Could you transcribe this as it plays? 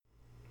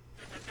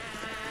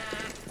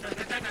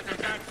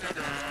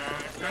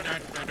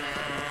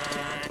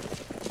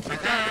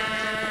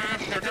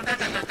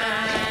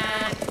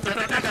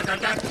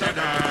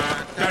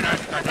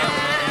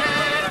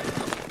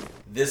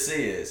This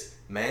is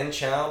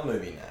Man-Child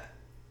Movie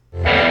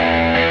Night.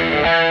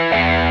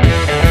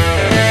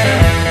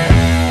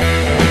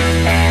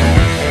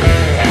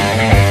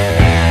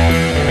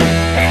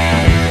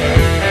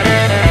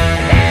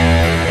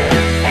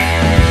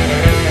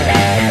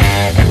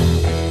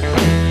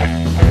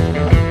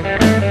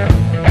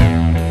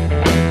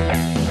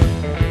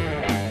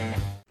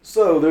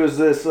 So there's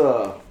this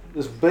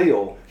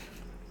bill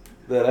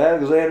that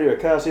Alexandria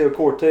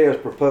Ocasio-Cortez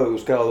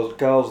proposed called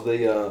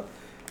the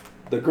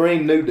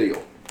Green New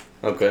Deal.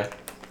 Okay.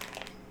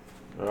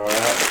 All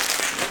right.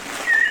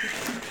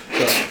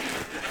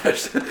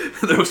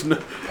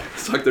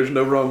 It's like there's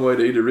no wrong way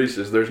to eat a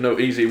Reese's. There's no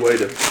easy way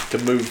to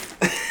move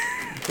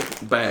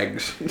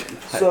bags.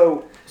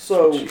 So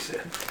She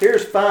said.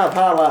 here's 5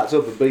 highlights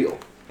of the bill.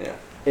 Yeah.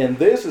 And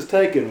this is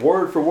taken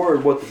word for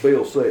word what the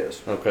bill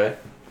says. Okay.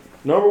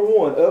 Number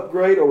 1,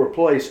 upgrade or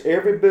replace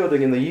every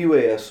building in the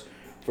U.S.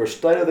 for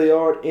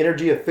state-of-the-art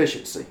energy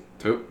efficiency.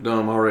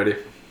 Dumb already.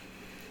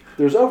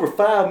 There's over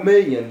 5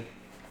 million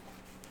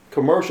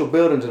commercial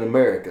buildings in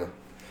America.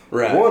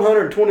 Right.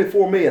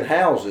 124 million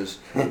houses,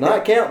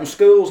 not counting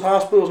schools,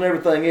 hospitals, and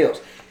everything else.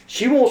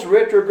 She wants to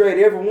retrograde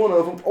every one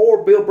of them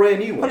or build brand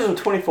new ones.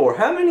 124.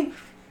 How many?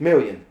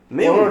 Million.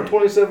 Million.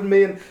 127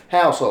 million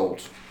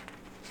households.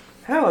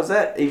 How is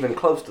that even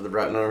close to the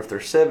right number if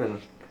there's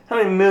 7?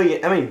 How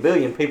many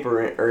billion people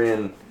are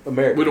in...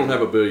 America. We don't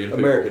have a billion people.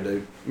 America,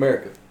 dude.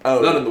 America.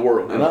 Oh. Not in the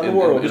world. Not in the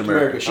world, just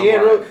America. She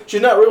ain't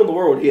She's not ruling the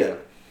world yet.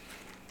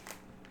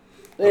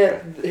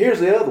 And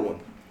here's the other one.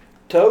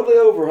 Totally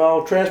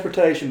overhaul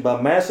transportation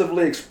by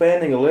massively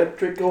expanding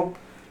electric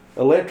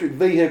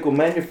vehicle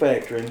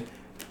manufacturing,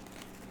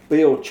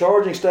 build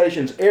charging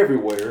stations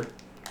everywhere,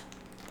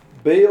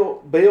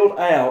 build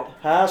out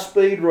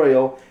high-speed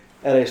rail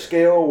at a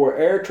scale where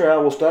air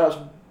travel stops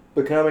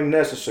becoming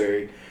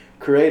necessary,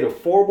 create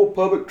affordable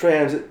public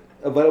transit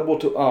available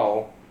to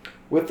all,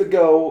 with the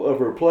goal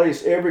of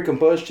replace every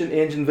combustion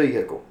engine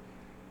vehicle.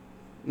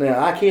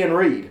 Now, I can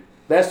read.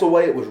 That's the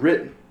way it was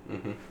written.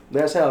 Mm-hmm.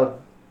 That's how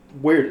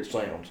weird it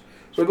sounds.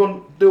 So we're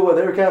going to do with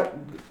every kind.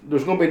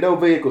 There's going to be no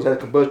vehicles that have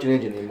combustion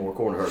engine anymore,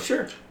 according to her.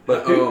 Sure.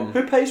 But who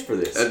pays for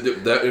this?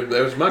 That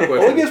was my question.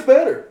 Well, it gets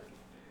better.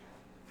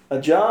 A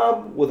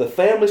job with a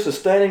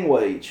family-sustaining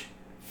wage,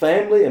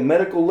 family and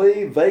medical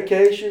leave,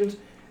 vacations,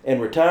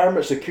 and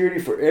retirement security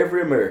for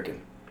every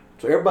American.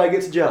 So everybody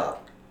gets a job.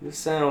 This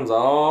sounds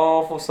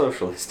awful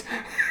socialist.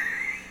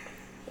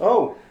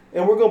 Oh,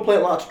 and we're going to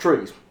plant lots of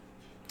trees.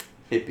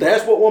 Hippie.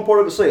 That's what one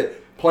part of it said.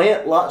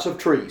 Plant lots of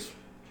trees.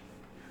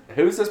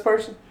 Who's this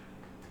person?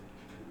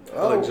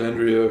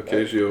 Alexandria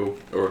Ocasio,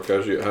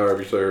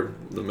 however you say her,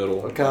 the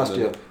middle.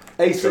 Ocasio.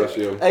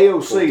 Ocasio.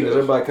 AOC, Cortez. as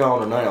everybody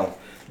calling her now.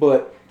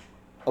 But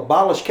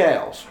abolish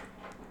cows.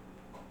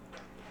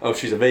 Oh,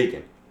 she's a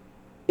vegan.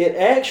 It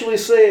actually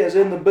says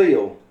in the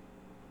bill,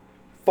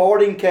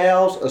 farting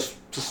cows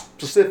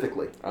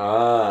specifically.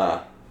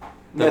 Ah.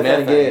 The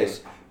Methane methane.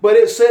 gas. But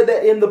it said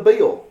that in the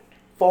bill,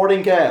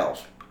 farting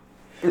cows.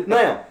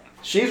 Now,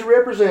 she's a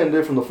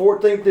representative from the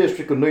 14th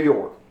District of New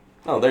York.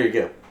 Oh, there you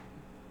go.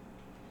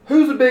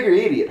 Who's the bigger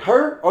idiot,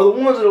 her or the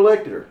ones that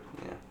elected her?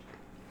 Yeah.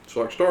 It's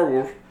like Star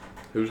Wars.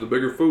 Who's the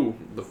bigger fool?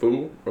 The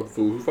fool or the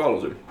fool who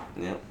follows him?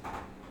 Yeah.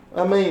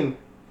 I mean,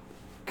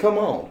 come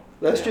on.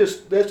 That's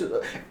just,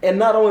 and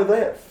not only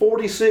that,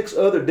 46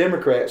 other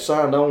Democrats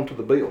signed on to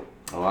the bill.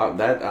 Oh,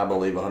 I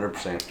believe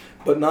 100%.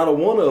 But not a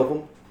one of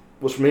them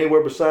was from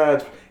anywhere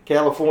besides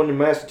California,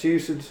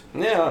 Massachusetts,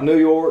 Yeah. New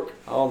York,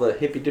 All the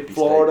hippy-dippy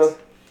Florida. states.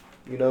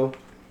 You know,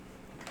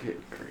 Good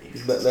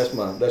grief. that's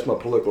my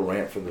political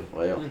rant for the.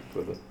 Well.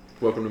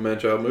 Welcome to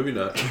Man-Child Movie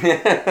Night.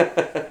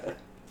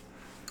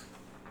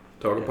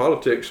 Talking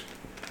politics.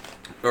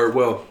 Or,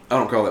 well, I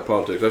don't call that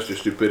politics. That's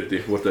just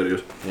stupidity, what that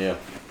is. Yeah.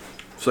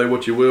 Say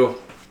what you will.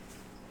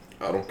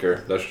 I don't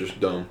care. That's just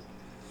dumb.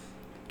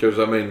 Because,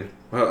 I mean,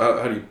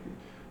 how do you...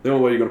 The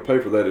only way you're going to pay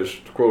for that is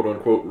to,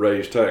 quote-unquote,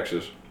 raise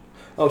taxes.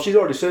 Oh, she's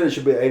already said it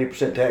should be an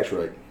 80% tax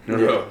rate.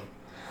 Yeah.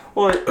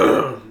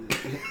 Well,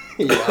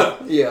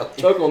 Yeah.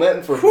 Choke on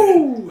that for a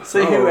minute. see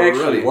who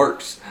actually Alrighty.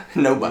 works.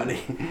 Nobody.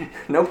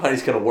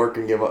 Nobody's going to work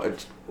and give up.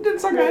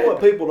 It's like Well,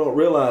 what people don't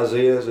realize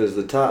is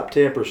the top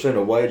 10%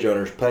 of wage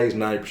earners pays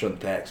 90% of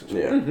the taxes.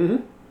 Yeah. Mm-hmm.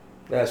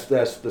 That's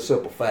the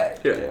simple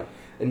fact. Yeah. Yeah.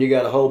 And you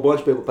got a whole bunch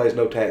of people pays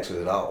no taxes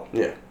at all.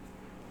 Yeah.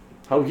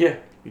 Oh, yeah.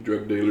 You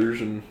drug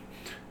dealers and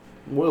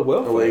Well,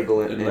 welfare.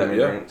 Illegal And that,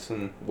 immigrants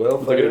and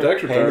Welfare, They get a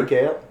tax return.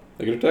 handicap.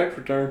 they get a tax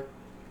return.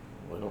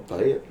 We don't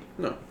pay it.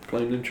 No.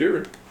 Claimed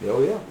insurance.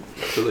 Oh, yeah.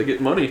 So they get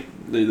money.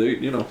 They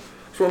you know.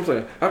 That's what I'm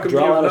saying. How come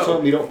Draw you out of know?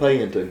 something you don't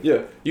pay into.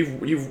 Yeah,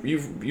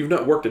 you've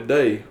not worked a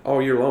day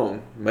all year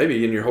long,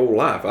 maybe in your whole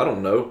life. I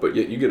don't know, but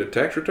yet you get a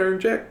tax return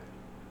check,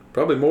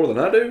 probably more than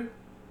I do.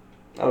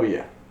 oh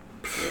yeah.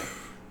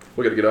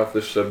 We got to get off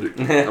this subject.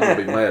 I'm gonna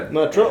be mad.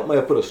 Now, Trump may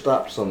have put a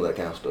stop to some of that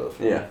kind of stuff.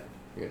 Yeah.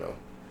 You know,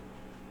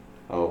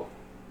 Oh,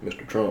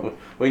 Mr. Trump.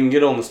 we can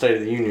get on the State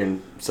of the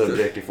Union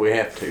subject if we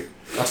have to.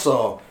 I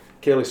saw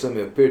Kelly sent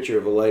me a picture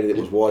of a lady that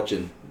was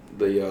watching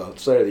the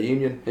State of the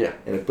Union. Yeah.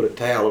 And it put a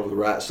towel over the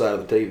right side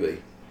of the TV.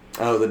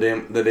 Oh, the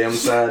dim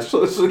side.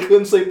 So I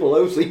couldn't see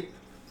Pelosi.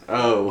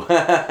 Oh.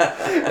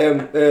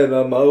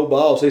 And my old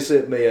boss, he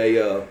sent me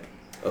a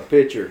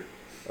picture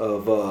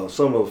of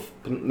some of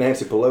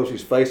Nancy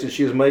Pelosi's faces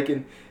she was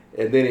making,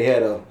 and then he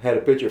had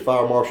a picture of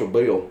Fire Marshal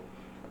Bill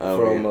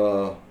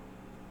from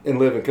In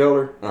Living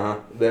Color.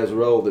 That was a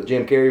role that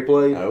Jim Carrey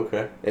played.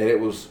 Okay. And it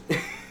was,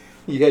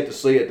 you had to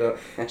see it.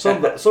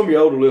 Some of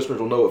your older listeners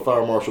will know what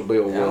Fire Marshal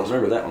Bill was. I don't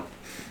remember that one.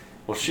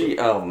 Well,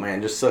 oh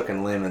man, just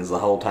sucking lemons the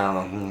whole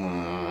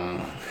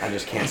time. I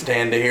just can't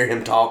stand to hear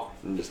him talk.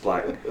 I'm just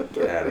like,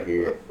 get out of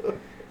here.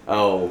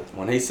 Oh,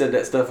 when he said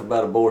that stuff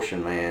about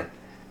abortion, man,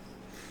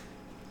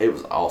 it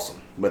was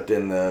awesome. But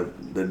then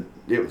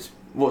it was,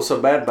 what's so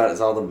bad about it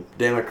is all the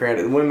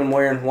Democratic women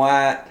wearing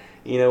white,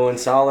 in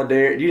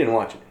solidarity. You didn't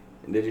watch it,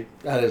 did you?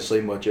 I didn't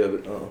see much of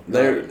it.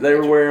 They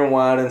were wearing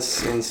white in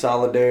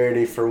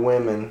solidarity for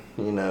women,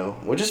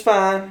 which is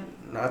fine.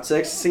 Not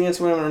sexist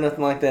against women or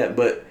nothing like that,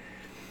 but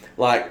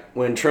like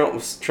when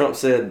Trump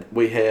said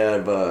we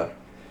have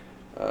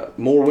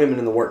more women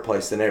in the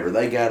workplace than ever,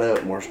 they got up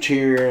and was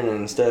cheering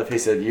and stuff. He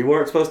said you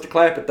weren't supposed to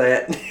clap at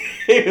that.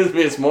 He was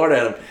being smart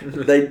at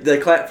him. They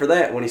clapped for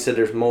that when he said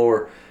there's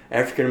more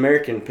African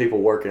American people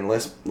working,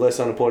 less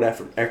unemployed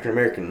African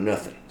American,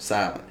 nothing,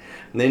 silent.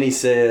 And then he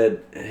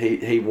said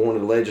he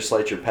wanted a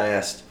legislature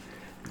passed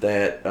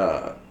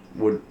that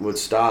would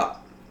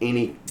stop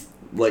any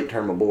late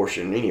term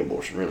abortion, any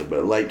abortion really,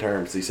 but late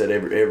terms. He said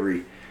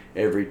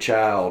every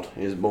child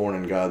is born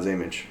in God's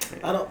image.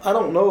 I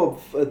don't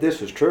know if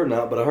this is true or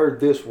not, but I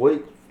heard this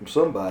week from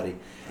somebody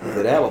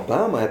that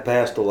Alabama had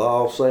passed a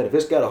law saying if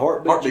it's got a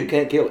heartbeat, you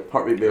can't kill it.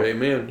 Heartbeat bill.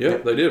 Amen.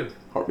 Yep, they did.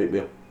 Heartbeat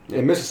bill. Yep.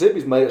 And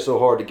Mississippi's made it so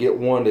hard to get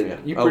one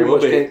that you pretty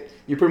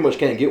much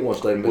can't get one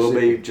state in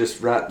Mississippi. We'll be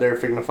just right there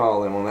fixing to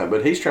follow him on that.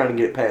 But he's trying to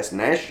get it passed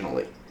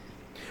nationally.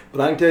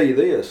 But I can tell you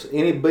this,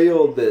 any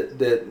bill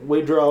that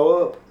we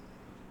draw up,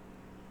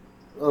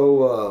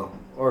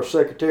 our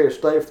Secretary of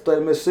State for the state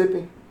of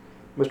Mississippi,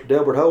 Mr.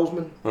 Delbert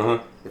Holzman,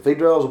 if he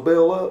draws a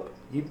bill up,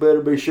 you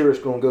better be sure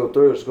it's going to go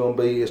through.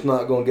 It's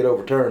not going to get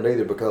overturned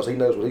either because he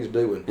knows what he's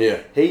doing.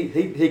 Yeah.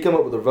 He come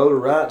up with a voter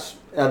rights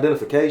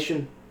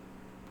identification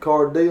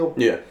card deal.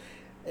 Yeah.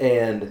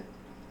 And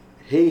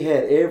he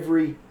had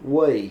every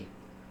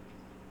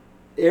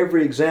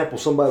example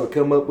somebody would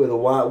come up with of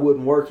why it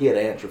wouldn't work, he had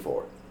an answer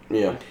for it.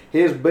 Yeah.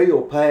 His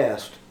bill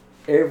passed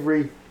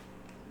everybody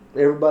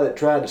that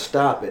tried to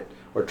stop it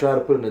or try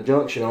to put an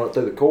injunction on it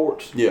through the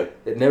courts. Yeah.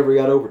 It never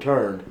got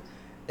overturned,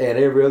 and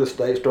every other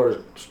state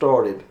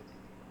started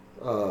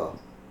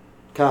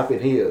copying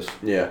his.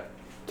 Yeah.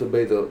 To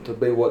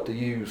be what to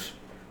use.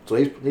 So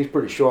he's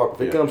pretty sharp.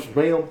 If it comes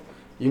from him,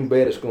 you can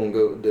bet it's going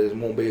to go. It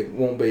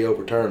won't be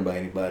overturned by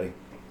anybody.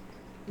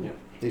 Yeah.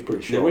 He's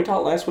pretty sharp. Did we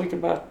talk last week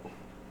about?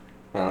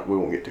 We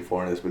won't get too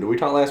far into this, but did we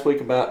talk last week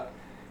about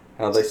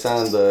how they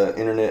signed the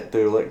internet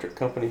through electric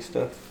company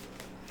stuff?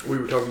 We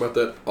were talking about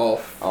that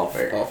off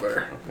air.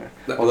 Okay.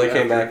 That well, they came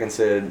after. back and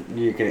said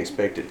you can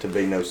expect it to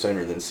be no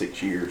sooner than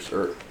 6 years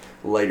or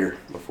later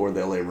before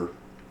they'll ever.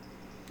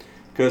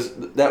 Because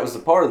that was the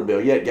part of the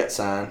bill. Yeah, it got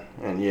signed,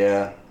 and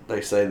yeah,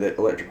 they say that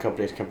electric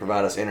companies can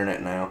provide us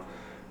internet now,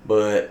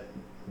 but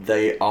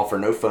they offer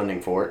no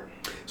funding for it.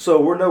 So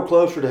we're no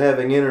closer to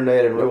having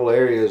internet in rural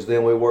areas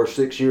than we were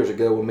 6 years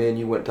ago when me and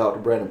you went and talked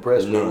to Brandon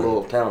Preston at a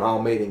little town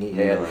hall meeting he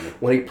had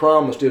when he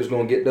promised it was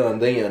going to get done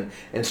then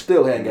and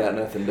still hadn't got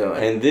nothing done.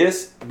 And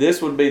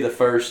this would be the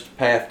first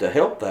path to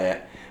help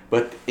that.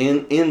 But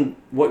in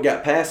what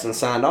got passed and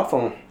signed off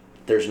on,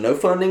 there's no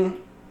funding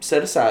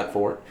set aside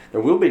for it.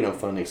 There will be no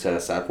funding set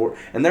aside for it.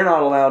 And they're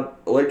not allowed,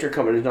 electric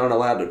companies are not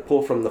allowed to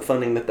pull from the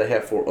funding that they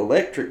have for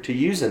electric to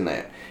use in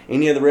that.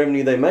 Any of the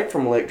revenue they make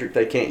from electric,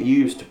 they can't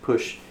use to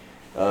push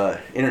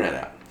internet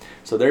out.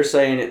 So they're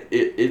saying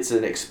it's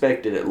an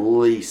expected at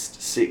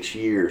least 6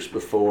 years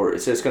before.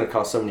 It says it's going to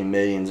cost so many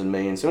millions and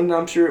millions. And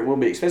I'm sure it will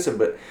be expensive,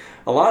 but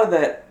a lot of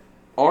that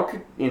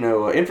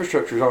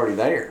infrastructure is already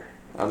there.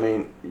 I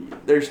mean,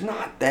 there's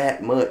not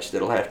that much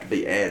that'll have to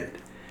be added.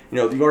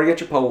 You've already got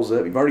your poles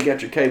up, you've already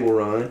got your cable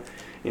run.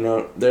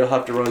 They'll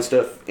have to run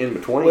stuff in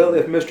between. Well,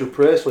 if Mr.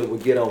 Presley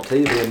would get on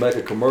TV and make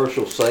a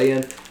commercial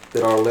saying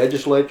that our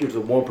legislature is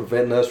the one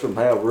preventing us from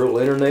having rural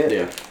internet,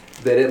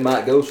 that it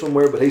might go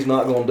somewhere, but he's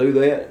not going to do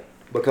that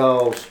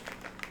because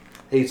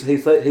he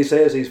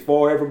says he's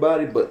for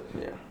everybody, but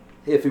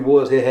if he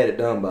was, he had it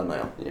done by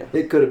now. Yeah.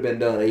 It could have been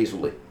done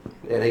easily,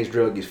 and he's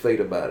drug his feet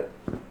about it.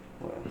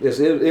 Well,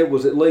 it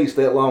was at least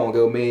that long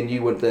ago me and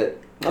you went to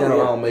that town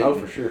hall meeting. Oh,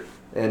 for sure.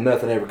 And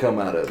nothing ever come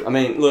out of it. I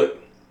mean, look,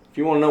 if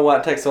you want to know why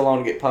it takes so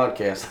long to get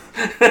podcasts,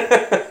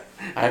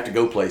 I have to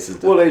go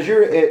places. Well, has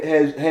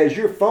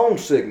your phone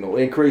signal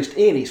increased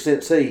any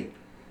since he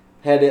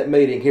had that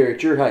meeting here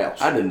at your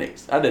house? I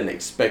didn't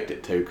expect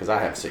it to because I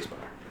have 6-bar.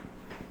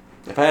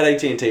 If I had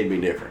AT&T, it'd be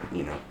different,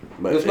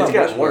 But it's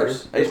gotten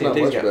worse. AT&T's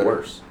gotten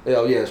worse.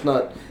 Yeah, it's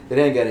not. It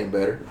ain't got any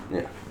better.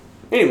 Yeah.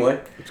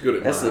 Anyway, it's good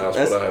at my house,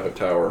 but I have a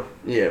tower.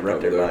 Yeah,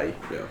 right there by you.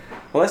 Yeah.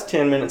 Well, that's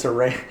 10 minutes of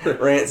rant.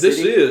 This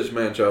is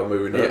Man Child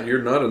Movie Night. Yeah.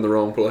 You're not in the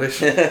wrong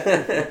place.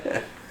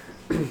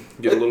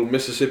 Get a little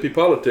Mississippi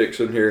politics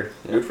in here.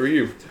 Good for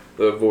you.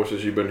 The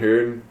voices you've been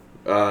hearing.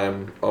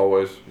 I'm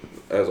always,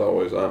 as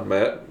always, I'm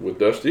Matt with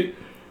Dusty.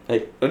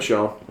 Hey. And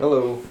Sean.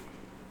 Hello.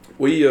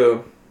 We,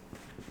 I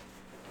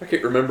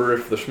can't remember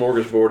if the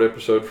Smorgasbord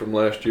episode from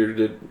last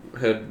year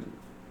had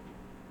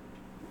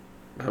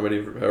how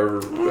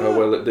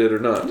well it did or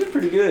not. It did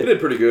pretty It good. did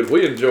pretty good.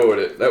 We enjoyed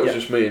it. That was Yeah.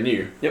 just me and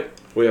you. Yep.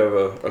 We have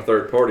a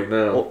third party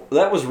now. Well,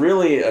 that was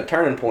really a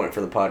turning point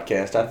for the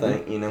podcast, I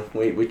think. You know,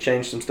 we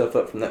changed some stuff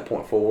up from that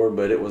point forward,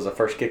 but it was a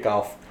first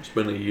kickoff. It's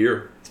been a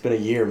year. It's been a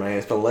year, man.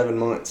 It's been 11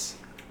 months.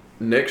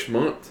 Next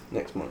month,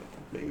 Next month.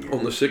 Big year.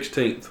 on the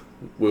 16th,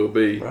 will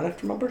be. Right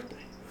after my birthday.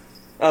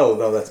 Oh,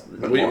 no, that's...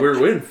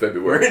 We're in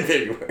February. We're in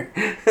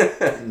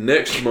February.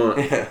 Next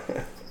month, Yeah.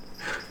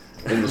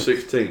 on the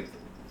 16th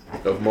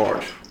of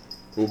March,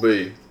 will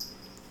be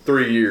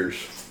 3 years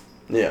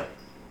Yeah.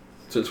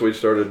 since we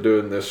started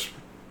doing this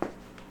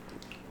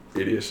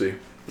idiocy.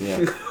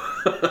 Yeah.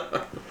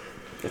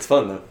 It's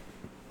fun, though.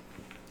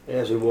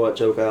 As we watch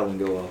Oak Island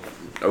go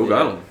off. Oak Yeah.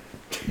 Island.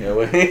 Yeah,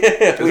 we Is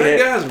that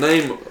guy's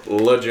name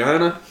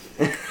Lagina?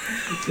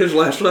 His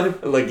last name?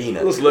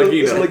 Lagina.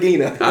 Lagina. It's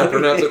Lagina. I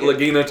pronounce it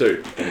Lagina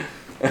too.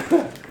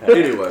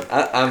 Anyway.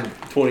 I'm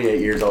 28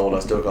 years old. I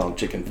still call them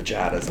chicken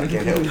fajitas. I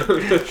can't help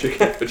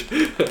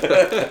it.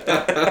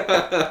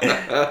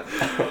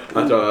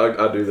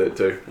 I do that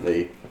too.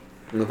 The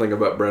I think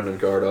about Brendan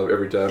Card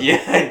every time.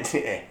 yeah,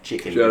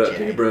 chicken. Shout out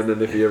to you, fajitas.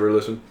 Brendan, if you ever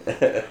listen.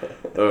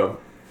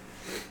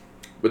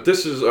 But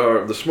this is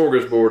the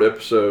Smorgasbord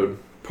episode,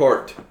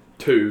 part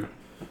 2.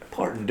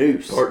 Part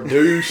deuce. Part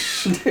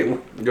deuce.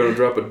 I'm gonna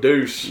drop a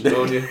deuce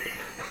on you.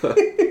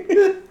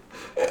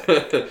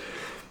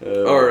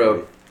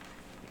 Our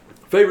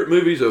favorite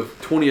movies of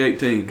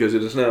 2018, because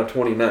it is now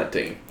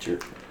 2019. Sure.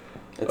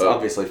 It's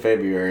obviously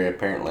February.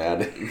 Apparently, I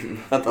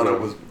thought it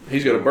was.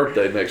 He's got a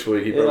birthday next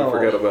week. He probably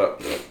forgot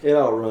about. It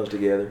all runs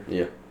together.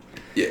 Yeah.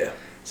 Yeah.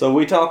 So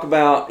we talk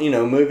about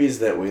movies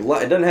that we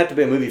like. It doesn't have to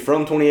be a movie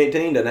from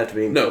 2018. Doesn't have to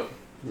be No.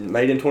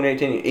 made in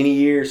 2018. Any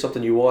year,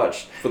 something you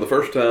watched, For the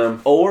first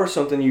time. or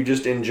something you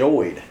just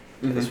enjoyed.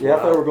 That's Yeah, I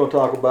what thought we were going to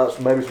talk about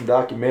maybe some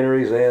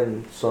documentaries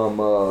and some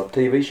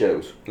TV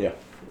shows. Yeah,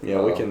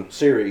 we can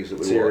series that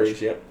we series.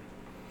 watched. Yep.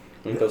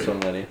 We can throw some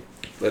of that in.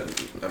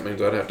 That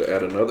means I'd have to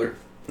add another.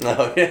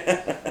 No,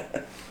 yeah.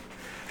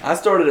 I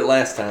started it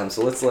last time,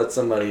 so let's let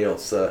somebody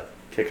else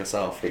kick us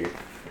off here.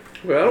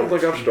 Well, I don't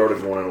think I've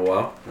started one in a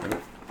while.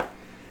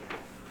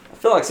 I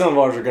feel like some of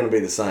ours are going to be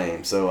the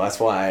same, so that's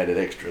why I added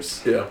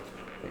extras. Yeah.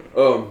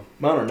 Mine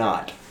are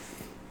not.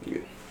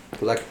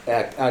 Because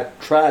I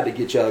tried to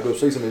get y'all to go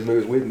see some of these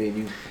movies with me, and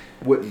you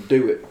wouldn't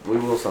do it. We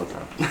will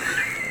sometime.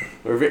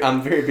 I'm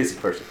a very busy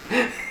person.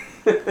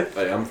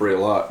 Hey, I'm free a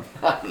lot.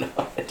 I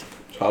know it.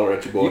 Just holler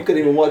at you, boy. You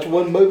couldn't even watch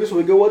one movie, so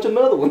we go watch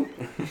another one.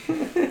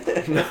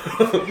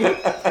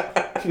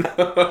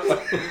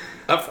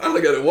 I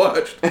finally got it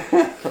watched.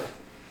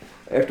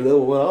 After the other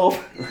one went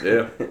off.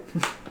 Yeah.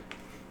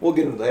 We'll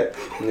get into that.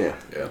 Yeah.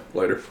 Yeah,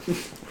 later.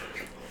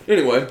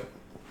 Anyway.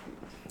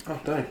 Oh,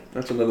 dang.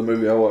 That's another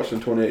movie I watched in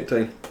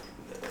 2018.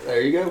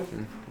 There you go.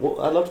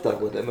 Well, I'd love to talk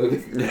about that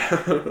movie.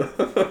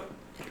 Yeah.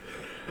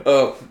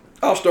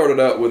 I'll start it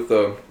out with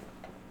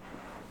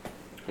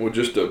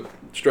just a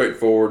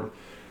straightforward.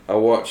 I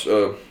watched.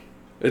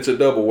 It's a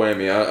double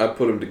whammy. I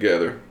put them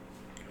together.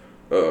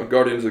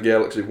 Guardians of the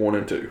Galaxy 1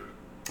 and 2.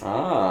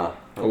 Ah.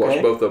 Okay. I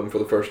watched both of them for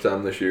the first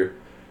time this year.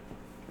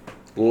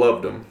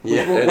 Loved them.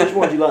 Yeah. Which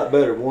one do you like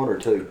better, 1 or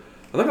 2?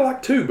 I think I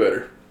like 2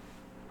 better.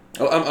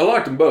 I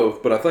liked them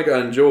both, but I think I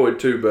enjoyed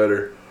 2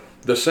 better.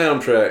 The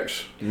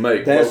soundtracks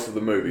make both of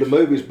the movies. The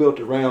movie's built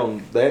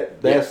around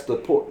that. That's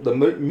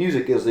the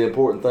music is the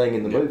important thing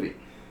in the movie,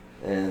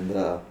 and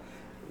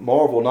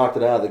Marvel knocked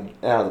it out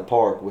of the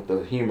park with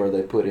the humor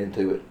they put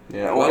into it.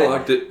 Yeah. Well, I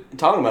liked it.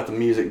 Talking about the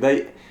music,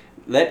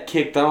 that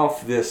kicked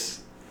off this.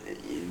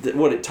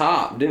 What it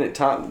topped, didn't it?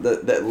 Top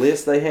that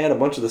list they had. A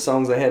bunch of the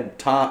songs they had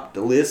topped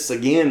the lists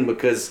again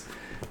because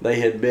they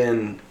had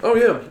been. Oh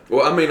yeah.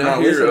 Well, I mean, I not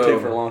hear listened to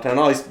for a long time.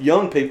 All these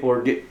young people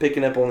are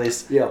picking up on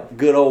this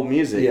good old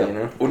music. Yeah. You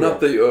know. well, not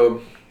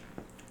the.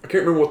 I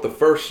can't remember what the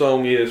first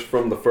song is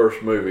from the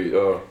first movie.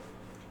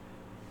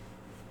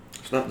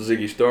 It's not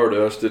Ziggy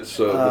Stardust. It's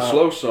the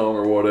slow song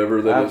or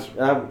whatever that is.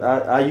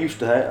 I used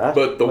to have.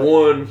 But the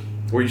one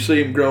where you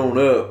see him growing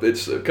up,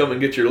 it's "Come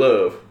and Get Your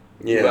Love."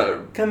 Yeah.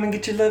 Right. Come and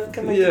get your love.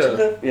 Come and get your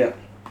love. Yeah.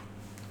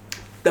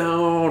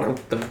 Down,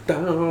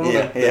 down.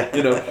 Yeah.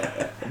 You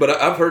know, but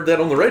I've heard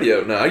that on the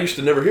radio. Now I used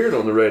to never hear it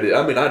on the radio.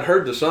 I mean, I'd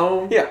heard the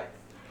song. Yeah.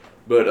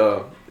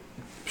 But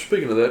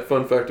speaking of that,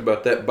 fun fact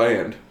about that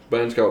band.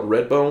 Band's called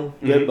Redbone.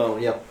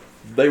 Redbone, yeah.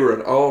 They were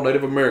an all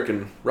Native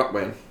American rock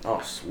band.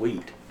 Oh,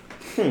 sweet.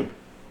 And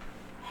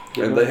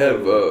they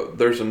have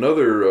there's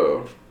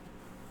another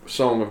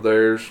song of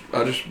theirs.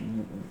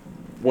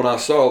 When I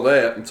saw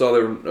that and saw they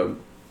were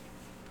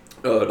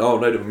an all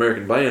Native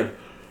American band,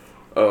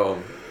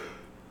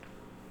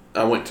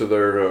 I went to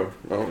their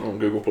on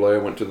Google Play. I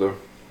went to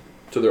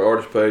their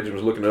artist page and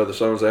was looking at other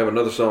songs. They have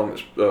another song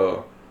that's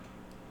the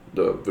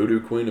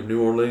Voodoo Queen of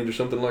New Orleans or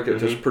something like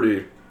that. It's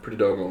pretty pretty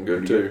doggone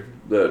good too.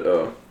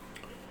 That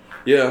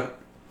yeah.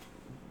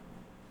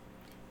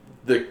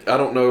 I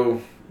don't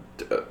know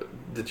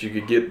that you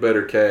could get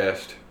better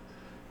cast.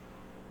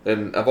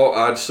 And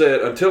I'd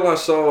said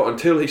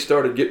until he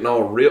started getting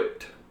all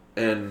ripped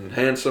and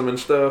handsome and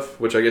stuff,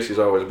 which I guess he's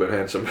always been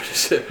handsome,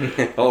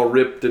 but all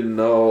ripped and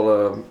all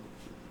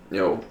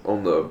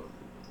on the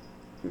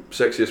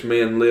sexiest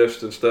men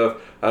list and stuff.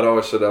 I'd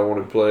always said I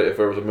wanted to play, if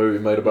there was a movie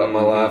made about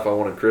my life, I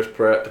wanted Chris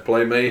Pratt to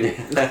play me.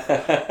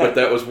 But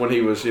that was when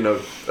he was,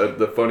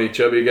 the funny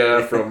chubby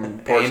guy from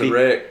Parks and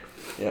Rec.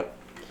 Yep.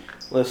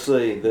 Let's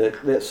see that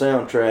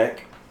soundtrack.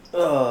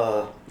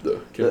 The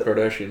Kim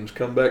Kardashians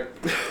come back.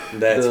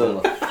 That's one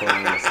of the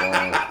funniest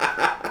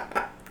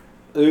songs.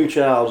 Ooh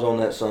Child's on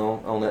that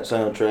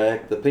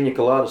soundtrack. The Pina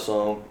Colada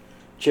song,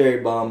 Cherry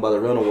Bomb by the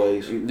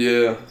Runaways.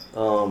 Yeah.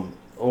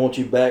 I Want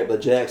You Back by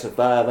Jackson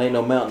 5, Ain't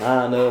No Mountain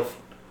High Enough,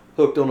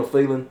 Hooked on a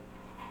Feeling.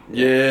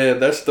 Yeah,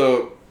 that's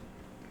the...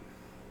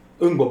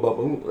 They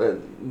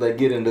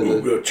get into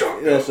the... Ooga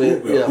chaka, That's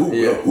it, yeah.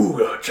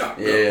 ooga chaka,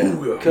 Yeah.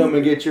 ooga. Come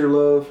and Get Your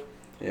Love.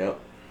 Yep.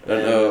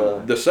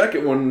 And the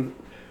second one,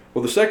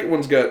 the second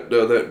one's got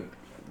the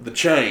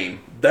chain.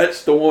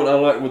 That's the one I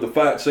like with the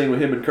fight scene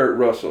with him and Kurt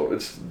Russell.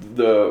 It's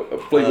the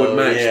Fleetwood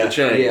Mac, yeah. the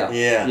chain.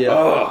 Yeah.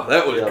 Oh,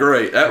 that was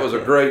great. That was a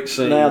great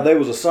scene. Now, there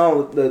was a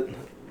song that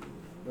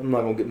I'm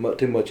not going to get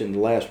too much into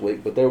last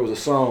week, but there was a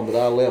song that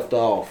I left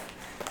off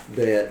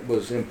that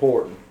was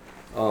important.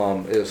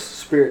 Is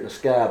Spirit in the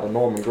Sky by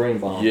Norman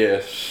Greenbaum.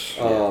 Yes.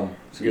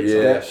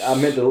 Yes. I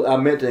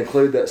meant to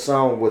include that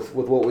song with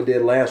what we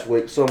did last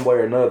week, some way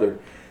or another,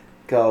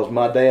 because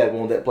my dad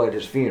wanted that played at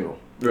his funeral.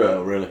 Right.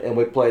 Oh, really? And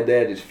we played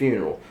that at his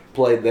funeral.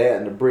 Played that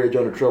in the Bridge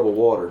Under Troubled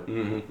Water.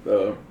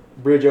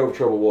 Mm-hmm. Bridge Over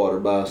Troubled Water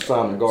by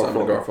Simon Garfunkel.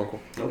 Simon Garfunkel.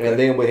 Okay. And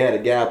then we had a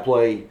guy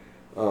play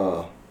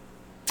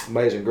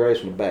Amazing Grace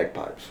on the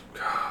bagpipes.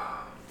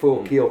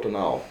 Full kilt and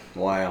all.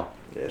 Wow.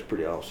 Yeah, it's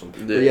pretty awesome.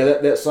 Yeah. But yeah,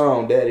 that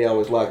song, Daddy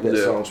always liked that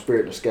Yeah. song,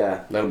 Spirit in the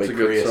Sky. That'll That's be a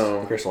good Chris.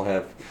 song. Chris will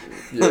have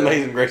Yeah.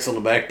 Amazing Grace on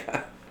the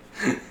back.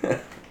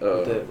 That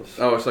was-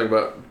 I always think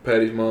about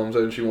Patty's mom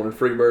saying she wanted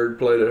Freebird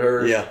played at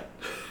hers. Yeah.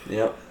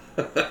 Yep.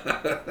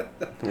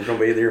 We're gonna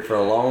be there for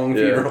a long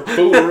Yeah. funeral.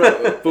 Fooled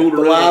around.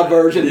 The live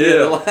version.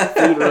 Yeah.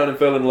 Fooled Around and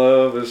Fell in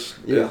Love is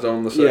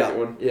on the second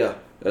one. Yeah.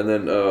 And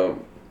then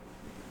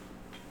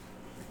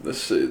let's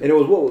see. And it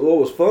was what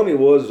was funny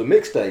was a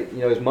mixtape.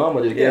 His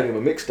mama just Yeah. gave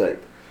him a mixtape.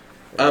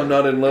 I'm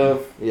Not in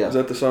Love. Yeah. Is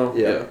that the song?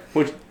 Yeah.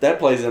 Which that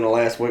plays in the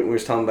last week. We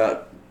was talking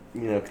about,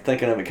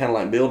 thinking of it kind of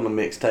like building a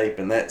mixtape,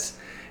 and that's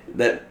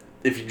that.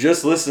 If you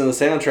just listen to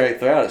the soundtrack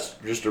throughout, it's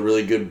just a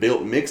really good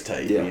built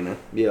mixtape. Yeah. You know.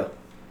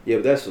 Yeah,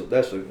 but that's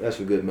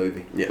a good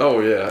movie. Yeah. Oh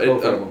yeah.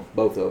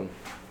 Both of them.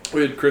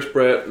 We had Chris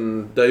Pratt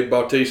and Dave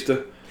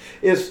Bautista.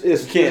 It's You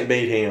can't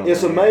beat him.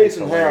 It's man.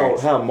 amazing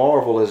hilarious. how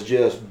Marvel has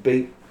just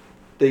beat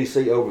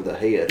DC over the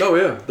head. Oh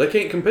yeah, they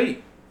can't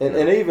compete. And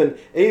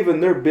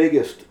even their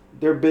biggest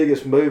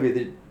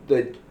movie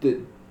that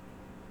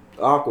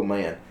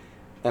Aquaman,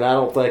 and I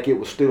don't think it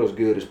was still as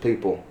good as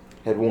people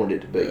had wanted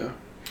it to be. Yeah.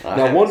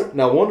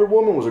 Now Wonder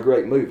Woman was a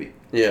great movie,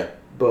 Yeah.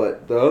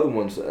 but the other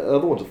ones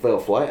have fell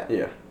flat.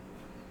 Yeah.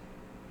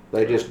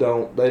 They just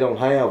don't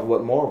have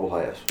what Marvel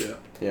has. Yeah.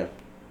 Yeah.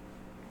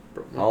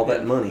 All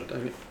that money.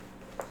 Dang it.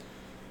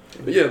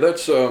 But yeah,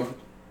 that's kind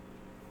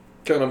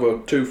of a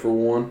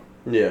 2-for-1.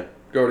 Yeah.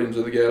 Guardians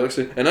of the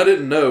Galaxy, and I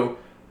didn't know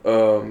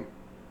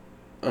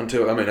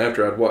until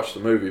after I'd watched the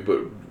movie. But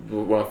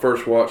when I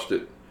first watched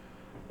it,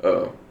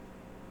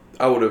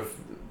 I would have,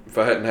 if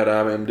I hadn't had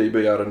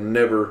IMDb, I'd have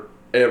never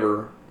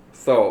ever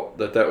thought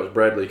that was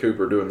Bradley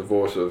Cooper doing the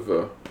voice of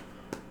the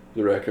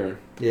raccoon.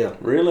 Yeah.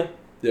 Really?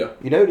 Yeah,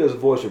 You know who does the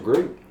voice of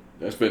Groot?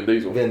 that's Vin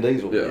Diesel. Vin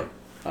Diesel. Yeah,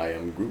 I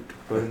am Groot.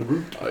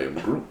 I am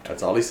Groot.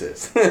 That's all he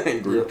says.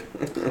 Groot.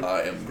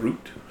 I am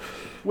Groot.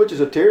 Which is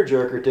a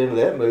tearjerker at the end of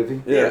that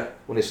movie. Yeah.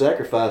 When he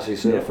sacrificed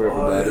himself for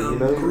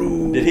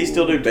everybody, Did he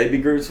still do Baby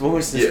Groot's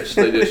voice? Yes,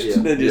 they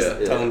just They just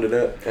yeah. toned it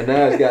up. And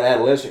now he's got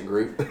adolescent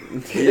Groot.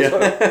 Yeah.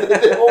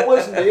 They won't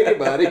listen to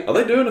anybody. Are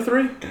they doing a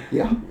 3?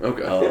 Yeah.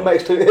 Okay. Oh.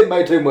 It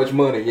made too much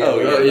money. Yeah. Oh,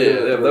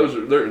 Yeah, those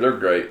are they're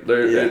great.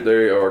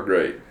 They are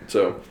great.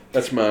 So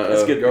that's my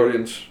That's good.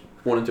 Guardians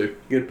 1 and 2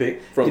 Good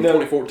pick. from You know-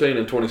 2014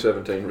 and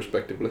 2017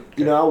 respectively.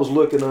 I was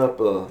looking up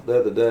the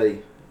other day,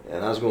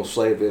 and I was going to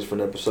save this for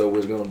an episode we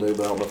was going to do,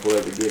 but I don't know if we'll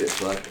ever get it,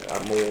 so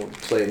I'm going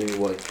to say it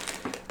anyway.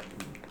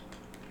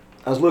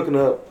 I was looking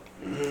up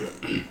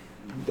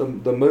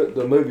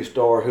the movie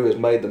star who has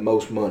made the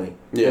most money.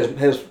 Yeah.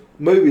 Has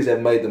movies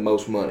have made the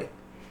most money,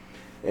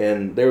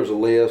 and there was a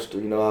list.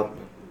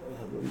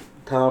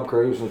 Tom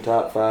Cruise in the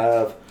top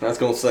 5. I was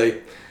gonna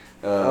say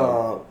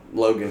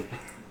Logan.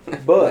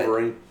 But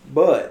Wolverine.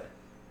 but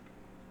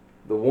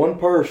the one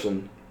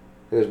person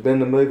who has been in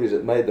the movies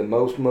that made the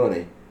most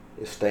money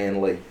is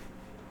Stan Lee.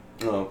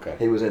 Oh, okay.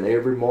 He was in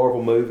every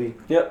Marvel movie.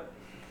 Yep.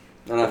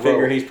 And I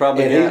figure he's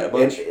probably And got a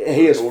bunch.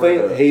 he has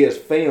ordered up. he has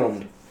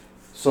filmed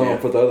some Yeah.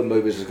 for the other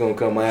movies that's going to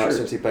come out Sure.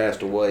 since he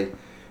passed away.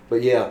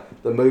 But yeah,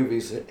 the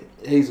movies.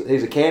 He's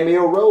a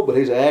cameo role, but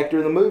he's an actor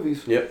in the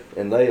movies. Yep.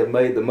 And they have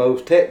made the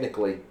most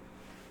technically.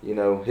 you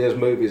know, his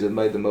movies have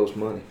made the most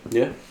money.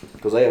 Yeah.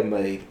 Because they have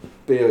made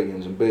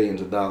billions and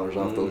billions of dollars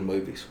off those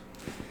movies.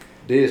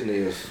 Disney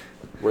is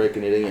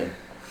raking it in.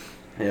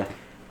 Yeah.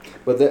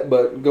 But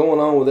going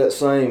on with that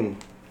same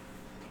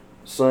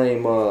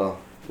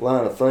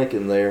line of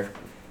thinking there,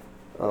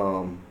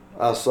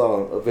 I saw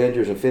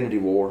Avengers: Infinity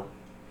War.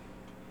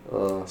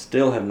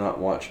 Still have not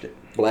watched it.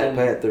 Black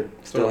Panther.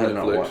 Still have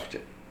not Netflix. watched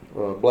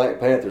it. Black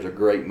Panther's a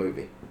great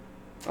movie.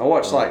 I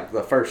watched like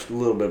the first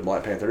little bit of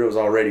Black Panther. It was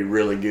already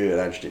really good.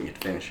 I just didn't get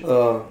to finish it.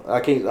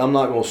 I'm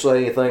not going to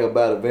say anything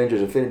about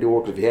Avengers: Infinity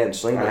War because if you hadn't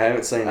seen it, I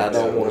haven't seen it. I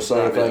don't want to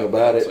say anything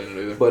about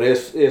it. But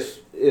it's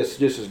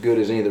just as good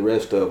as any of the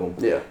rest of them.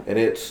 Yeah. And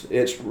it's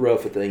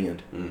rough at the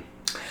end.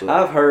 So,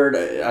 I've heard.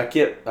 I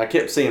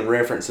kept seeing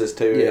references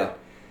to it. Yeah.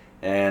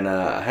 And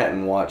I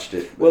hadn't watched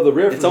it. Well, the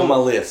references, it's on my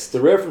list.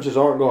 The references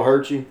aren't going to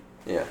hurt you.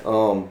 Yeah.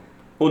 Well,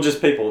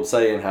 just people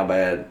saying how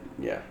bad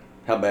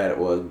it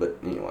was. But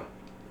anyway.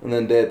 And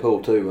then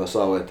Deadpool 2, I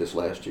saw that this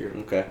last year.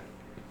 Okay.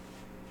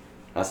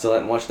 I still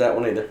haven't watched that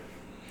one either.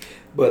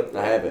 But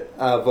I have it.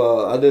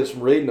 I did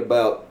some reading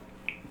about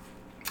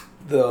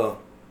the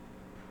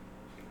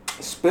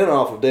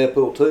spinoff of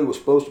Deadpool 2 was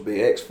supposed to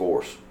be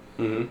X-Force.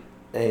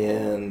 Mm-hmm.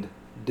 And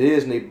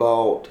Disney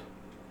bought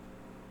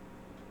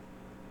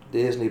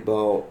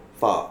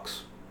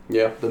Fox.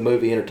 Yeah. The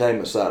movie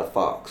entertainment side of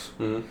Fox.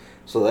 Mm-hmm.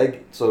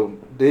 So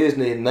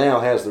Disney now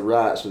has the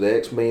rights to the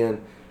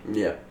X-Men.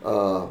 Yeah.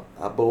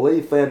 I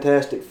believe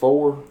Fantastic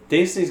Four.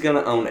 Disney's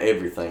gonna own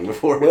everything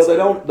before. Well, it's they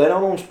over.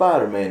 don't own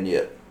Spider-Man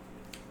yet.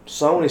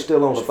 Sony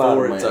still owns Before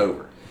Spider-Man. it's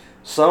over.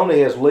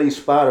 Sony has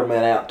leased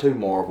Spider-Man out to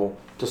Marvel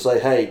to say,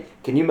 hey,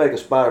 can you make a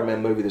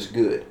Spider-Man movie that's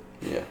good?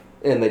 Yeah.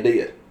 And they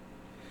did.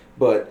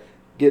 But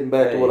getting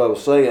back to what I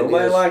was saying,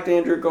 Nobody is liked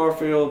Andrew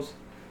Garfield's.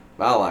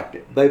 I liked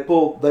it. they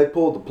pulled the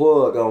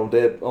plug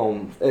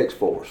on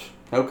X-Force.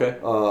 Okay.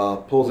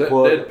 Pulled the Is that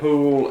plug.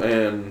 Deadpool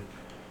and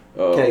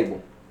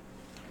Cable.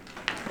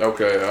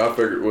 Okay, I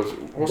figured it was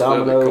what's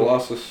Domino. that? The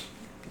Colossus.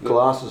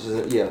 Colossus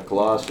is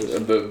Colossus.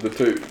 The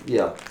two.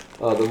 Yeah.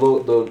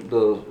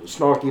 The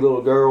snarky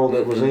little girl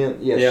that was in,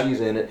 Yeah.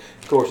 she's in it.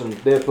 Of course, in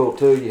Deadpool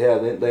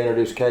 2, they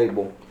introduced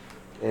Cable,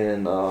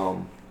 and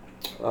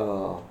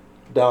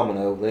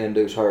Domino. They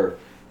introduced her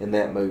in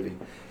that movie,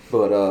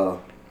 but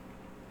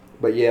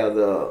yeah,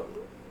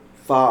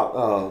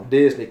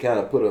 Disney kind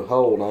of put a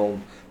hold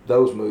on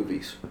those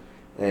movies,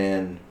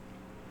 and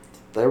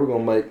they were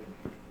going to make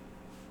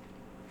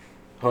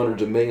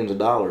hundreds of millions of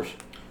dollars.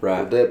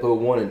 Right. With Deadpool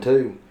 1 and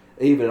 2,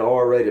 even an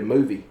R-rated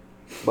movie,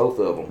 both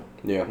of them.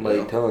 Yeah.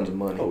 Made tons of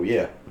money. Oh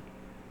yeah.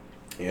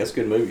 Yeah, it's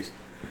good movies.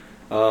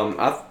 I'm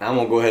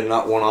gonna go ahead and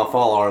knock one off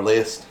all our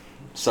list.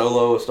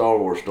 Solo: A Star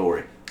Wars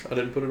Story. I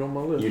didn't put it on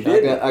my list. You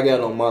did? I got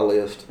it on my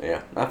list.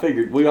 Yeah, I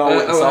figured we all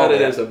went and I saw had it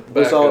that. as a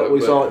We saw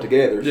backup, it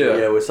together. So. Yeah.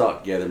 Yeah, we saw it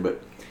together,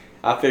 but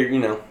I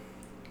figured,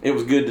 it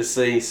was good to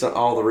see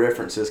all the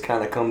references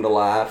kind of come to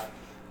life.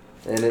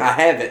 And I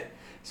have it,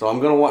 so I'm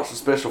gonna watch the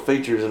special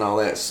features and all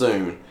that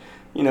soon.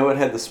 It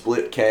had the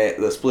split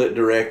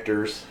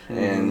directors,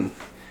 and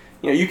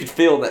you could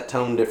feel that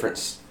tone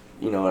difference,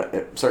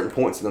 at certain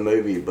points in the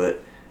movie,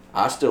 but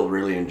I still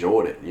really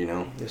enjoyed it.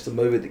 it's the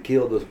movie that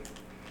killed the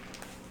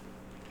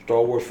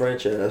Star Wars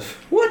franchise.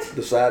 What?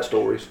 The side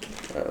stories.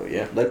 Oh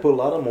yeah. They put a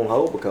lot of them on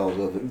hold because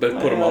of it, They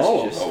put them Well, all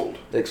on that's just- hold.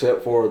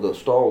 except for the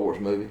Star Wars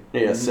movie.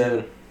 Yeah,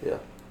 7,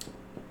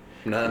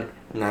 9.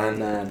 9.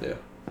 Yeah.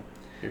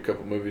 A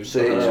couple movies.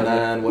 6, behind.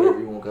 9, whatever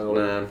you want to call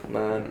it.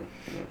 9.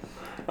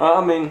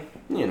 I mean,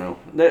 they'll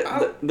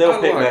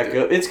I pick liked back it.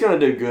 up. It's going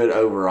to do good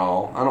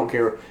overall. I don't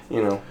care,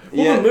 Well,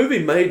 yeah, the movie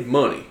made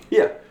money,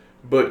 yeah,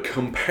 but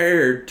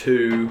compared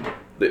to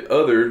the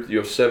other,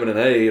 7 and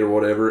 8 or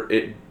whatever,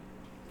 it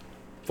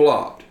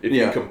flopped. If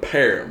Yeah. you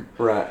compare them,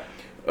 right.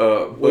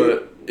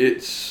 but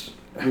it's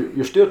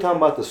You're still talking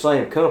about the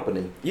same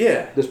company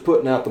yeah, that's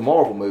putting out the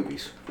Marvel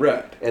movies,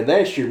 right. and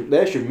that's your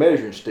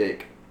measuring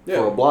stick Yeah.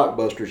 for a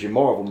blockbuster is your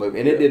Marvel movie,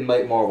 and it didn't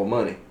make Marvel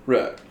money.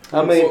 Right.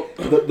 I mean,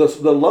 Well,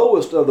 the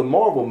lowest of the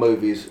Marvel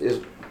movies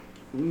is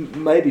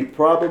maybe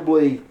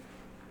probably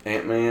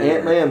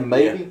Ant-Man,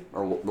 maybe.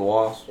 or the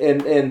Wasp.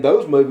 and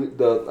those movies.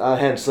 I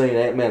hadn't seen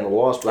Ant-Man and the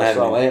Wasp, but I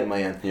saw haven't.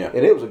 Ant-Man, Yeah.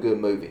 and it was a good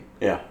movie.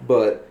 Yeah,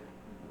 But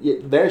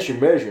that's your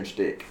measuring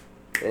stick,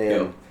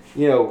 and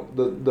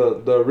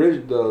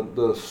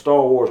the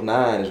Star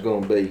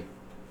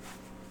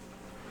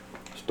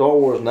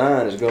Wars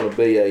 9 is going to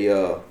be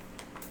a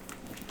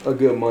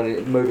good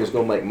movie. It's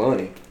going to make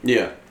money,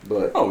 yeah.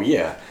 but Oh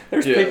yeah.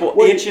 There's Yeah. people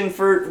Well, itching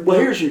for. well,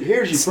 here's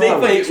your sneak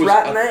problem. peeks It was-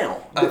 right now.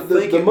 I The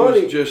think the it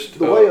money- was just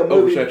the way a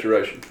movie-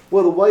 oversaturation.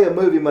 Well, the way a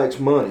movie makes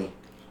money.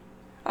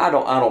 I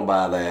don't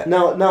buy that.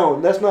 No,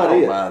 that's I not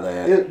don't it. buy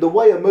that. The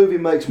way a movie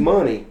makes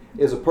money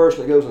is a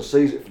person that goes and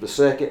sees it for the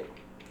second,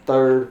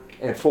 third,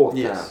 and fourth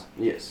Yes, time.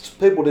 yes.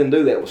 People didn't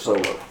do that with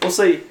Solo. Well,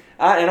 see,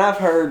 I've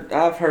heard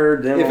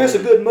them. If it's a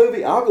good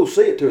movie, I'll go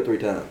see it 2 or 3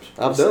 times.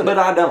 I've done but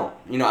it. I don't.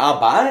 I'll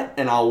buy it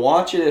and I'll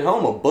watch it at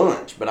home a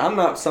bunch. But I'm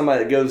not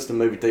somebody that goes to the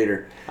movie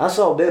theater. I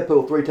saw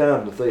Deadpool 3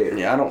 times in the theater.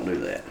 Yeah, I don't do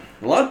that.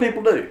 A lot of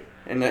people do,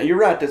 and you're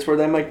right. That's where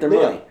they make their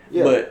Yeah, money.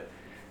 yeah. But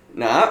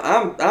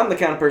Now, I'm the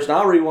kind of person,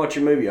 I'll rewatch a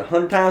movie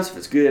 100 times if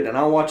it's good, and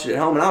I'll watch it at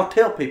home, and I'll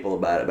tell people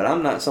about it, but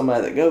I'm not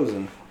somebody that goes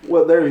and...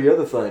 Well, there's the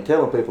other thing,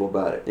 telling people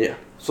about it. Yeah.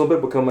 Some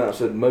people come out and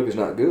said the movie's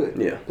not good.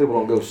 Yeah. People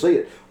don't go see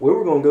it. We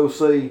were going to go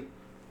see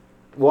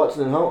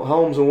Watson and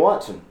Holmes and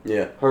Watson.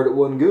 Yeah. Heard it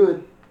wasn't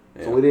good,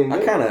 Yeah. so we didn't go.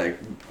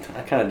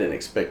 I kind of didn't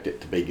expect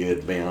it to be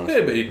good, to be honest.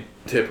 It'd be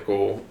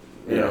typical,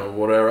 you Yeah. know,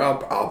 whatever.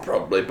 I'll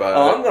probably buy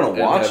Oh, it. I'm gonna and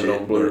watch have it, on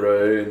but-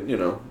 Blu-ray, and you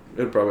know,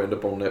 it'll probably end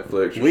up on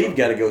Netflix. Or We've something.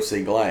 got to go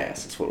see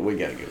Glass. That's what we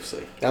got to go see.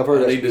 I've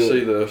heard I that's need to good.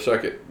 see the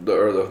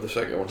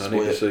second one. I need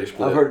to see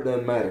Split. I've heard it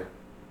doesn't matter.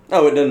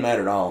 Oh, it doesn't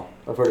matter at all.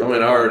 I've heard it I mean, I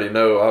doesn't already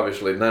know,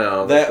 obviously,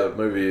 now that That-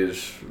 the movie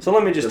is. So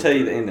let me just tell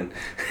you the ending.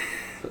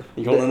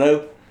 You want to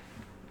know?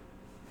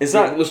 It's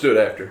not... Let's do it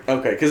after.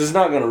 Okay, because it's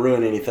not going to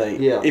ruin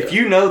anything. Yeah. If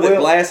you know that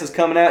Well- Glass is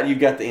coming out, you've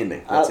got the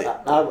ending. That's it.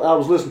 I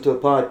was listening to a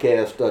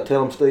podcast,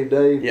 Tell 'em Steve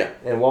Dave, Yeah.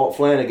 and Walt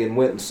Flanagan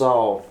went and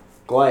saw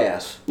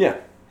Glass, Yeah.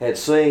 had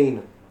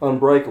seen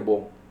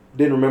Unbreakable,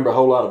 didn't remember a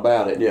whole lot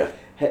about it, Yeah.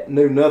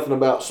 knew nothing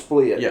about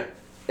Split, Yeah.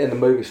 and the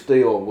movie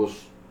still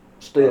was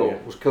Yeah.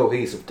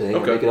 cohesive to him.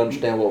 Okay. He could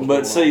understand what was But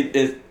going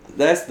see,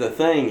 that's the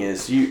thing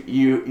is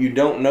you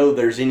don't know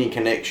there's any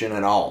connection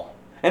at all,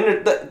 and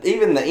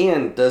even the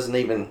end doesn't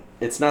even.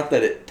 It's not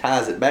that it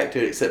ties it back to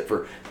it, except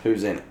for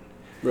who's in it,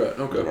 Right.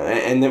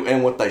 Okay. you know,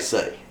 and what they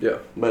say. Yeah.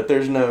 But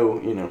there's no,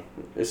 you know,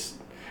 it's.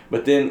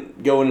 But then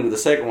going into the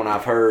second one,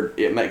 I've heard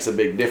it makes a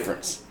big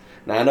difference.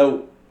 Now I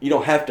know you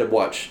don't have to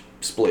watch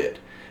Split,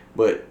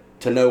 but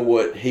to know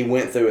what he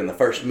went through in the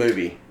first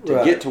movie to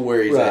Right. get to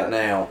where he's at Right.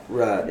 now on.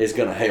 Right. is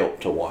going to help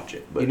to watch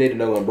it. But You need to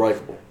know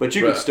Unbreakable. you Right.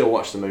 can still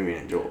watch the movie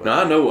and enjoy it.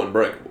 Now I know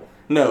Unbreakable.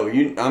 No,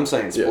 I'm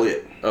saying Yeah.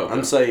 Split. Okay.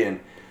 I'm saying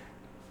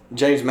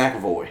James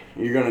McAvoy.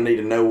 You're going to need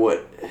to know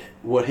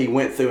what he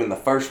went through in the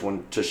first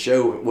one to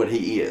show what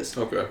he is.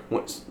 Okay.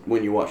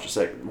 When you watch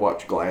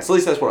watch Glass, at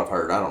least that's what I've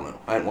heard. I don't know.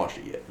 I haven't watched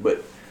it yet,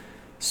 but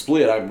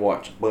Split I've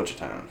watched a bunch of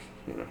times.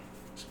 You know,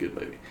 it's a good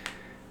movie.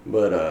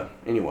 But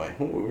anyway,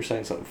 we were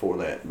saying something before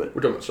that. But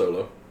We're talking about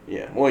Solo.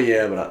 yeah, well,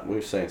 yeah, but we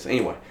were saying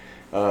anyway.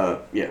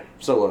 Yeah,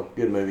 Solo,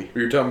 good movie.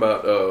 You're talking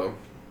about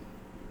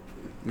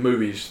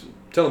movies,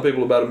 telling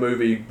people about a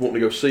movie, wanting to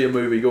go see a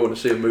movie, going to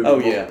see a movie Oh,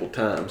 yeah. multiple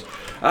times.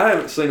 I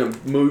haven't seen a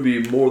movie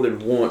more than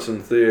once in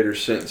the theater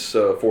since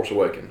Force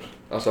Awakens.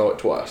 I saw it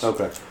twice.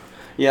 Okay.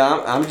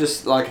 Yeah, I'm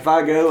just like if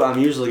I go, I'm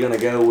usually gonna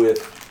go with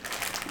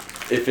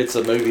if it's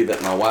a movie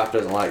that my wife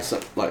doesn't like,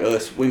 like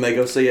us, we may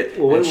go see it,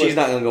 Well, and we she's went-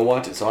 not gonna go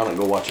watch it, so I don't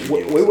go watch it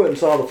again. We went and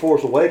saw The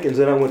Force Awakens,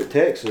 then I went to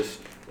Texas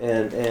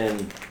and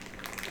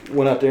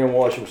went out there and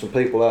watched with some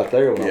people out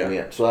there when Yeah. I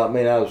went. So I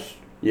mean,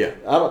 Yeah,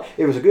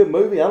 it was a good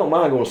movie. I don't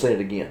mind going to see it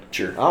again.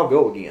 sure. I'll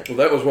go again. Well,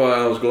 that was why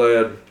I was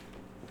glad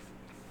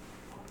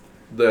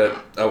that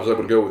I was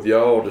able to go with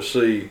y'all to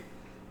see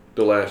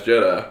The Last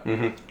Jedi,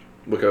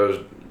 Mm-hmm. because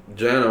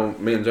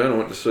me and Jana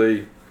went to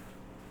see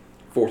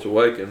Force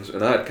Awakens,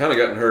 and I had kind of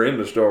gotten her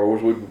into Star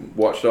Wars. We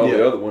watched all the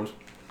Yeah. other ones.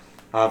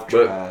 I've But-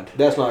 tried.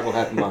 That's not going to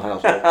happen in my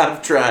household.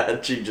 I've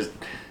tried.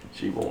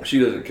 She won't. She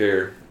doesn't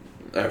care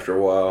after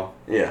a while,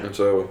 Yeah. and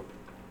so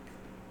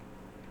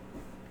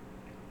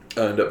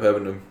I end up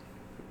having to.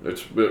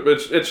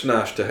 It's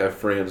nice to have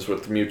friends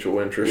with mutual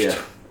interest.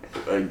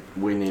 Yeah.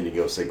 We need to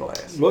go see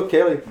Glass. Look,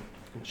 Kelly,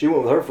 she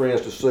went with her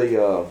friends to see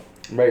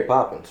Mary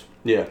Poppins.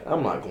 Yeah.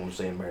 I'm not going to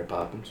see Mary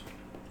Poppins.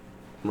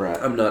 Right.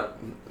 I'm not.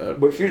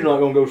 But she's not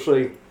going to go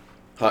see.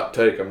 Hot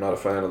take. I'm not a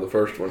fan of the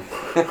first one.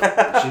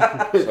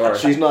 She, Sorry.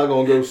 she's not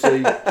going to go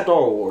see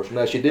Star Wars.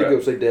 Now she did go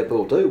Right. see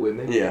Deadpool 2 with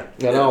me. Yeah.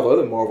 And all the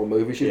other Marvel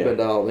movies. She's Yeah. been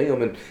to all of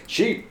them, and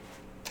she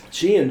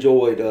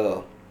enjoyed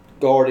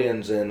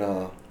Guardians and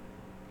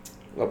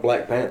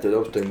Black Panther.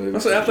 Those two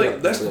movies. I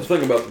think that's the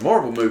thing about the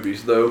Marvel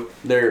movies, though.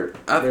 They're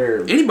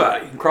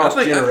Anybody cross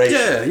I think-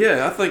 generation.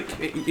 Yeah. I think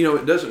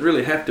it doesn't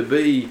really have to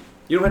be.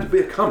 You don't have to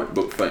be a comic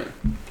book fan,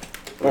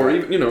 or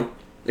Right. even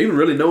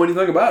really know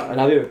anything about it.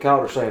 And I've even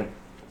called her saying,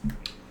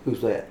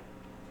 "Who's that?"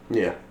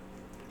 Yeah.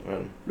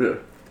 And Yeah.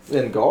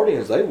 in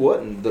Guardians, they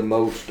wasn't the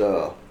most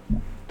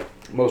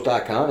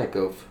iconic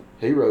of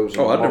heroes. in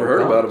Oh, I'd never Marvel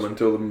heard about comics. them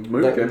until the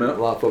movie That- came A out.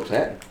 lot of folks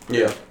hadn't.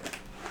 Yeah.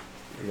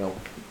 You know,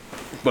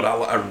 But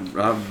I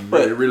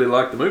But- really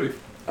liked the movie.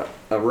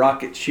 A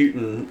rocket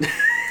shooting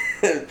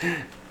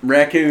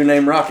raccoon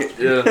named Rocket.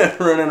 Yeah.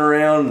 Running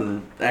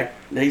around and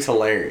he's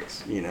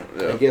hilarious. You know.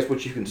 Yeah. and guess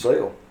what you can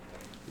sell?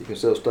 You can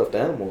sell stuffed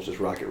animals as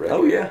Rocket Raccoon.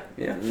 Oh yeah.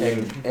 Yeah.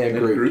 And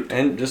Groot.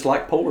 And just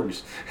like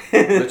porgs.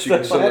 But you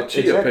can sell a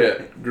Exactly. Chia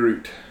Pet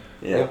Groot.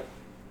 Yeah.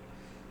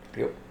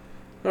 Yep.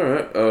 All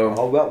right.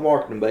 All about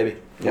marketing, baby.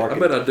 I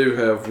Marketing. bet I do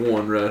have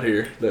one right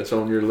here that's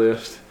on your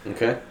list.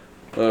 Okay.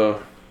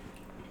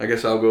 I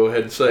guess I'll go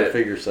ahead and say I it.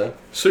 figure so.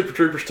 Super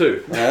Troopers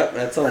 2.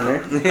 That's on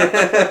there.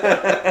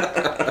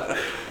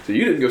 So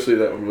you didn't go see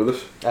that one with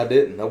us. I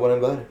didn't. I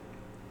wasn't invited.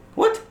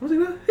 What? Was he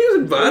not? He was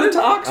invited. to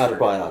I was Oxford.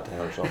 probably out of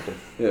town or something.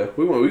 Yeah,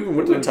 we even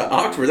went Went to to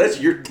Oxford. That's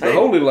your the town.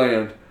 Holy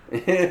Land.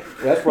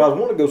 That's why I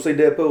wanted to go see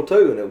Deadpool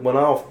 2, and it went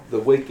off the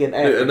weekend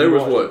after. And there we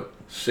was watched what,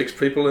 6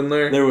 people in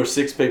there? There were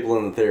 6 people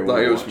in the theater. Like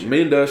when it we was watched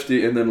me and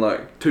Dusty, and then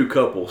like 2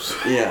 couples.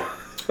 Yeah.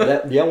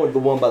 Y'all went to the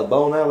one by the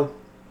bowling alley?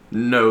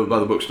 No, by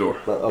the bookstore.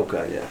 But,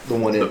 okay, Yeah. the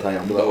one in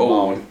town, the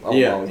old one.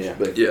 Yeah, yeah.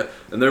 Yeah,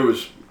 and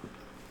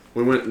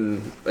we went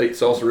and ate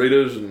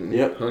salsaritas and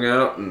Yep. hung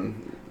out,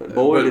 and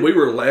Boy, but we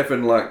were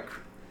laughing like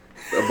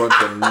a bunch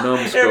of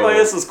numbskulls. everybody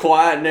else was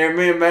quiet in there.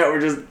 Me and Matt were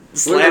just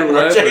slapping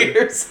our laughing.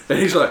 chairs. And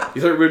he's like,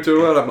 "You think we're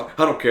too loud?" I'm like,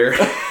 "I don't care."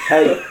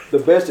 Hey, the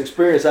best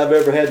experience I've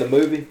ever had in a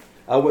movie,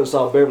 I went and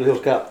saw Beverly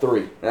Hills Cop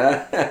 3.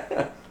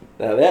 yeah.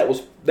 Now that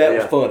was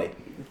funny,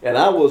 and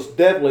I was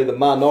definitely the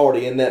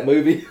minority in that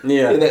movie,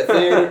 Yeah. in that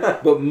theater.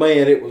 But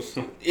man, it was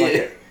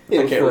it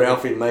was Okay, funny.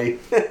 Ralphie May.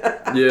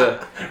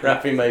 Yeah.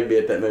 Ralphie May be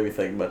at that movie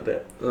thinking about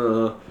that.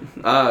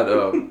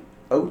 I'd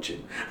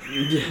Ocean.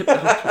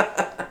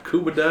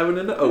 scuba diving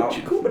in the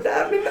ocean. Scuba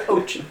diving in the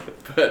ocean.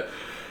 But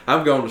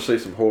I've gone to see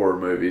some horror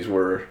movies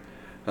where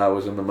I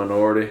was in the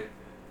minority,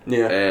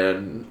 Yeah.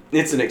 and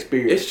It's an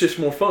experience. it's just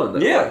more fun.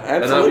 That Yeah, way.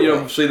 absolutely.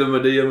 And see the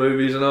Medea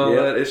movies and all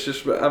Yeah. that. It's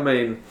just, I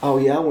mean, Oh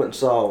yeah, I went and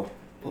saw,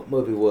 what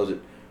movie was it?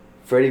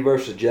 Freddy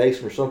versus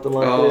Jason or something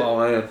like that. oh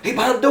man, He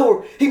behind the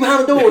door. He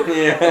behind the door.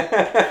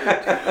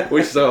 yeah.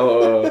 we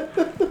saw.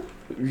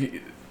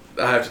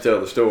 I have to tell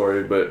the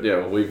story, but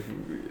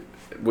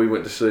we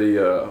went to see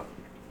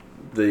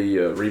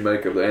the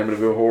remake of the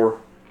Amityville Horror.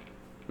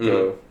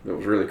 Mhm. It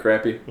was really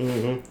crappy.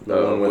 Mm-hmm. The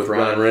one with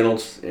Ryan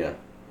Reynolds. Yeah.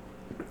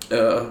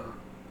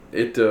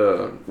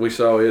 We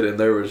saw it, and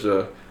there was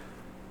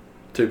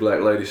two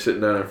black ladies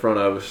sitting down in front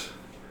of us.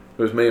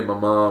 It was me and my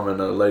mom and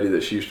a lady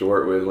that she used to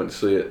work with went to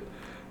see it,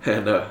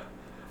 and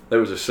there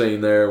was a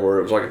scene there where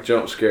it was like a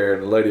jump scare,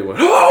 and the lady went,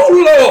 "Oh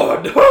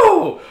Lord,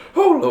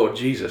 oh Lord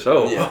Jesus,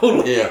 oh Yeah. oh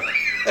Lord." Yeah.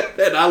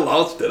 And I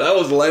lost it. I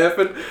was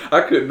laughing.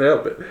 I couldn't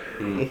help it.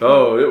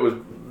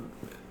 Oh,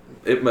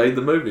 it made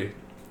the movie.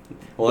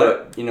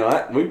 Well,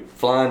 we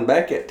flying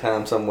back at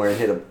time somewhere and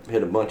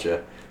hit a bunch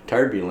of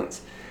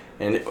turbulence,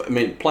 and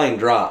plane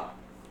dropped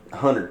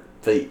 100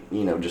 feet,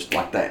 just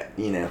like that,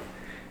 and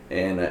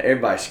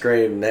everybody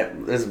screamed.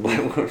 This black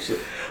woman,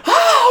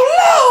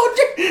 "Oh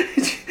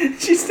Lord!"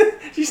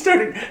 She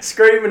started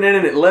screaming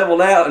and it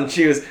leveled out, and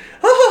she was,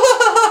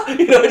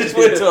 it just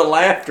went to a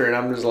laughter, and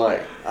I'm just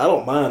like, I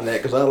don't mind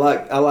that because I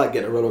like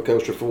getting a roller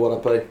coaster for what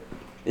I pay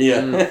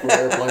yeah, for an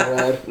airplane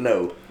ride.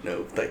 no,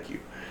 thank you.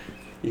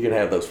 You can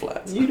have those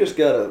flights. You just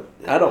gotta.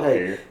 I don't hey,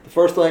 care. The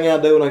first thing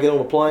I do when I get on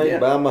a plane, Yeah.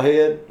 bow my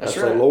head. That's I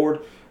say, right. Lord,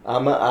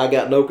 I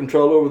got no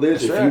control over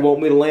this. That's If right. you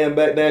want me to land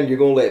back down, you're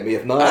gonna let me.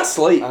 If not, I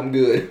sleep. I'm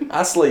good.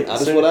 I sleep.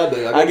 That's what I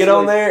do. I get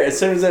on there as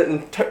soon as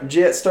that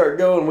jets start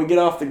going. We get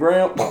off the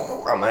ground.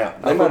 I'm out.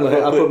 I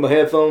put my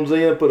headphones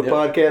in, put a Yep.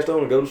 podcast on,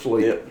 and go to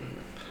sleep. Yep.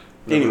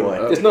 Anyway,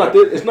 It's not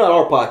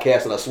our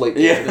podcast that I sleep.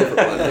 Yeah. It's a different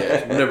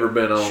podcast. Never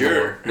been on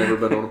Sure. one. Never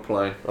been on a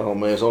plane. Oh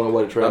man, it's the only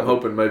way to I'm travel.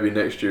 hoping maybe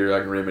next year I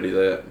can remedy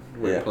that.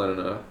 We're Yeah. planning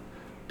a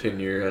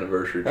 10-year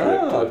anniversary trip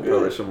Oh, to good.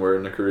 probably somewhere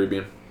in the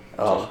Caribbean.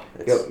 oh,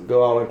 it's,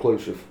 Go all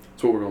inclusive.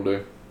 That's what we're gonna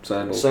do.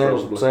 Sandals.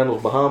 probably.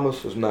 Sandals,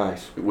 Bahamas is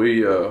nice.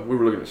 We were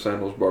looking at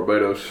Sandals,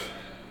 Barbados.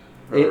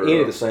 Or, Any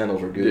of the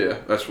sandals are good. Yeah,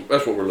 that's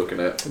what we're looking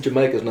at.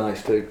 Jamaica's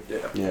nice too.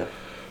 yeah.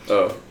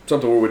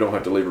 Something where we don't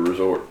have to leave a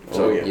resort.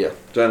 So Oh, yeah.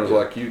 Sandals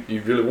like you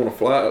really want to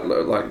fly?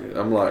 Like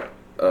I'm like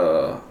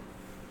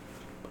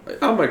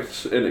I'll make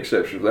an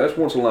exception for that. That's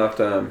once a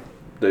lifetime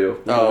deal.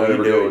 Oh, you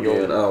never do go it, you'll-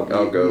 again.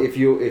 I'll go. If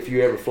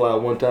you ever fly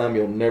one time,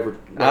 you'll never.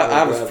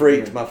 I was drive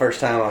freaked again. my first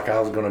time, like I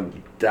was gonna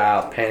die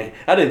of panic.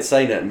 I didn't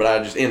say nothing, but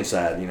I just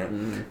inside,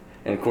 Mm-hmm.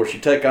 And of course, you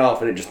take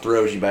off and it just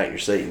throws you back in your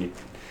seat, and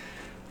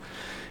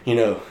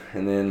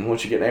and then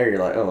once you get there, you're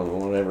like, oh,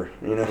 well, whatever,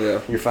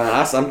 Yeah. You're fine.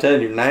 I'm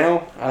telling you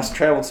now, I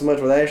traveled so much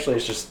with Ashley.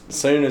 It's just as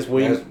soon as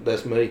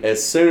That's me.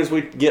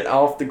 we get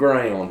off the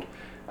ground,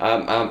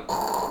 I'm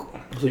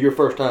So your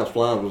first time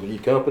flying was with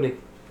your company?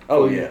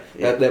 oh Flew you?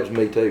 yeah. That was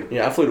me too.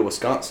 Yeah, I flew to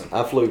Wisconsin.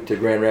 I flew to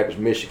Grand Rapids,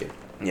 Michigan.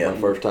 Yeah. My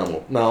first time.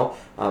 No,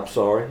 I'm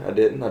sorry, I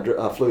didn't.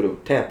 I flew to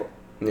Tampa.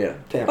 Yeah.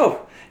 Tampa.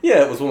 Oh,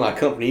 yeah, it was with my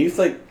company. You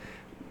think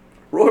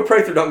Roy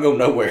Prather don't go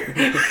nowhere?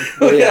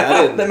 Well, yeah,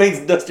 I didn't. That means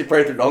Dusty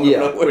Prather don't Yeah.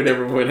 go nowhere. we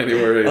never went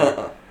anywhere either.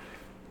 Uh-uh.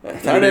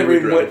 I never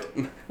even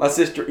went. My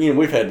sister,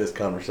 we've had this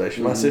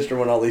conversation. My sister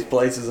went all these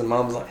places, and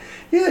Mom was like,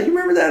 "Yeah, you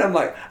remember that?" I'm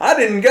like, "I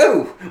didn't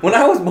go when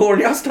I was born.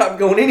 Y'all stopped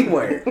going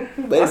anywhere."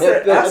 They have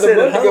the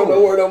money to go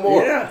nowhere no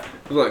more. Yeah,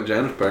 It was like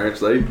Jana's parents.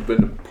 They've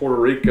been to Puerto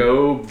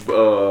Rico,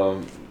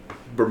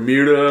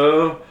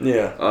 Bermuda.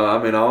 yeah,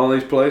 All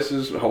these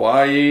places,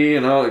 Hawaii,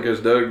 and all.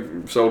 Because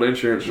Doug sold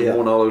insurance for Yeah.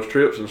 going all those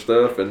trips and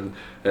stuff. And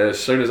as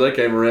soon as they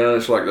came around,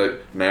 it's like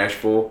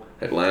Nashville,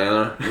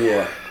 Atlanta,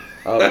 yeah.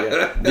 Oh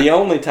yeah. The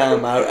only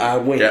time I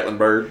went,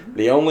 Gatlinburg.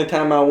 the only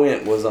time I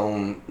went was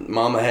on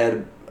Mama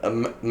had a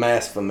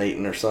MASFA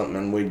meeting or something,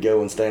 and we'd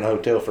go and stay in a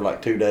hotel for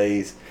like 2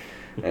 days,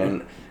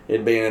 and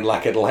it'd be in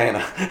like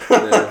Atlanta.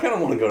 I don't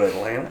want to go to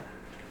Atlanta.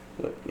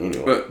 But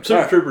anyway. But Super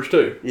All right. Troopers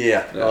too.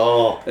 Yeah. Yeah.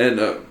 Oh.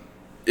 And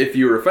if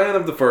you were a fan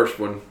of the first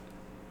one,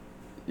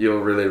 you'll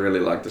really,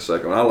 really like the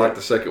second one. I like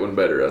the second one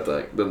better, I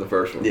think, than the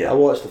first one. Yeah. I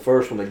watched the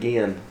first one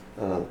again.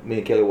 Me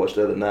and Kelly watched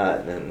the other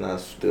night, and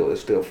it's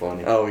still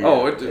funny. Oh yeah.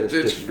 Oh, It's it's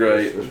just-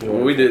 great. it's wonderful.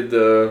 We did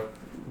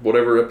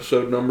whatever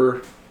episode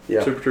number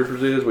yeah. Super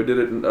Troopers is. We did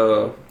it in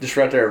Just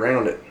right there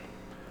around it.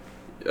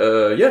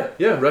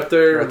 Yeah, right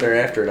there. Right there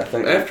after it, I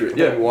think. After it, I think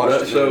yeah. we watched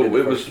Right, it. so We did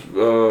it the was.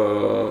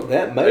 first-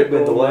 That may have been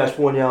the April, last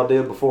one y'all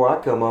did before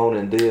I come on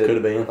and did. Could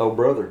have been. Oh,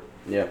 brother.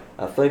 Yeah.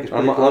 I think it's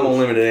I'm pretty on close.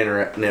 limited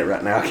internet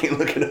right now. I can't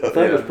look it I up.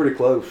 think it was pretty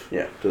close.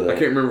 Yeah. To I that.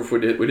 can't remember if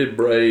we did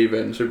Brave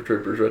and Super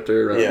Troopers right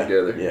there running Yeah,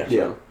 together. yeah.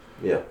 So,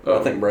 Yeah. I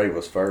think Brave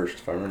was first,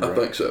 if I remember I right.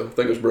 think so. I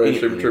think it was Brave,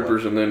 Super Anyway.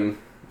 Troopers, and then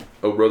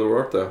Oh Brother Where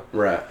Art Thou.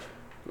 Right.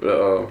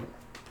 Uh,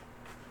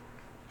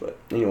 But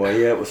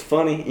anyway, yeah, it was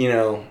funny, you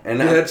know.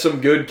 And It had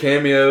some good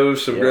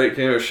cameos, some Yeah. great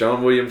cameos.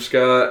 Sean William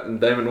Scott and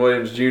Damon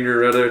Williams Jr.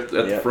 right there at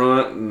the Yeah.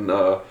 front, and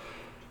of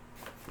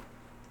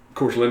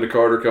course Linda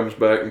Carter comes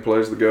back and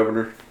plays the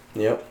governor.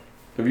 Yep.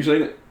 Have you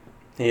seen it?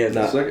 He has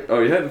No. The second? Oh,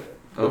 you hadn't.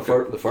 The,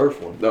 Okay. the first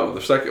one, No, the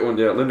second one.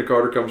 Yeah, Linda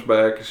Carter comes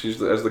back. She's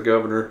as the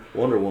governor.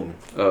 Wonder Woman.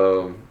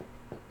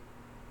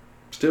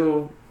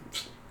 Still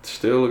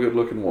a good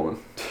looking woman.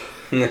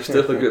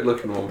 Still a good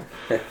looking woman.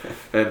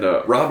 And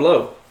Rob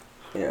Lowe.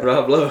 Yeah.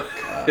 Rob Lowe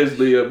is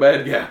the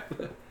bad guy.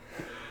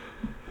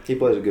 He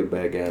plays a good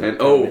bad guy. And Yeah.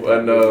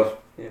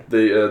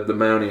 the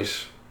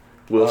Mounties,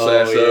 Will Oh,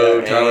 Sasso,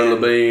 yeah, Tyler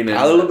and Labine, and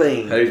Tyler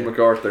Labine. Hayes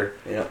MacArthur.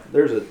 Yeah.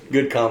 there's a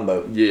Good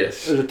combo.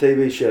 Yes. There's a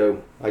TV show.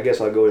 I guess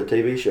I'll go to a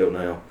TV show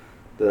now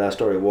that I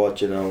started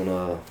watching on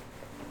the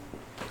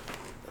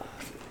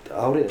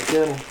Audience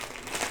Channel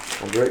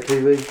on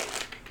DirecTV.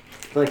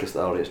 I think it's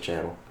the Audience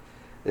Channel.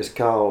 It's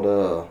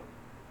called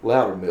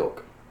Louder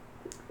Milk.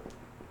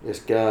 It's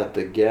got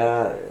the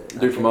guy.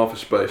 Dude from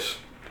Office Space.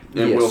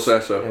 And Yes. Will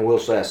Sasso. And Will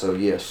Sasso,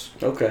 yes.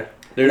 Okay.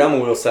 Dude, I'm a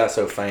Will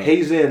Sasso fan.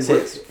 He's in.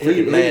 Since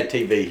freaking Mad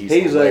TV. He's he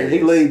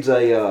hilarious. leads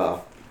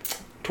a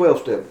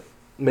 12-step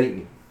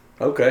meeting.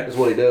 Okay. Is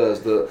what he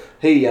does. The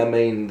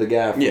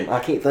guy from, Yeah. I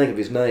can't think of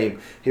his name.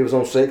 He was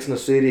on Sex and the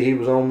City. He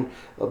was on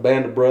a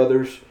Band of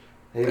Brothers.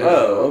 He was,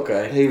 Oh,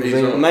 okay. He was He's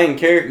in. The main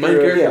character. Main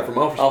character yeah. from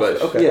Office Office,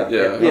 Space. okay. Yeah,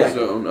 Yeah. yeah. He's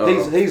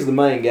on, He's the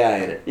main guy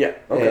in it. Yeah.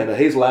 Okay. And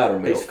he's Louder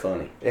Milk. He's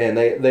funny. And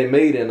they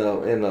meet in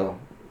a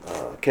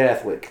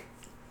Catholic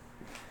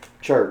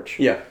church.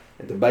 Yeah.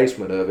 At the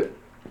basement of it.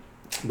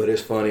 But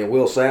it's funny. And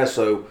Will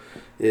Sasso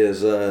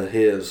is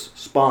his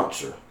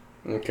sponsor.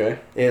 Okay.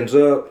 Ends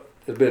up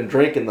has been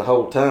drinking the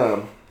whole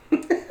time.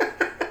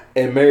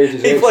 And married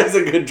his He plays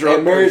a good drunk.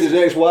 and married his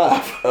person.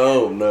 ex-wife.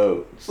 Oh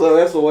no. So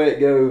that's the way it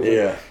goes.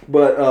 Yeah.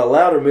 But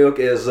Louder Milk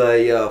is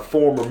a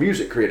former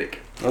music critic.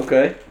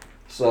 Okay.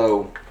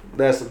 So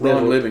that's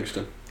Ron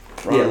Livingston.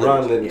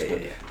 Ron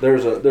Livingston. Yeah.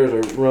 There's a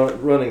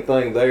running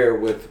thing there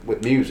with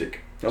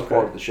music. It's Okay.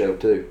 part of the show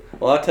too.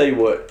 Well, I tell you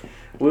what,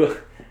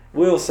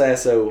 Will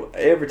Sasso.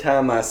 Every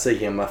time I see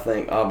him, I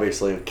think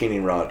obviously of Kenny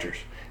Rogers.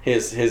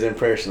 His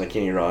impression of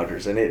Kenny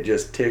Rogers, and it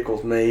just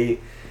tickles me.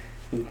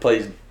 He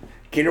plays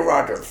Kenny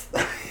Rogers.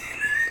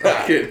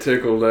 I get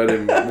tickled at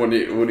him when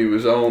he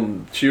was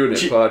on Chewing It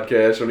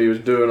podcast when he was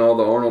doing all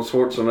the Arnold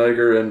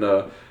Schwarzenegger and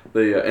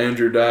the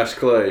Andrew Dice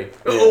Clay.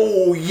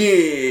 Oh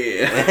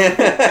yeah.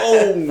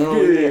 Oh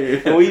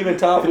yeah. And we've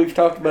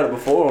talked about it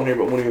before on here,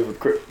 but when he was with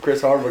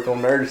Chris Hardwick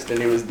on Nerdist, and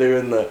he was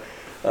doing the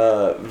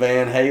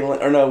Van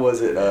Halen, or no,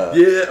 was it?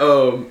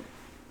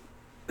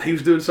 He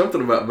was doing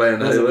something about Van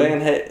Was it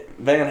Halen.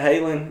 Van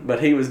Halen?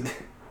 But he was.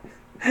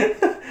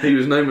 He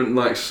was naming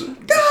like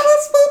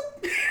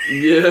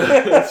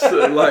yeah, it's,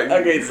 like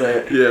I can't say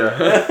it.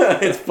 yeah,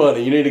 It's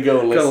funny. You need to go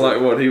and kind listen. of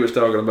like what he was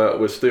talking about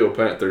with Steel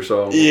Panther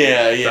song.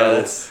 Yeah. Title.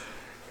 That's,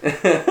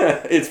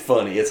 it's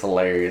funny. It's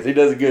hilarious. He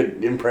does a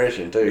good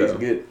impression too.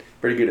 He's Yeah.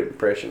 pretty good at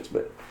impressions.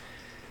 But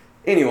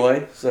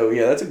anyway, so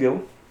yeah, that's a good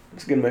one.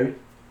 It's a good movie.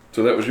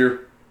 So that was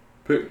your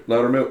pick,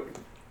 Louder Milk.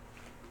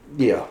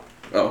 Yeah,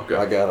 Oh, okay.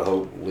 I got a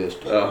whole list.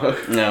 Oh,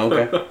 No,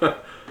 okay.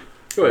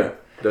 go ahead,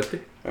 Dusty.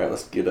 All right,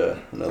 let's get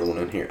another one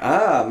in here.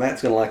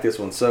 Matt's gonna like this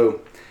one.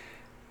 So,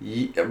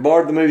 I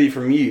borrowed the movie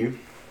from you,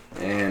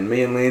 and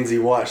me and Lindsay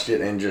watched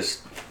it and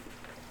just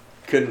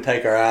couldn't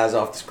take our eyes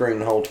off the screen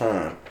the whole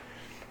time.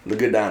 The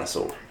Good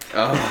Dinosaur.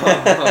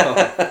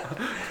 Oh.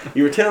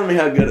 You were telling me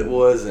how good it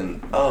was,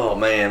 and oh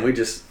man, we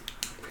just,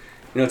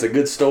 it's a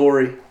good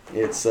story.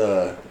 It's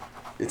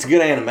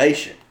good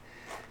animation,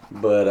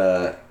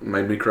 but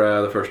Made me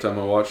cry the first time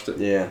I watched it.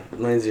 yeah,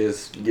 Lindsay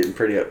is getting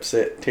pretty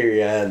upset,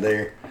 teary eyed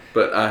there.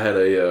 But I had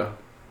A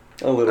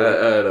little,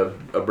 I had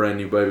a brand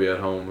new baby at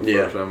home the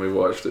Yeah. first time we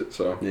watched it,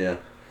 so yeah,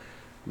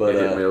 but but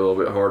it hit me a little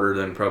bit harder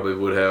than probably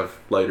would have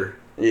later.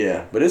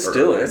 yeah, but it's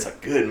still it's a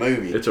good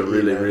movie. It's a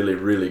really, really,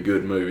 really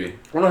good movie.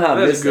 I don't know how I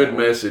It has missed a good that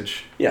one.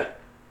 message. Yeah.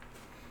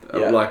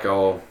 Yeah. Like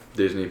all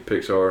Disney,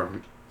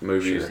 Pixar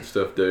movies Sure. and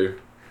stuff do.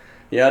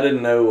 Yeah, I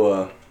didn't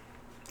know.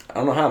 I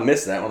don't know how I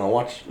missed that when I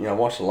watched. I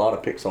watched a lot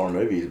of Pixar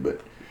movies,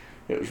 but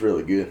it was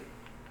really good.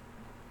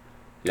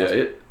 Yeah,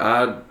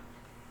 and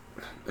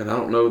I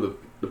don't know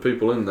the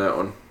people in that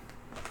one.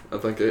 I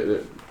think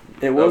it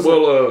It was.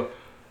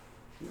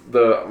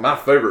 my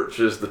favorites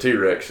is the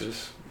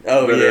T-Rexes.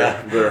 Oh that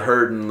yeah, they're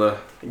herding the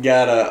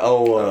got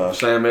a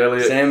Sam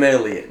Elliott. Sam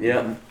Elliott.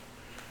 Yeah,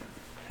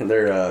 and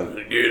they're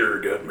The gator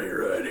got me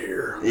right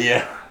here,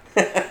 yeah,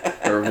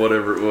 or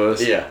whatever it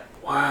was. yeah,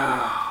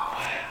 Wow.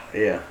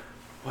 yeah.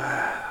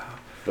 Wow.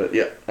 But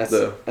yeah,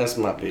 that's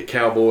my pick.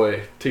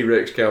 Cowboy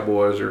T-Rex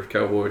Cowboys or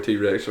Cowboy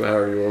T-Rex, or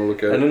however you want to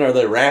look at it. And then are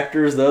they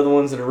raptors? The other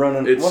ones that are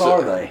running? What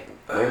are they?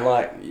 They're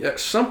like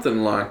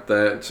something like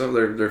that. So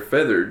they're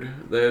feathered.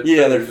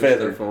 They're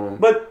feathered.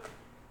 But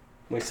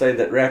we say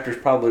that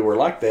raptors probably were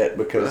like that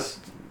because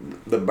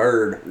the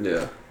bird.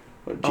 Yeah.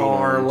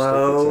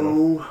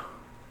 Arlo.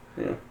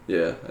 Yeah.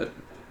 Yeah.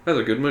 That's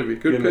a good movie.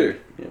 Good pick.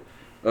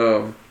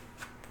 Yeah.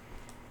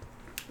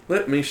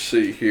 Let me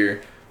see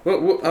here.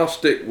 Well, I'll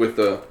stick with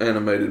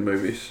animated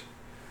movies.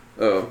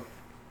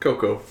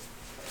 Coco.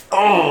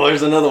 Oh,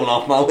 there's another one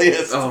off my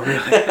list. Oh, really?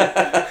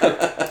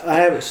 I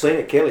haven't seen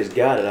it. Kelly's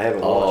got it. I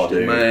haven't watched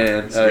it.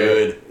 Man, it's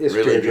good. It's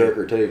really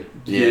tearjerker too.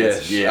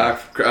 Yes. Yeah.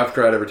 I've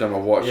cried every time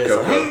I've watched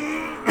Coco.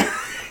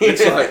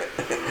 It's like,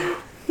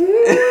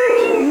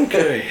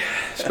 okay.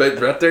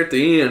 Right there at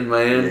the end,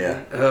 man.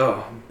 Yeah.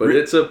 Oh, but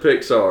it's a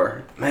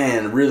Pixar.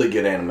 Man, really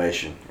good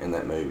animation in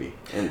that movie.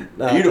 And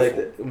no,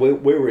 beautiful. We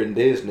were in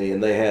Disney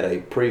and they had a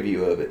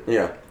preview of it.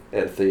 Yeah.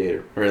 At the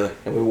theater. Really?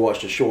 And we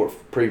watched a short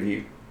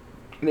preview.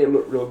 And it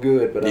looked real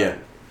good. But yeah.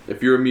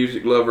 If you're a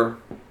music lover,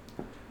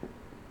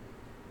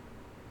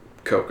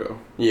 Coco.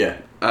 Yeah.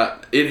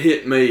 It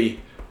hit me,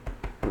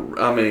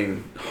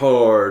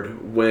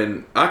 hard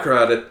when I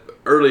cried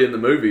early in the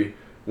movie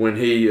when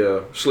he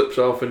slips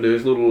off into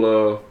his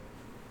little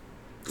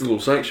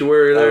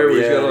sanctuary there where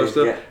he's got all that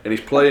stuff, and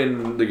he's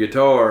playing the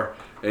guitar,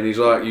 and he's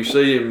like, you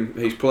see him,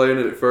 he's playing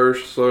it at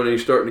first, so then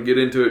he's starting to get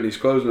into it, and he's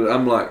closing it.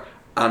 I'm like,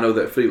 I know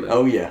that feeling.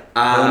 Oh yeah,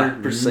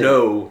 100%. I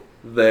know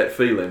that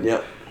feeling.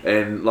 Yep.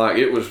 And like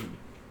it was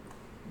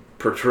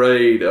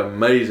portrayed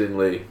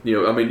amazingly.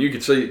 You know, you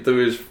could see it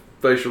through his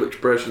facial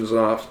expressions. And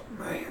I was,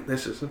 man,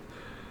 this is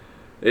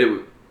it.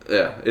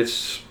 Yeah,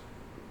 it's.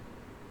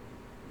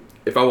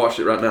 If I watched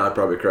it right now, I'd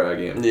probably cry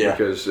again. Yeah.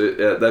 Because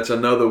that's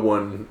another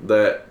one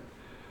that,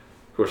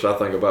 of course, I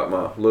think about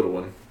my little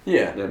one.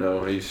 Yeah. You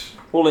know, he's.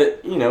 Well,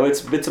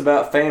 it's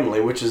about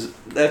family, which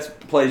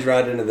plays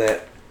right into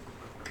that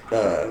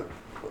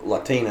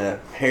Latina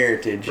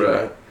heritage, you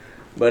know.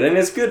 But and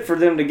it's good for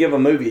them to give a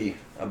movie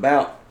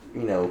about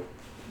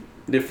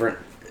different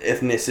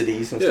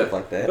ethnicities and stuff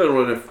like that.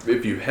 Well,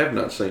 if you have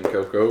not seen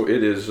Coco,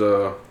 it is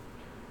a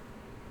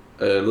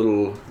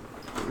little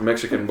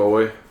Mexican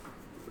boy.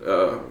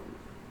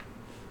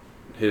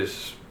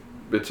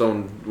 It's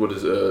on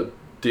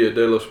Dia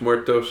de los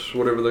Muertos,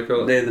 whatever they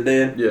call it. Day of the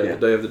Dead. Yeah, the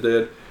Day of the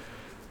Dead,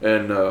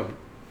 and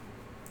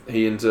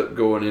he ends up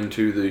going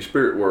into the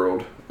spirit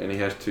world, and he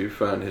has to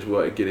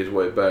get his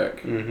way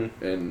back,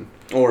 and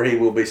or he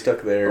will be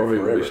stuck there. Or he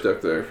will be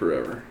stuck there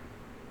forever,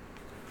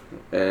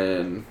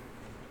 and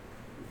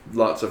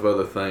lots of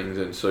other things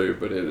ensue.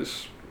 But that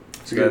is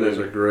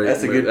a great.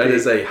 That's a good. That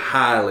is a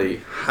highly,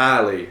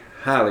 highly,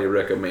 highly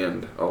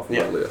recommend off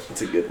my list.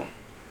 It's a good one.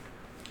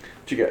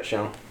 What you got,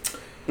 Sean?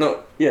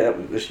 No, yeah, that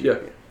was this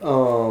year.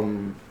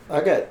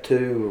 I got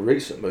two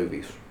recent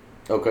movies.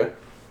 Okay.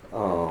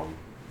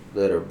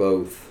 That are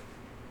both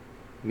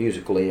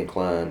musically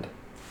inclined.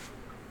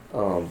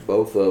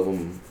 Both of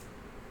them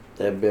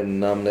have been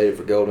nominated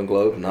for Golden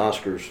Globes and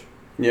Oscars.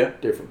 Yeah.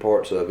 Different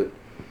parts of it.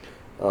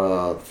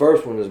 The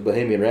first one is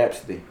Bohemian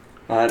Rhapsody.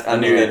 I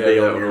knew that'd be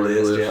on your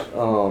list.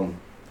 Yeah.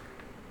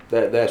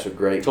 That's a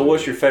great. So,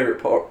 what's your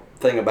favorite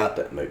thing about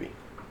that movie?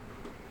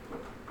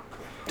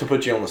 To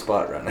put you on the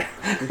spot right now,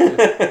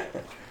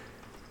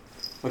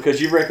 because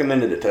you've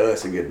recommended it to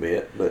us a good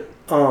bit, but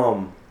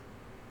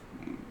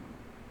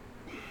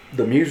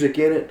the music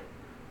in it.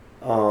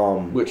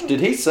 Which did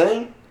he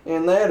sing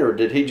in that, or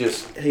did he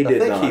just? He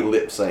did not. He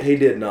lip synced. He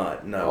did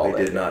not. No,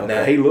 he did not. Okay.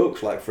 Now he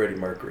looks like Freddie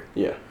Mercury.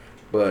 Yeah,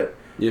 but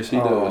yes, he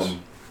does.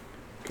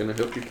 Can I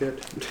help you, Kat?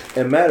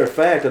 And matter of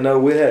fact, I know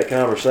we had a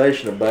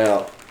conversation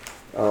about.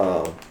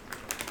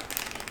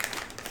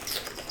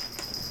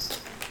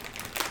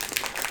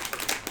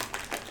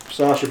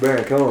 Sacha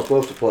Baron Cohen was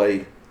supposed to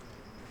play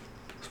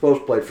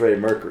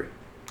Freddie Mercury.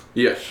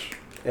 Yes.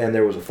 And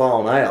there was a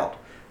falling out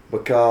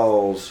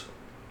because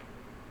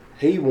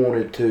he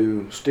wanted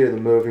to steer the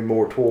movie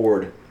more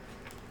toward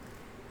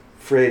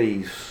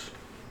Freddie's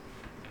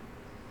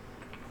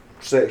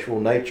sexual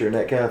nature and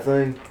that kind of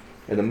thing,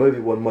 and the movie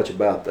wasn't much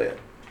about that.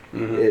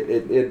 Mm-hmm.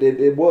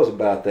 It was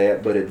about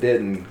that, but it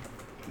didn't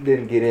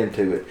get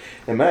into it.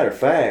 And matter of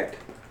fact,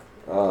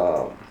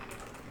 at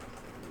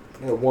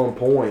one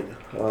point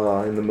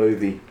in the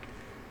movie,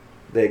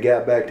 they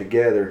got back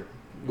together,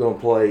 going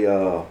to play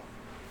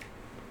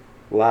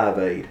Live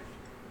Aid.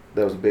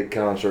 That was a big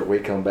concert. We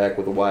come back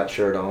with a white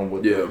shirt on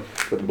with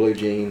the blue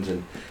jeans,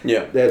 and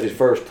that was his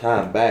first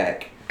time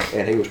back.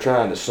 And he was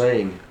trying to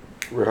sing,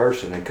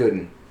 rehearsing, and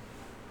couldn't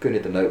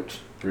hit the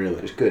notes.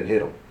 Really, just couldn't hit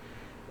them.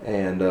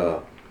 And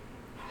the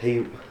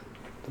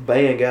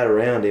band got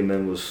around him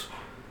and was,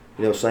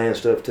 saying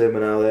stuff to him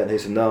and all that. And he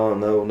said, "No,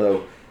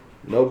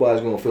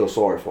 nobody's gonna feel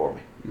sorry for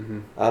me. Mm-hmm.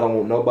 I don't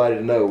want nobody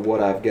to know what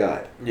I've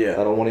got. Yeah,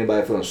 I don't want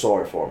anybody feeling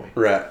sorry for me."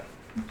 Right.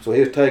 So he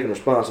was taking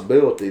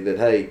responsibility that,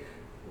 hey,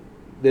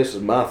 this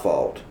is my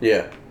fault.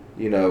 Yeah.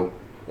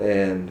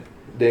 And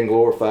didn't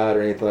glorify it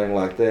or anything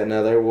like that.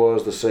 Now there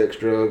was the sex,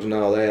 drugs, and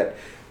all that,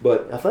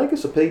 but I think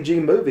it's a PG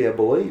movie, I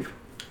believe.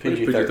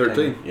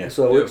 PG-13. Yeah.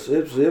 So Yeah.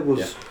 it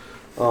was,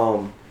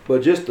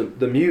 but just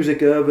the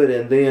music of it,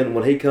 and then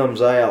when he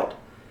comes out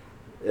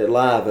at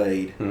Live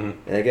Aid, Mhm.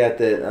 and I got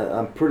that.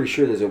 I'm pretty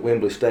sure there's at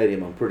Wembley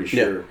Stadium. I'm pretty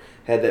Yeah. sure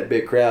had that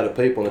big crowd of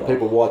people, and the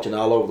people watching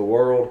all over the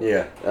world.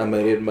 Yeah. I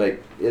mean, it'd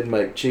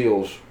make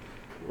chills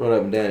run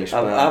up and down your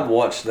spine. I've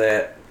watched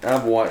that.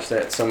 I've watched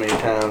that so many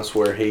times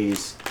where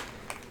he's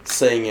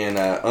singing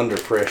Under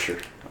Pressure.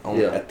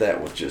 Yeah.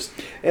 That was just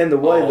And the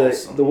way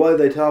awesome. the way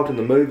they talked in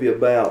the movie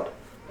about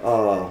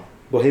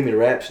Bohemian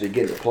Rhapsody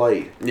getting it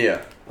played, yeah.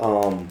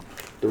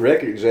 the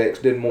record execs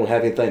didn't want to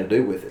have anything to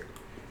do with it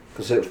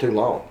because it was too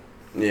long.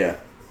 Yeah.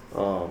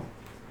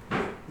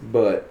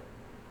 But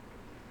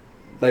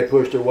they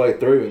pushed their way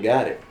through and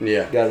got it.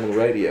 Yeah. Got it on the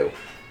radio.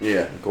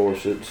 Yeah. Of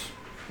course,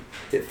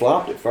 it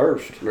flopped at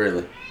first,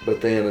 Really.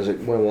 but then as it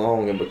went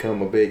along and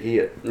become a big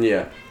hit.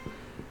 Yeah.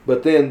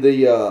 But then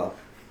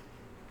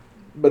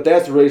but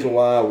that's the reason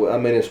why. I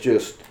mean, it's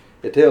just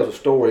it tells a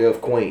story of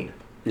Queen.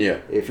 Yeah.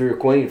 If you're a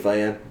Queen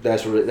fan,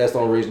 that's the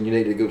only reason you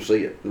need to go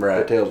see it. Right.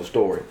 It tells a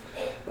story.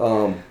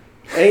 And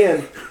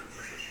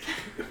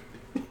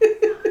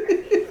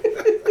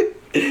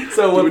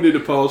So Do we need to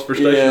pause for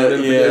station yeah,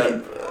 identification?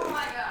 yeah. Oh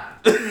my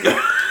god.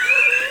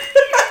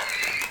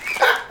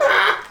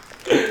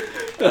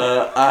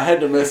 I had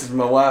to message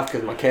my wife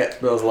because my cat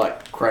smells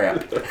like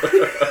crap.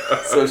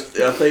 So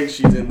I think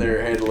she's in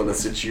there handling the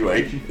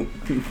situation.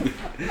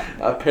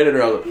 I petted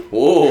her. I was like,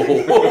 "Whoa,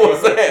 what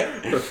was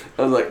that?"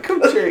 I was like,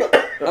 "Come check.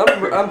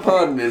 I'm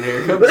ponding in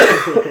here.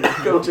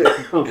 Come check.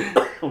 Come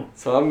check."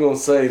 So I'm gonna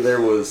say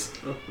there's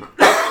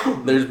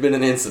been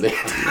an incident.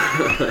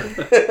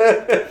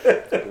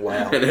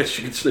 wow. And as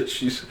you can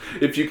see,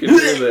 if you can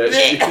hear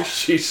that,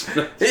 she's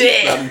not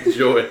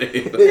enjoying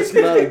anything. It's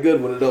not a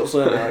good one. It don't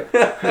sound like.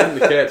 And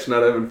the cat's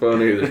not having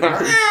fun either.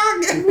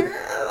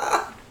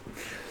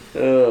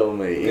 Oh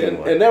man.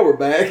 Anyway. And now we're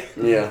back.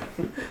 Yeah.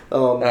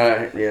 All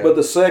right. Yeah. But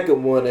the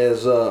second one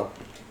is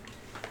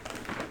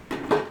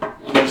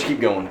just keep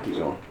going. Keep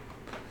going.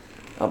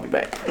 I'll be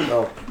back.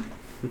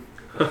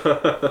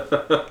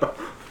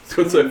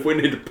 So it's like if we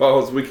need to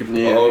pause, we can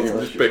Yeah, pause yeah, and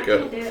let's just pick I up.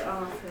 can do it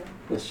all myself.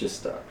 Let's just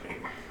stop.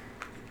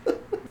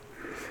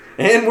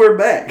 And we're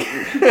back.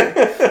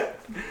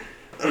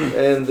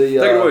 and the Take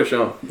it away,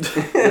 Sean.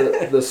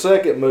 the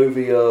second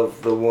movie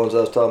of the ones I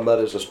was talking about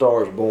is A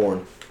Star Is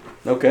Born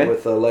Okay.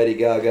 with Lady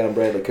Gaga and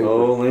Bradley Cooper.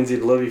 Oh,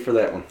 Lindsay'd love you for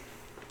that one.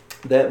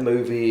 That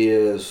movie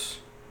it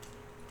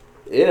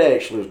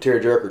actually was a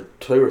tearjerker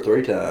 2 or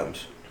 3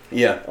 times.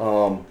 Yeah.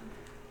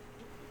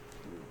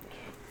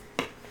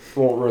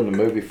 Won't ruin the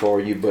movie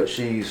for you, but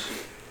she's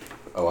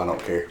Oh, I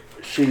don't care.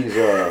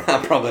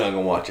 I'm probably not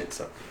gonna watch it.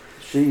 So.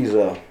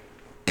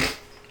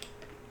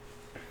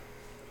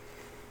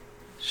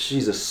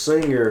 She's a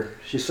singer.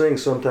 She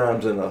sings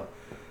sometimes in a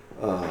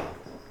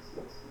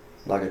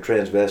like a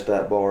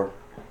transvestite bar.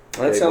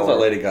 That Gay sounds bar.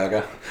 like Lady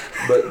Gaga.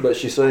 But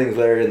she sings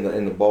there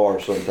in the bar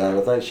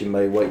sometimes. I think she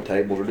may wait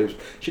tables or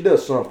she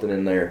does something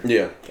in there.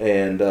 Yeah.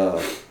 And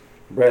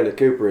Bradley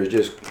Cooper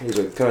he's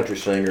a country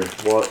singer,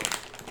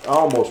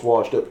 almost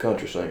washed up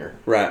country singer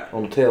Right.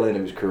 on the tail end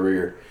of his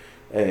career,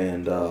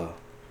 and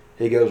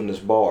he goes in this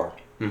bar.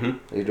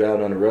 Mm-hmm. He's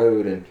driving down the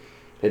road and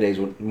he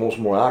wants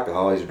more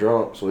alcohol. He's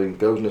drunk, so he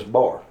goes in this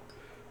bar.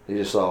 He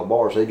just saw a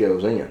bar, so he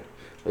goes in.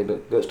 He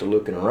gets to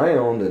looking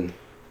around, and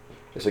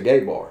it's a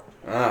gay bar.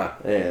 Ah.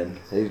 And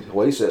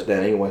he sits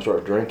down anyway and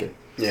starts drinking.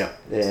 Yeah.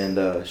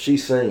 And she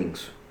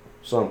sings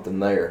something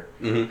there.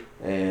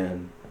 Mm-hmm.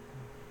 And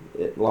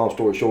long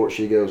story short,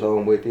 she goes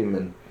home with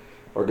him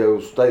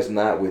stays the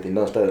night with him.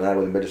 Doesn't stay the night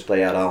with him, but just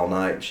stay out all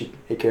night.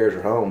 He carries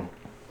her home.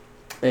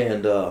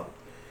 And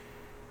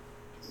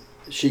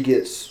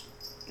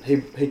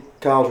he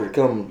calls her to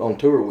come on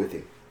tour with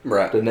him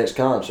Right. to the next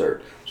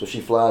concert. So she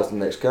flies to the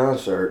next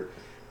concert,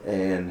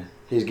 and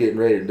he's getting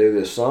ready to do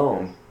this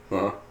song.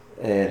 Uh-huh.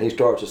 And he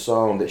starts a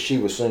song that she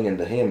was singing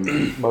to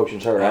him,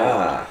 motions her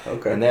out. Ah.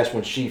 Okay. And that's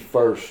when she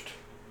first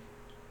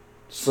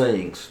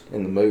sings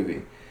in the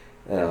movie,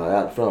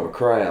 out in front of a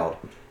crowd.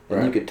 And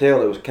you Right. could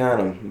tell it was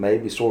kind of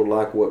maybe sort of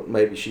like what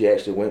maybe she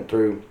actually went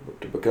through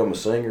to become a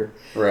singer.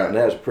 And Right.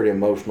 that was a pretty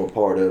emotional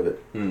part of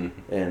it. Mm.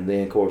 And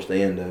then, of course, the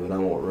end of it, I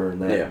won't ruin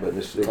that. Yeah. But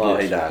it Oh,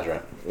 he gets, dies,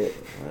 right?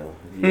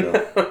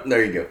 yeah.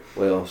 There you go.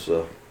 Well,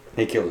 so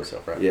He killed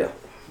himself, right? yeah,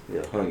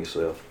 hung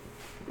yourself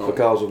Oh.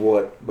 because of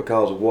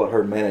what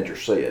her manager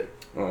said.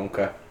 Oh,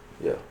 okay.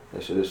 Yeah,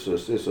 it's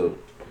a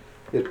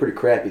pretty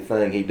crappy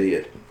thing he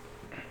did.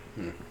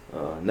 And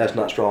that's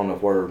not strong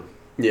enough word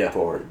Yeah.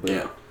 for it. But,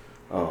 Yeah.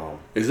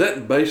 Is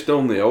that based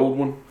on the old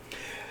one?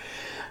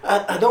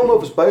 I don't know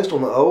if it's based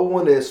on the old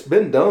one. It's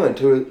been done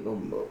to it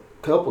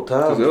a couple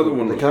times. Because the other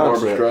one The was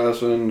Barbara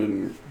concept. Streisand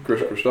and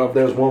Chris Christopher.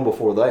 There was one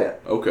before that.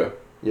 Okay.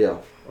 Yeah.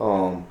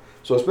 So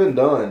it's been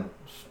done,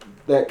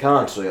 that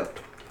concept,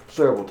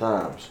 several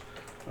times.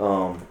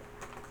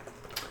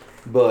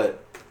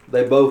 But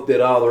they both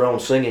did all their own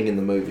singing in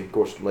the movie. Of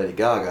course, Lady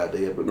Gaga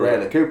did, but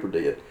Bradley Right. Cooper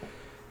did.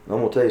 And I'm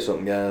going to tell you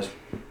something, guys.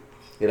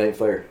 It ain't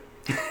fair.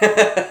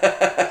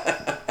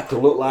 To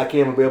look like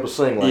him and be able to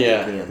sing like he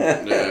Yeah.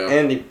 can. Yeah.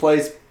 And he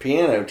plays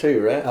piano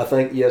too, right? I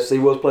think, yes, he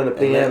was playing the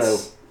And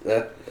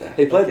piano.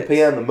 He played the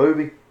piano in the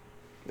movie,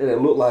 and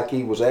it looked like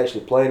he was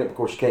actually playing it. Of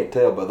course, you can't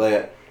tell by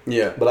that.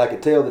 Yeah. But I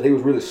could tell that he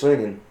was really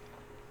singing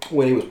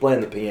when he was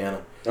playing the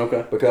piano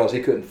Okay. because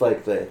he couldn't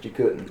fake that. You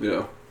couldn't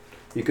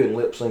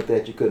lip sync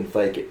that. You couldn't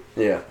fake it.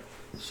 Yeah.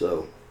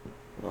 So,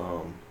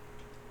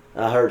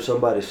 I heard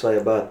somebody say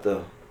about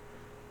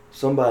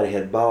somebody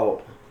had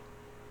bought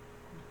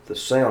the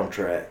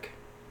soundtrack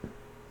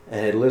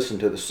and had listened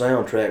to the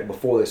soundtrack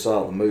before they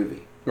saw the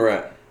movie.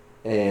 Right.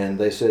 And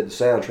they said the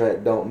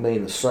soundtrack don't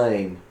mean the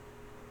same.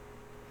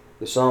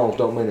 The songs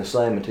don't mean the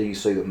same until you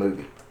see the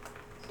movie.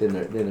 Then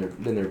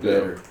they're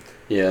better.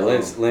 Yeah.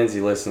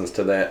 Lindsay listens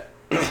to that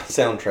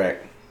soundtrack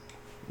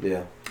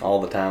Yeah.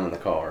 all the time in the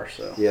car.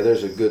 So. Yeah,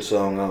 there's a good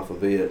song off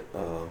of it.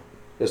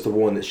 It's the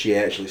one that she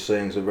actually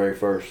sings the very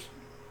first.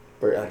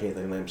 I can't think of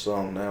the name of the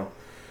song now.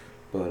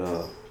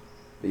 But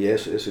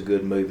yes, it's a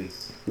good movie.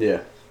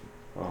 Yeah.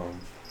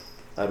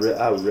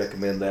 I would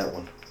recommend that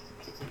one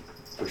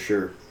for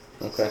sure.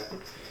 Okay.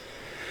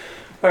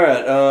 All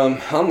right. I'm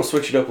gonna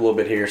switch it up a little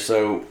bit here.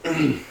 So,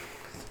 I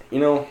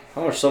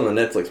watch some of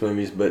the Netflix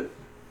movies, but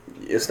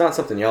it's not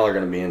something y'all are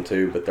gonna be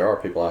into. But there are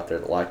people out there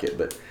that like it.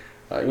 But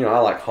I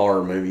like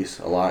horror movies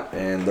a lot,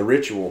 and The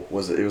Ritual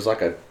was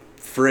like a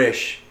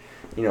fresh,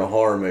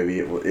 horror movie.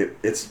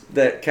 It's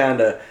that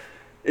kind of.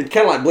 It's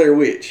kind of like Blair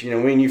Witch, me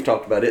and you've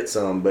talked about it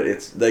some, but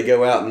they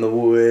go out in the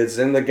woods,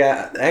 and the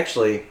guy,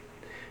 actually,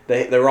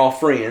 they're all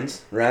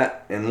friends, right?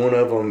 And one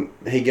of them,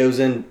 he goes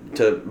in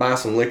to buy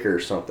some liquor or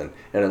something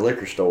at a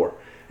liquor store,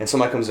 and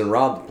somebody comes and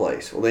rob the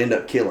place. Well, they end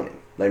up killing him.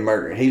 They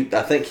murder him.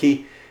 I think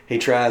he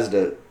tries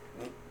to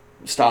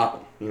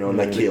stop him, and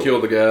they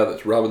kill the guy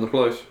that's robbing the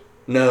place.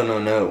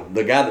 No.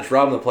 The guy that's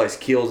robbing the place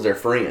kills their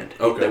friend.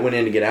 Okay. That went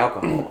in to get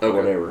alcohol or Okay.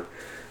 whatever.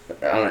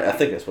 I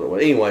think that's what it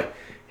was. Anyway,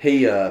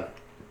 he.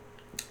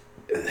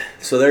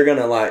 So they're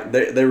gonna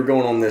they were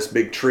going on this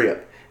big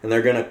trip, and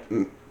they're gonna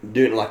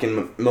do it like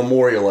in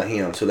memorial of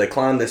him. So they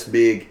climb this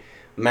big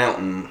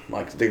mountain,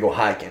 like they go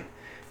hiking,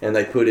 and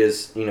they put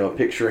his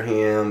picture of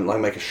him,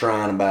 like make a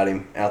shrine about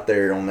him out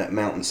there on that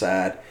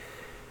mountainside.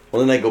 Well,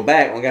 then they go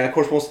back. One guy, of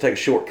course, wants to take a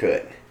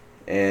shortcut,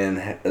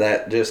 and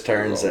that just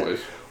turns.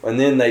 And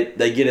then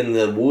they get in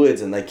the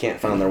woods and they can't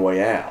find their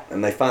way out,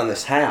 and they find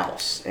this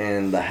house,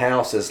 and the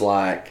house is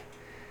like.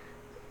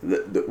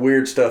 The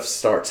weird stuff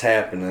starts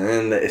happening,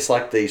 and it's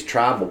like these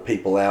tribal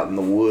people out in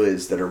the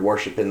woods that are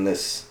worshiping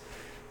this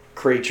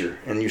creature,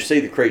 and you see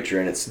the creature,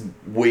 and it's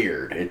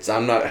weird.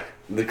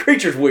 The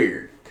creature's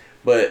weird,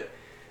 but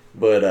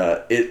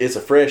it's a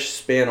fresh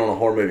spin on a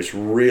horror movie. It's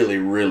really,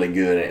 really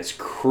good, and it's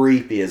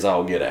creepy as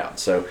all get out.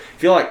 So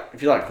if you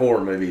like horror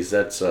movies,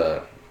 that's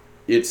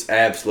it's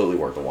absolutely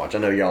worth a watch. I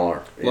know y'all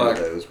aren't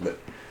into those, but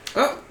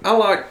I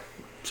like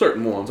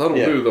certain ones. I don't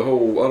Yeah. do the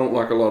whole. I don't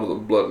like a lot of the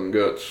blood and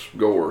guts,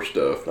 gore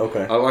stuff.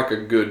 Okay. I like a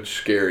good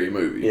scary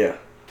movie. Yeah.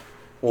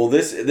 Well,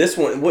 this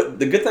one. What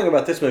the good thing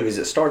about this movie is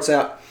it starts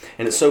out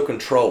and it's so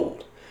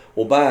controlled.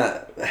 Well,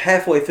 by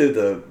halfway through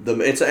the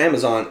it's an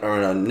Amazon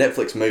or a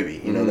Netflix movie.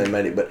 They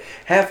made it, but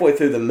halfway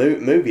through the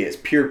movie, it's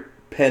pure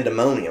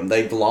pandemonium.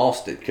 They've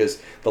lost it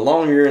because the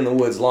longer you're in the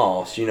woods,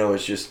 lost.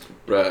 It's just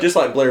just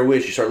like Blair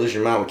Witch. You start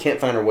losing your mind. We can't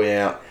find our way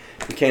out.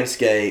 We can't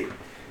escape.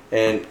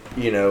 And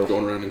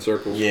going around in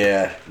circles.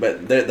 Yeah,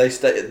 but they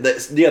stay.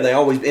 They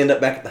always end up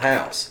back at the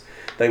house.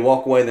 They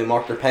walk away, they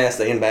mark their path,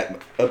 they end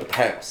back up at the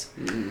house.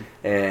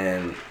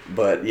 Mm-hmm.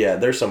 But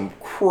there's some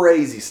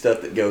crazy stuff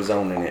that goes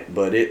on in it.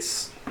 But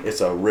it's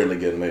a really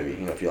good movie.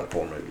 If you like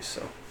horror movies,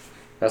 so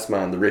that's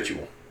mine. The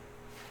Ritual.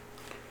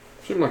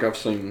 Seems like I've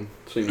seen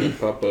it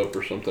pop up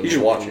or something. You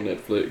should watch on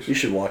it. Netflix. You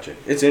should watch it.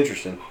 It's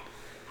interesting.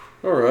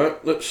 All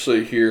right, let's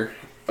see here.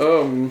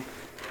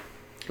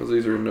 Because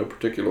these are in no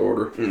particular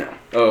order. No.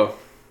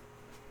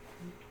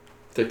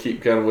 To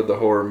keep kind of with the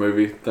horror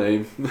movie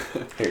theme.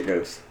 Here it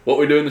goes. What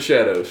We Do in the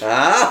Shadows.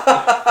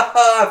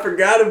 I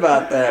forgot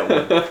about that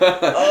one.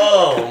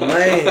 Oh,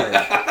 man.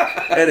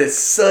 That is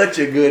such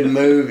a good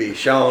movie.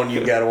 Sean,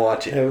 you got to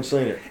watch I it. haven't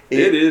seen it.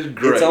 It is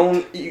great. It's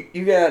on,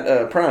 you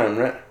got Prime,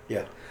 right?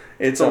 Yeah.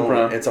 It's on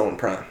Prime. It's on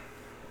Prime.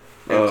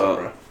 Amazon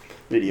Prime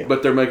Video.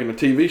 But they're making a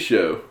TV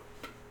show.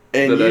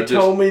 And you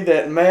told me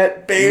that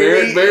Matt Berry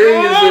is in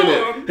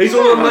it. He's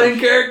one of the main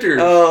characters.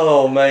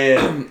 Oh,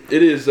 man.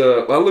 It is,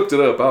 I looked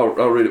it up. I'll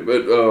read it.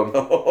 But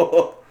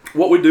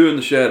What We Do in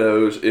the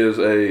Shadows is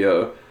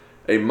a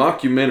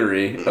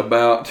mockumentary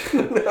about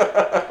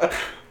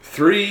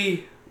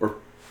 3 or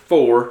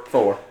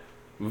 4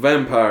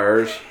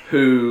 vampires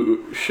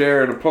who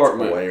share an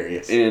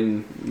apartment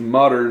in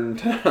modern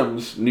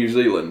times New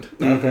Zealand.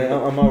 Okay,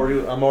 I'm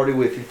already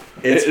with you.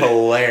 It's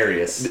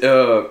hilarious.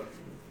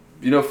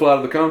 Flight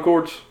of the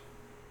Conchords?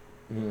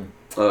 Mm.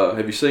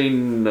 Have you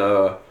seen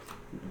Dinner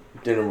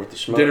with the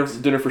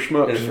Schmucks? Dinner for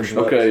Schmucks? Dinner for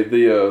Schmucks. Okay,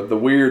 the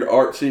weird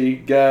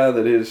artsy guy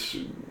that is,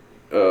 he's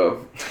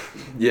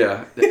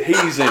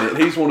in it.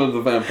 He's one of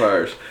the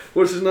vampires.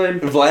 What's his name?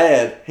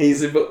 Vlad.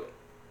 He's Vlad.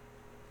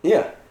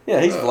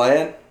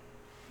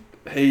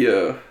 he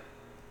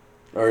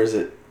Or is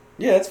it?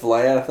 Yeah, it's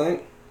Vlad, I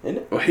think. Isn't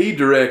it? well, he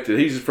directed.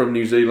 He's from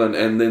New Zealand,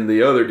 and then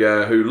the other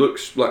guy who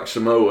looks like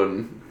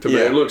Samoan to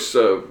me, Yeah. looks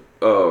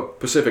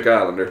Pacific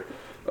Islander.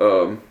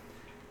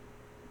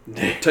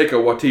 Taika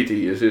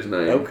Waititi is his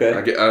name. Okay.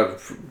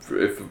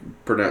 If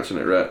pronouncing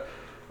it right.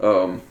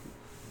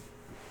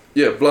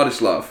 Yeah,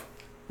 Vladislav.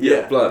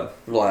 Yeah. Vlad.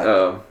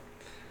 Vlad.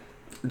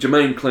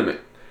 Jermaine Clement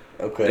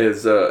Okay.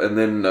 is, and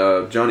then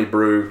Johnny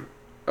Brew,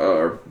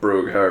 or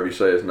Brugh, however you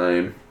say his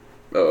name.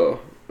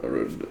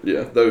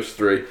 Yeah, those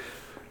three.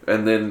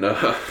 And then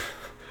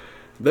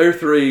they're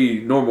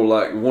three normal,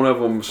 like one of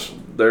them's,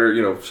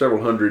 they're,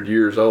 several hundred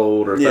years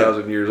old or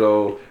 1,000 years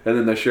old, and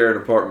then they share an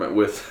apartment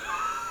with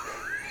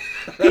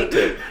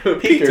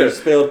Peter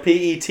spelled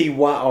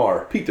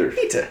Petyr. Peter.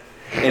 Peter.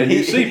 And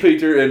you see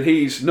Peter, and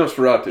he's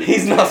Nosferatu.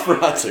 He's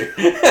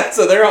Nosferatu.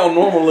 So they're all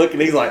normal looking.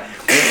 He's like,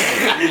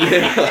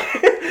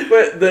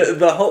 but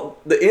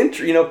the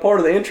intro, part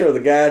of the intro, the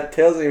guy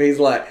tells him he's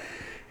like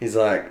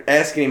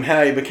asking him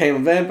how he became a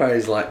vampire.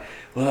 He's like,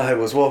 well, I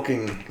was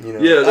walking,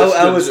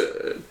 Yeah,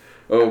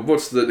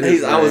 what's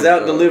the? I was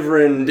out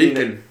delivering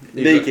Deacon.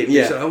 Deacon, He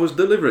yeah. said, I was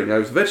delivering. I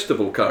was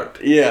vegetable cart.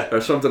 Yeah.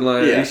 Or something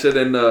like that. Yeah. He said,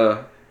 and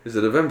is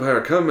it a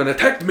vampire come and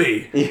attacked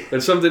me? Yeah.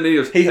 And something and it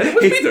was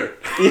Peter.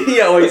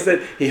 Yeah, well, he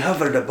said he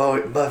hovered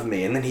above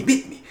me and then he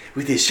bit me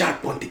with his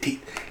sharp pointed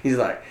teeth. He's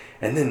like,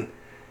 and then,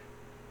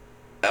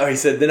 he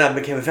said, then I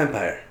became a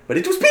vampire. But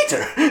it was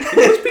Peter.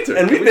 It was Peter.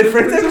 And we've been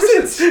friends ever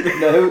since.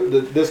 Now,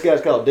 this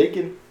guy's called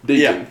Deacon.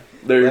 Deacon. Yeah.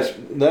 There's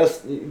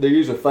They're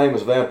using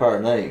famous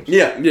vampire names.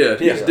 Yeah. yeah,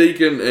 he's Yeah.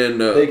 Deacon and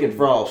Deacon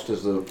Frost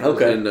is the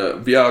Okay. and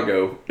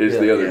Viago is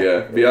the other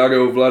Yeah. guy.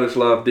 Viago,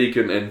 Vladislav,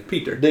 Deacon, and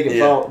Peter. Deacon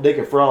Yeah.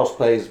 Deacon Frost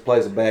plays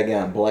a bad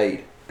guy in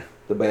Blade,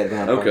 the bad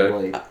guy in Okay.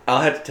 Blade.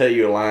 I'll have to tell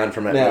you a line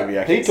from that Now movie.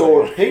 I he can't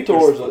tore say. he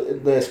tore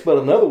they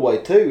spelled another way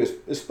too.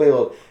 It's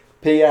spelled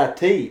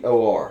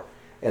Pitor,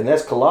 and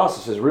that's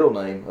Colossus' real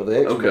name of the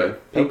X-Men. Okay.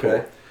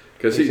 Okay.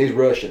 Because He's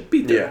Russian.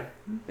 Peter. Yeah.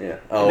 Yeah.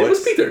 Oh, And it was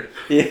it's- Peter.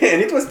 Yeah,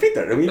 and it was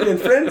Peter. And we've been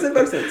friends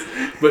ever since.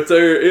 But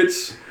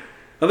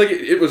I think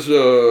it was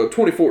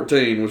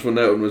 2014 was when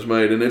that one was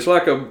made, and it's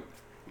like kind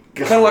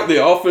of like The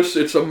Office.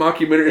 It's a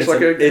mockumentary. It's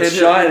like a it's handheld-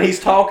 shot, and he's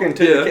talking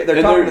to Yeah, the, they're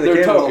and talking to the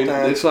camera all the talking.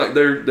 time. It's like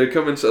they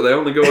come in, so they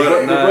only go out at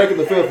They're night. breaking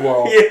the fifth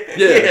wall. Yeah.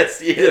 Yeah.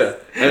 Yes. Yes.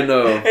 Yeah, and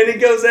And he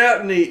goes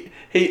out and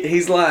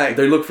he's like,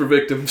 they look for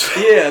victims.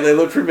 yeah, they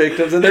look for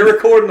victims, and they're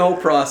recording the whole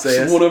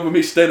process. One of them,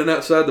 he's standing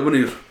outside the window.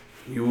 He goes,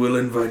 "You will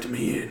invite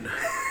me in.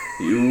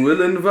 You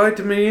will invite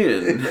me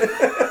in."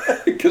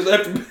 Because they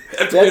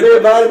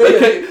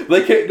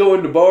can't go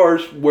into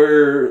bars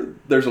where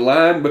there's a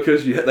line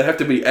because they have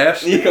to be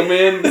asked to come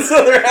in.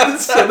 So they're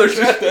outside. So they're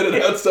just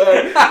standing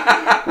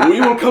outside.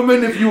 We will come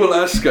in if you will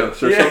ask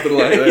us, or Yeah. something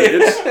like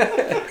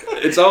that.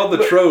 It's all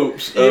the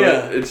tropes. Of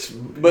Yeah.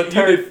 But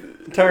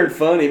turned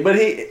funny. But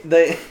he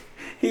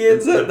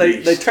ends up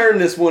they turn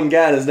this one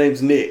guy. And his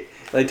name's Nick.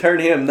 They turn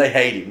him. They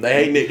hate him.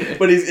 They hate Nick.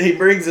 But he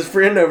brings his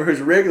friend over, who's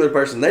a regular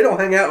person. They don't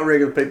hang out with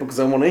regular people because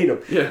they want to eat them.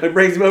 Yeah. He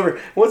brings him over.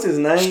 What's his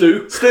name?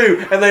 Stu.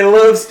 Stu. And they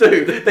love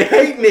Stu. They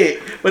hate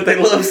Nick, but they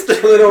love Stu.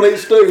 They don't eat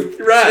stew.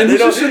 Right. And they he's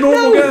just a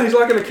normal no. guy. He's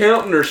like an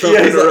accountant or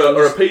something, he's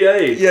or a PA.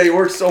 Yeah, he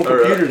works on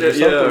computers or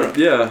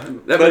something. Yeah.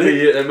 That But may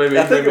be it. That may be,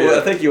 I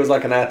think he was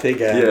like an IT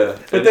guy. Yeah.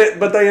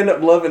 But they end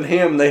up loving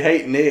him. They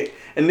hate Nick.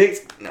 And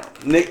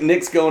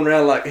Nick's going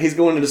around like he's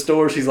going to the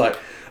stores. He's like,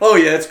 "Oh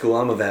yeah, it's cool.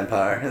 I'm a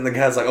vampire." And the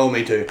guy's like, "Oh,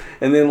 me too."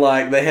 And then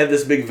like they had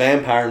this big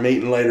vampire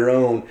meeting later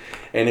on.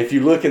 And if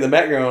you look in the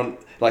background,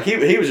 like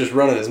he was just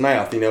running his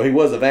mouth. He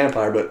was a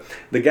vampire. But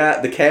the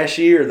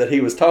cashier that he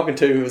was talking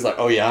to, he was like,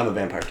 "Oh yeah, I'm a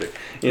vampire too."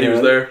 He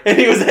was there. And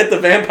he was at the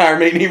vampire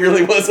meeting. He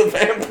really was a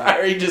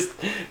vampire.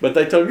 But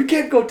they told him, "You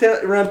can't go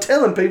around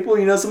telling people.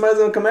 Somebody's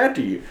gonna come after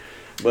you."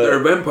 But They're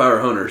vampire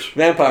hunters.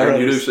 Vampire and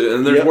hunters.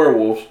 And there's Yep.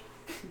 werewolves.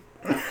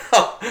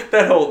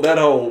 that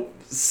whole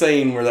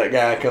scene where that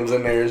guy comes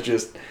in there is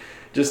just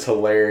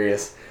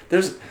hilarious.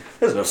 There's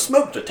no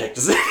smoke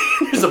detectors.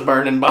 There's a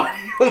burning body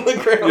on the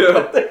ground. Yeah.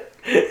 Up there.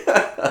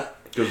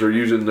 Because they're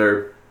using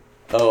their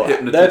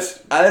that's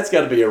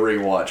got to be a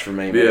rewatch for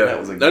me. Man. That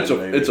was a good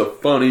movie. It's a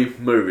funny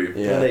movie.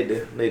 Yeah.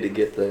 I need to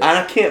get that.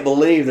 I can't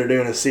believe they're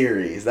doing a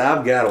series.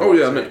 I've got to. Oh watch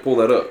yeah, I it. meant to pull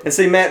that up. And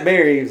see, Matt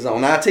Berry is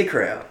on IT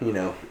Crowd.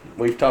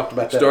 We've talked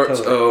about that. Starts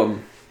a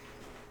ton.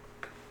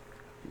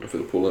 if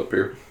it'll pull up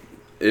here.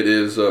 It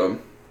is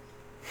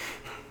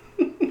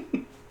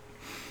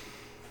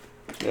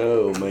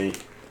Oh me.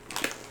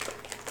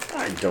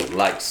 I don't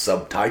like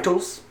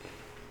subtitles.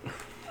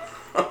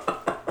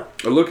 a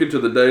look into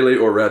the daily,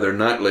 or rather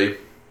nightly,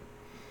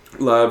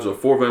 lives of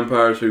 4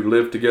 vampires who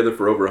lived together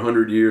for over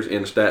 100 years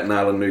in Staten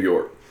Island, New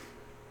York.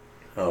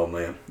 Oh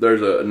man.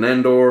 There's a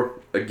Nandor,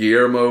 a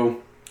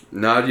Guillermo,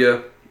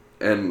 Nadia,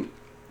 and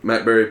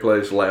Matt Berry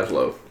plays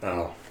Laszlo.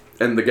 Oh,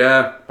 And the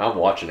guy, I'm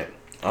watching it.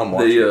 I'm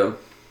watching it.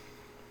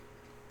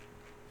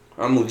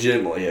 I'm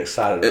legitimately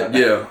excited about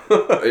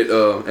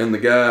that. and the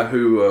guy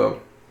who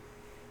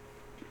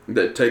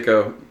that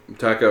Taika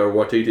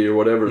Waititi or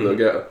whatever, the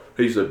guy,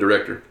 he's the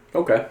director.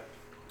 Okay.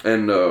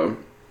 And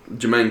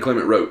Jermaine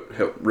Clement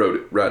helped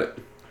write it.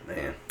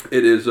 Man.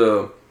 It is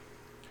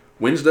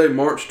Wednesday,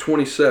 March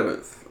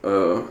 27th.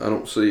 I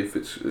don't see if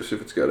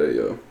it's got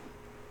a.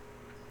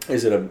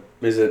 Is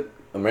it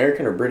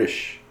American or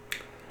British?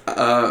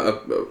 I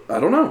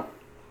don't know.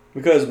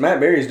 Because Matt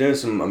Berry's doing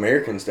some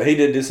American stuff. He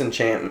did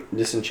Disenchanted,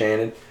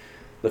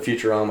 the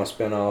Futurama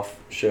spinoff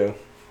show.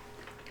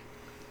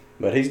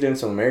 But he's doing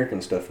some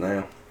American stuff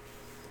now.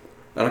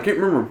 And I can't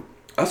remember.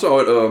 I saw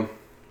it.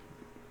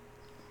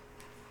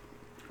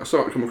 I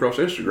saw it come across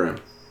Instagram.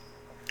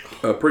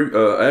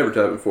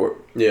 Advertisement for it.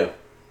 Yeah.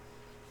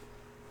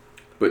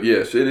 But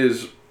yes, it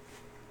is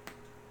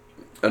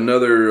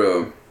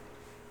another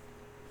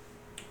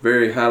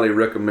very highly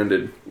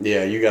recommended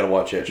Yeah, you got to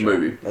watch that show.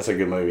 movie. That's a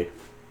good movie.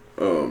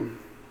 I'm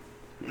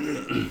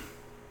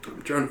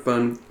trying to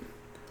find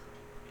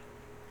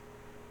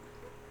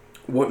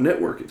what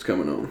network it's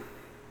coming on.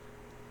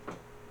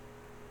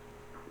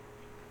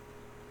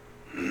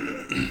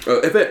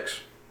 FX.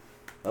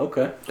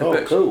 Okay. Oh,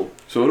 FX. cool.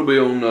 So it'll be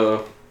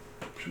on.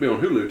 Should be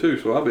on Hulu too.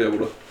 So I'll be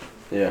able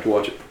Yeah. to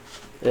watch it.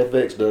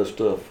 FX does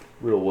stuff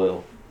real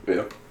well.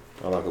 Yeah.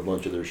 I like a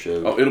bunch of their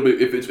shows. Oh, it'll be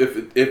if it's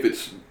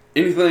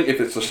anything.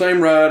 If it's the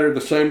same writer, the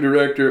same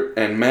director,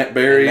 and Matt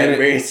Berry Matt in it,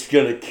 Berry's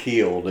gonna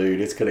kill,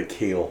 dude. It's gonna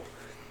kill.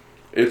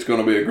 it's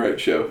going to be a great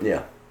show.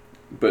 Yeah.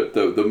 But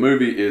the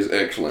movie is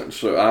excellent.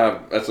 So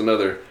that's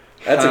another.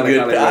 That's highly, a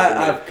highly good.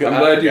 recommended. I'm I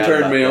glad you forgot turned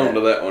about me that. on to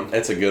that one.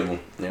 That's a good one.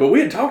 Yeah. But we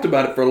had talked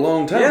about it for a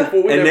long time yeah,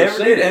 before we and never never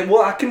seen did. it. And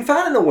well, I couldn't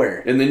find it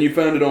nowhere. And then you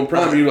found it on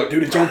Prime, and you were like,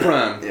 dude, it's on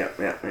Prime. Yeah.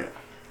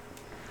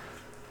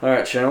 All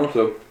right, Sean.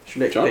 So, What's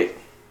your next Sean? pick?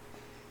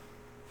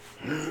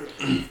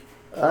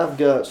 I've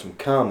got some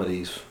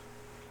comedies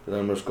that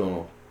I'm just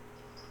going to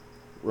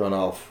run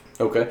off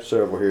Okay.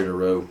 several here in a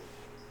row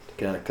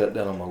to kind of cut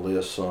down on my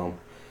list some.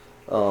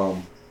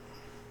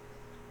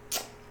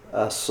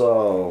 I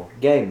saw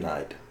Game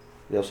Night.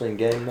 Y'all seen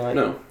Game Night?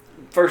 No.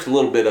 First, a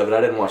little bit of it.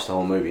 I didn't watch the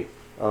whole movie.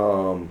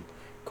 Of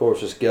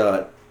course, it's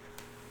got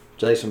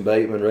Jason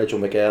Bateman, Rachel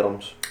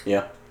McAdams.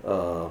 Yeah.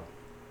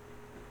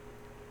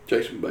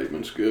 Jason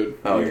Bateman's good.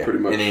 Oh He's yeah. pretty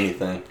much. In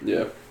anything.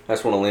 Yeah.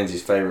 That's one of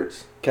Lindsay's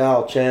favorites.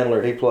 Kyle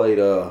Chandler, he played,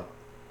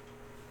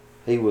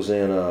 he was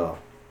in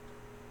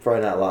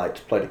Friday Night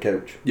Lights, played the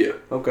coach. Yeah.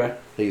 Okay.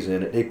 He's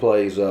in it. He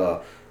plays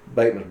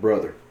Bateman's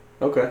brother.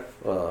 Okay.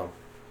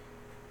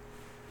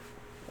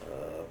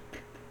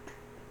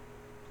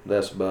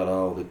 That's about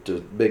all. The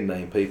big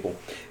name people.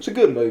 It's a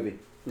good movie.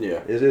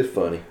 Yeah. It is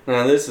funny.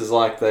 Now this is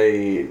like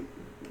they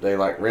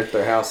like rent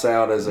their house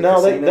out as a No,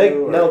 casino. they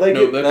or- no they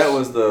No, get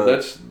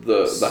that's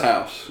the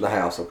house. the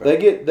house.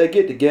 Okay. they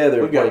get together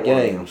We and play got one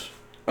of games.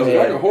 Oh, Yeah.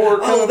 like a horror.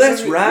 kind Oh, of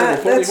that's movie? right. Like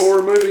a funny That's-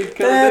 horror movie. Kind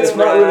that's of It's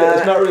not really. right.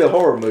 It's not really a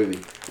horror movie.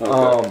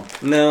 Okay.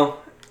 No.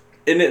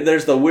 And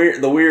there's the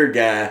weird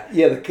guy.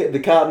 Yeah, the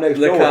cop next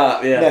The door.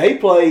 cop, yeah. Now he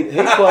played.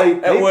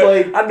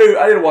 I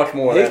did watch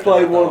more. He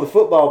played one of the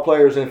football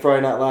players in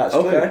Friday Night Lights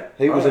Okay.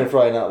 too. He was Alright. in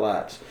Friday Night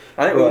Lights.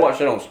 I think we but-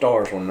 watched it on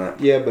Stars one night.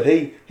 Yeah, but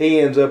he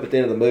ends up at the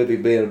end of the movie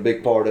being a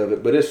big part of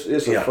it. But it's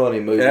a Yeah. funny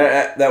movie.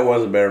 That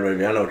was a better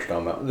movie. I know what you're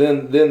talking about.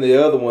 Then the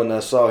other one I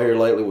saw here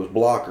lately was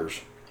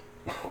Blockers,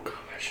 Oh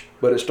gosh.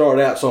 but it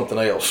started out something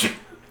else.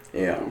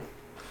 Yeah.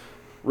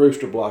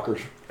 Rooster Blockers.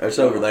 It's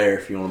over there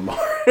if you want to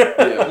borrow.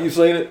 Yeah. You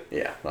seen it?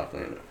 Yeah. Not the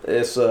end.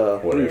 It's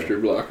Whatever. Rooster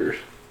blockers.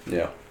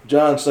 Yeah.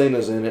 John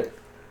Cena's in it,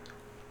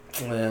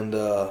 and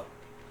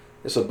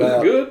it's Is it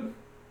about good?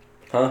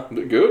 Huh? Is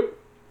it good?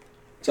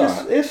 It's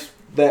alright. it's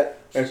that.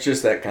 It's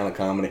just that kind of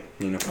comedy,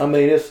 you know. I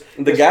mean, it's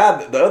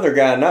The other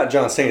guy, not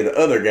John Cena, the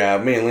other guy.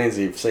 Me and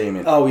Lindsay have seen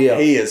him. Oh, yeah.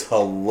 He is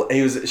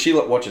She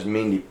watches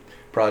Mindy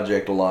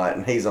Project a lot,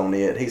 and he's on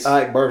it. He's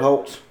Ike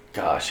Bertholtz.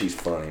 gosh, he's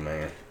funny,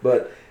 man.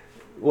 But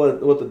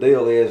what the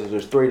deal is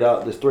there's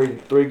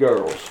three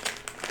girls.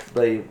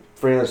 They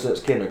friends since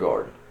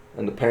kindergarten,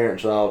 and the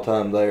parents are all the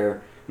time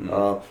there.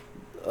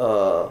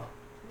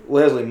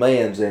 Leslie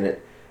Mann's in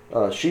it.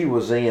 She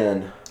was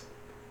in.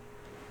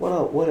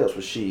 What else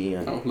was she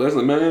in? Oh,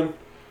 Leslie Mann.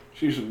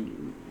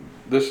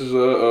 This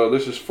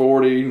is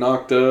 40,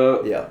 Knocked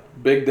Up, Yeah,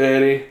 Big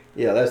Daddy.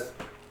 yeah, that's.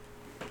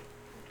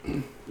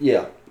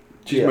 Yeah.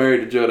 She's Yeah. married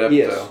to Judd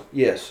Apatow.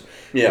 Yes.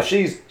 Yeah.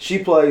 She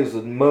plays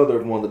the mother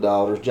of one of the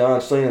daughters. John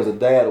Cena's the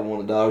dad of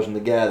one of the daughters, and the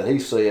guy that he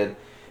said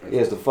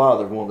is the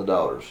father of one of the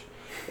daughters.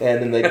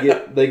 And then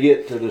they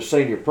get to the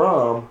senior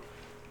prom,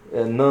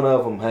 and none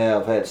of them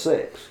have had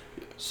sex.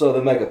 So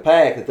they make a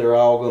pact that they're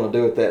all going to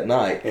do it that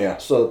night. Yeah.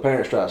 So the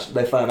parents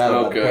they find out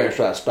about it, the Okay. parents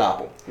try to stop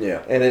them,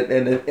 Yeah.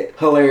 and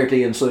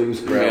hilarity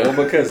ensues. Right. Well,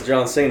 because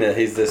John Cena,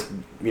 he's this,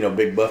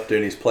 big buff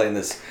dude. He's playing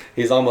this.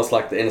 He's almost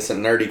like the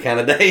innocent, nerdy kind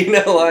of day.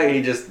 Like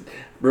he just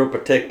real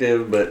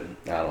protective, but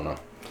I don't know.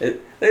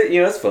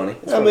 It's funny.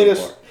 It's I funny mean, to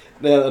it's watch.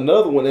 now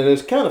another one, and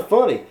it's kind of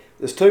funny.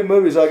 There's two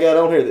movies I got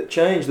on here that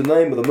changed the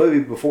name of the movie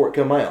before it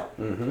come out.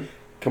 Mhm.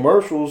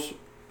 Commercials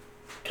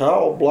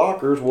called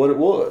Blockers what it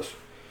was,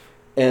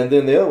 and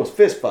then the other was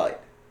Fist Fight.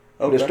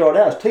 But it Okay. started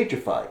out as Teacher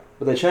Fight,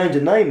 but they changed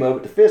the name of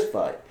it to Fist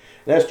Fight.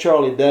 That's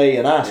Charlie Day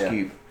and Ice Yeah.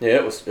 Cube. Yeah,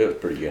 it was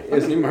pretty good. I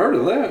hadn't even heard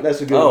of that.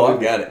 That's a good Oh,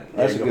 movie. I got it.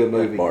 That's Yeah, a go- good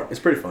movie. Bart. It's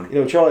pretty funny.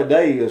 You know, Charlie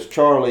Day is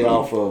Charlie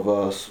off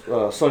of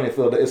Sunny in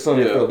Philadelphia. It's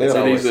Sunny in Yeah,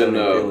 Philadelphia. and he's in Sunny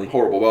Billy.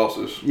 Horrible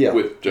Bosses Yeah.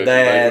 with Jason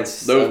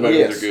That's Bateman. Those so movies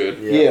yes. are good.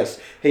 Yeah. Yes.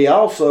 He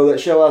also, that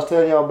show I was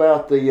telling y'all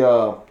about,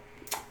 the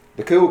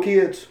Cool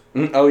Kids,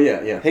 Oh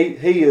yeah, yeah.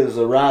 he is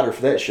a writer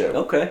for that show.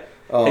 Okay.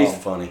 Um, He's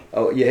funny.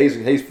 Oh yeah, he's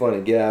a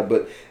funny guy,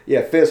 but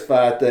yeah, fist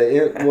fight.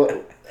 I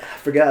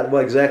forgot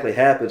what exactly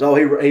happens. Oh,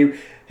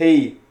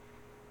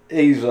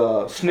 he's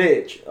a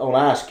snitch on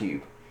Ice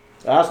Cube.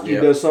 Ice Cube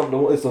Yep. does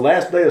something. It's the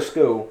last day of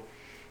school,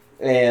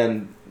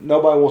 and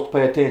nobody wants to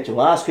pay attention.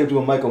 Well, Ice Cube's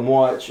gonna make them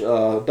watch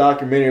a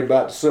documentary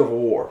about the Civil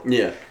War.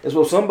 Yeah. And so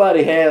one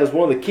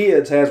of the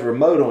kids has a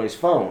remote on his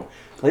phone.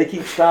 So he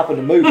keeps stopping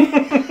the movie.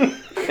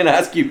 And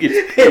Ice Cube gets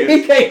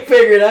He can't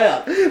figure it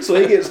out. So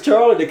he gets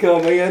Charlie to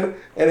come in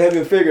and have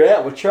him figure it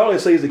out. Well, Charlie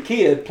sees a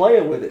kid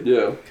playing with it.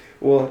 Yeah.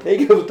 Well,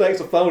 he goes and takes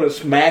the phone and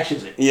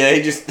smashes it. Yeah,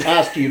 he just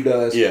Ice Cube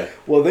does. Yeah.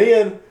 Well,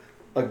 then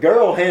a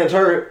girl hands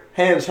the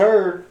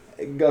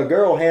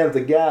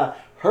guy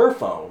her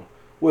phone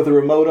with a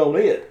remote on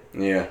it.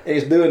 Yeah. And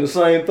he's doing the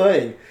same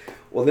thing.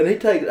 Well, then I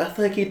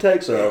think he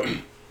takes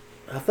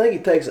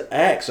an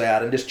axe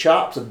out and just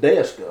chops a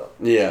desk up.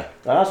 Yeah.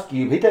 Ice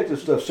Cube, he takes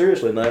this stuff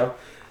seriously now.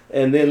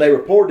 And then they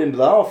report into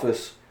the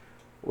office.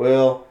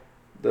 Well,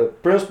 the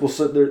principal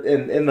said,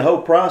 and in the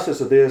whole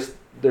process of this,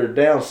 they're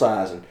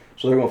downsizing.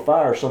 So they're going to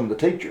fire some of the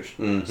teachers.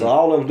 Mhm. So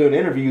all of them doing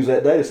interviews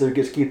that day so they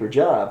get to keep their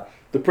job.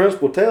 The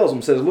principal tells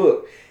them, says,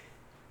 look,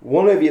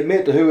 one of you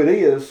admit to who it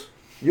is,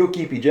 you'll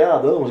keep your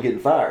job. The other one's getting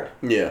fired.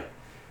 Yeah.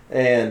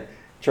 And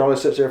Charlie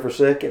sits there for a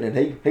second and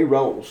he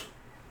rolls.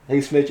 He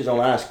snitches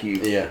on Ice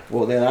Cube. Yeah.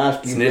 Well, then Ice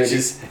Cube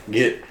Snitches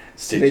get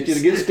stitches. snitches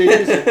to get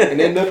stitches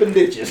and end up in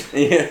ditches.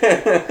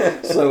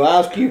 Yeah. So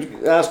Ice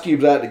Cube's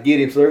out to get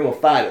him, so they're gonna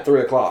fight at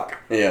 3 o'clock,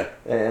 Yeah.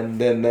 and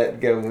then it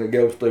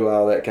goes through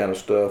all that kind of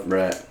stuff.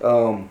 Right.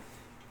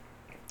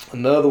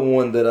 Another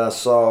one that I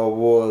saw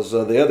was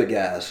The Other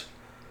Guys.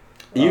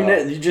 You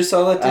just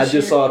saw that this year? I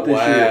just saw it this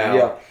Wow.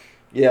 year.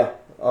 Yeah.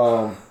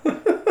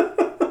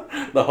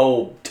 The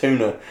whole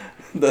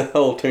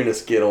tuna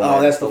skit on Oh,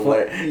 that. that's the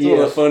hilarious. fun- It's one of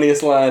the yes.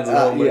 funniest lines in the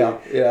whole movie.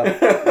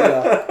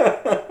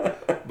 Yeah.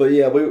 But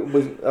yeah,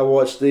 I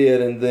watched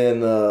it, and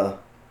then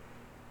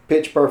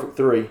Pitch Perfect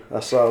 3. I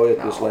saw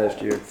it this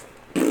last year.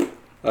 I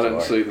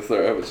didn't see the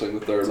third. I haven't seen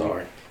the third one.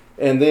 Sorry.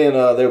 And then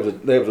there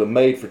was a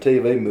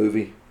made-for-TV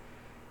movie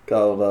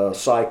called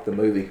Psych the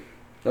Movie.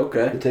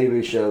 Okay. The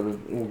TV show,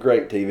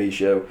 great TV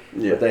show.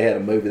 Yeah. But they had a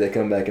movie. They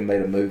come back and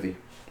made a movie,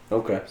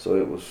 Okay. so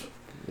it was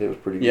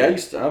pretty. Yeah,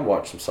 good. I've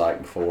watched some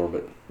Psych before,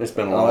 but it's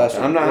been a Oh, long that's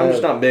time. a- I'm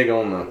just not big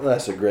on the.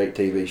 That's a great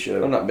TV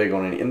show. I'm not big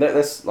on any, and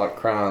that's like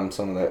crime.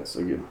 Some of that's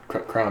a good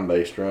crime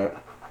based, right?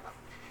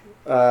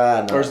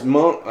 I know. Or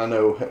Monk, I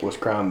know it was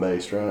crime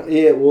based, right?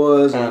 It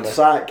was, and Kinda.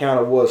 Psych kind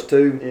of was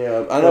too.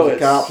 Yeah, I know The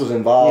cops was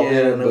involved yeah,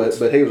 I in know it, it's-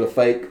 but he was a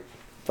fake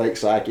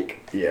psychic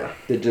Yeah.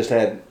 that just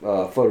had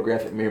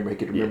photographic memory. He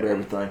could remember Yeah.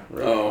 everything.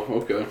 Right. Oh,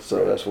 okay.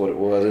 So that's what it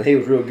was, and he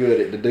was real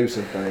good at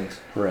deducing things.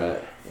 Right.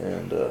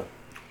 And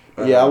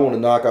yeah, I want to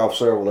knock off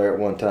several there at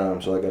one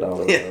time, so I got all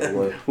that out of the Yeah.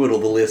 way. Whittle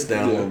the list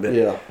down a little bit.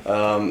 Yeah.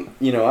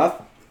 You know,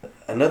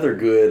 another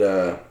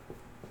good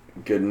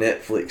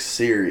Netflix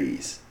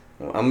series.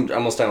 Well, I'm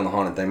gonna stay on the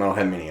haunted theme. I don't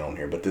have many on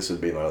here, but this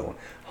would be my other one.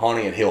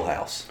 Haunting at Hill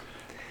House.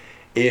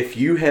 If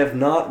you have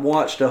not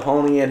watched a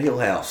Haunting at Hill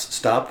House,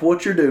 stop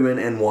what you're doing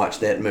and watch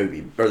that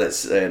movie or that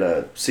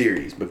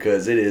series,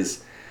 because it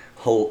is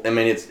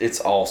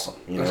it's awesome.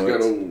 You know, It's got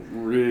it's- a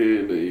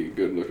really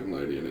good looking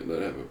lady in it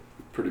that I have a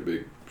pretty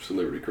big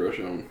celebrity crush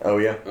on. oh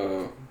yeah.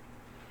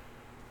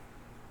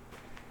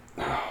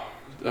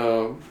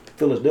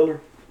 Phyllis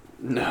Diller.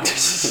 No.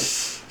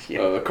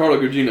 Yeah. Carla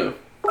Gugino.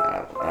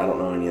 I don't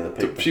know any of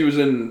the people. She was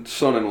in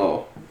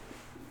Son-in-Law.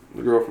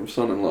 The girl from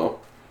Son-in-Law.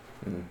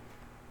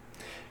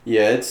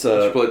 Yeah, it's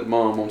She played the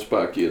mom on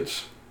Spy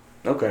Kids.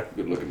 okay.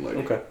 Good looking lady.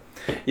 Okay.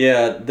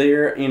 Yeah,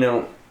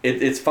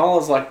 it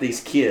follows like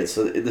these kids.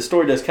 So the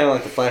story does kind of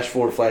like the flash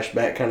forward, flash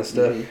back kind of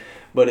stuff. Mhm.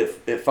 But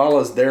it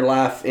follows their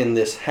life in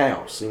this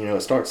house. You know,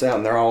 it starts out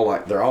and they're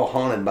all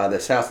haunted by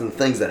this house and the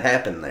things that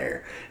happened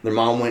there. Their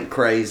mom went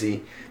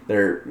crazy.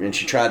 And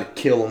she tried to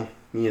kill them.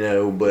 You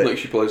know, I but think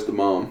she plays the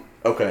mom.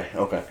 okay,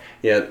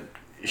 yeah.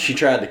 She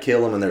tried to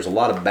kill him, and there's a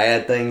lot of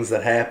bad things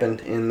that happened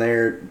in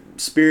there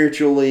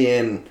spiritually,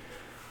 and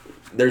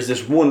there's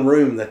this one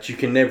room that you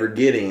can never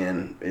get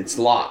in. It's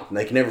locked, and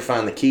they can never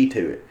find the key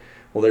to it.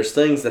 Well, there's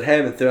things that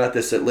happen throughout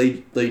this that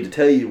lead to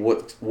tell you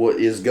what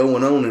is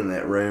going on in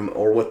that room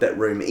or what that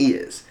room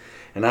is.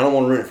 And I don't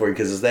want to ruin it for you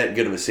because it's that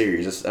good of a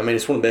series. It's one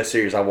of the best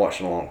series I've watched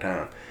in a long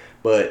time.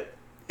 But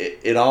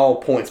it all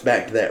points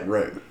back to that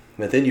room.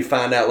 But then you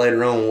find out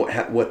later on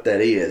what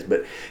that is.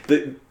 But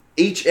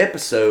each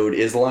episode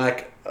is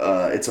like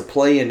it's a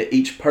play into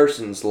each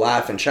person's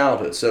life and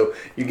childhood. So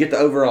you get the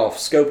overall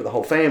scope of the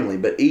whole family,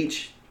 but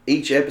each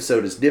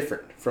episode is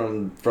different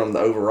from the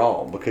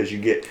overall, because you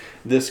get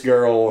this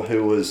girl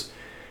who was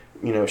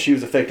she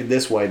was affected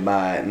this way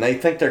by it, and they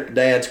think their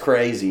dad's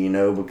crazy,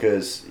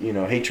 because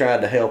he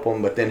tried to help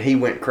them, but then he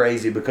went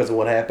crazy because of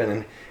what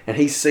happened, and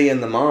he's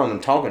seeing the mom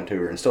and talking to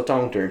her and still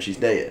talking to her, and she's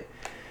dead.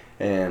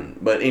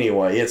 But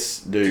anyway, it's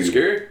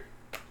scary.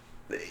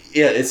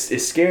 Yeah,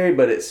 it's scary,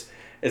 but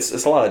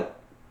it's a lot of,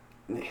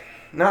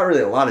 not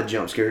really a lot of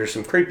jump scares. There's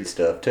some creepy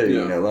stuff too.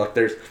 Yeah. Like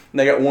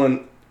they got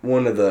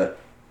one of the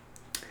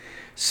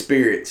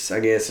spirits, I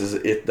guess,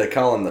 they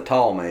call him the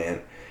tall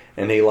man,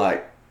 and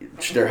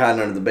they're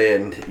hiding under the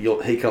bed, and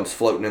he comes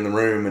floating in the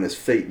room, and his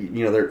feet,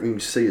 you can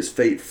see his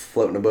feet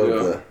floating above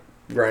the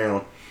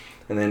ground,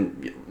 and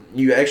then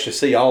you actually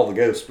see all the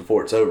ghosts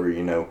before it's over,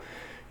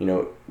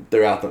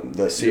 throughout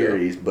the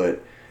series,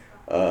 but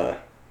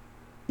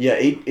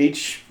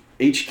each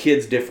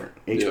kid's different,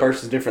 each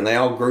person's different. They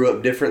all grew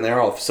up different.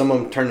 Some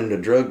of them turned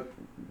into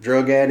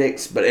drug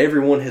addicts, but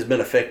everyone has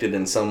been affected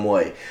in some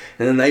way,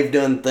 and then they've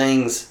done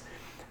things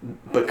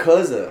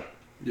because of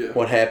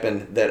what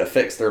happened that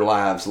affects their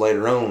lives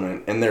later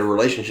on and their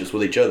relationships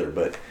with each other.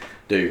 But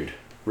dude,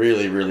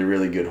 really, really,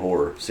 really good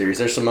horror series.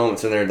 There's some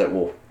moments in there that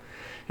you'll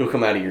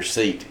come out of your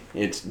seat.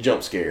 It's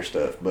jump scare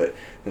stuff,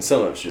 and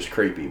some of it's just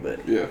creepy.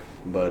 But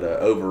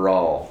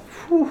overall,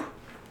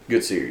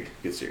 good series.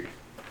 Good series.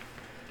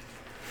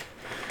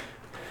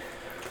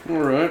 All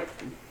right.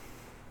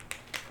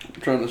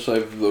 I'm trying to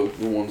save the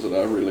ones that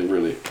I really,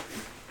 really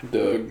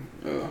dug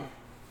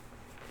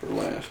for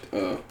last.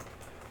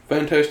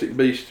 Fantastic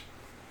Beast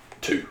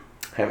 2.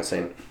 Haven't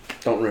seen it.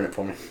 Don't ruin it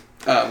for me.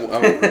 I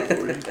won't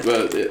ruin it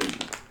for you.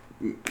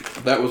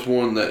 But that was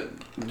one that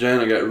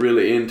Jana got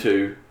really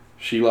into.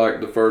 She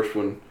liked the first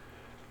one.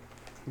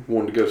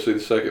 Wanted to go see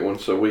the second one,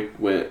 so we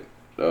went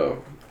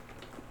the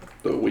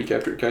week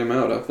after it came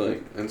out, I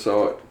think, and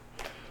saw it.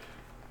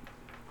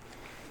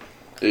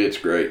 It's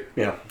great.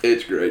 Yeah.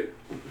 It's great.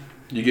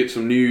 You get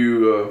some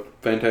new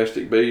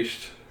Fantastic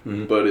Beasts,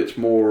 but it's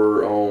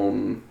more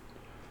on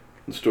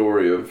the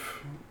story of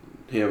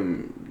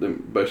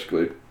them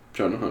basically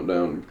trying to hunt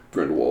down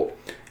Grindelwald.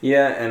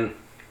 Yeah, and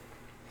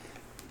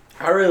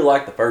I really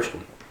liked the first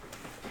one.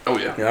 Oh,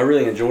 yeah. I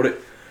really enjoyed it.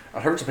 I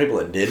heard some people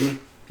that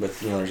didn't, but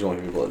there's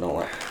only people that don't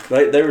like.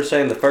 They were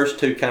saying the first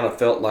two kind of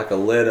felt like a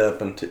lead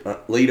up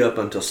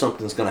until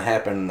something's going to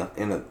happen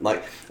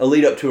like a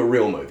lead up to a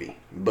real movie.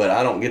 But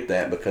I don't get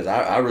that because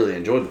I really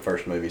enjoyed the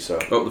first movie. So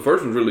the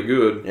first one's really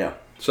good. Yeah.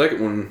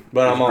 Second one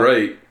was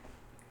great.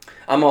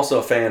 I'm also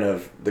a fan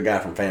of the guy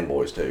from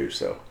Fanboys too.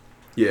 So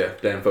yeah,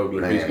 Dan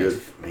Fogler, he's good.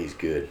 He's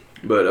good.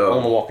 But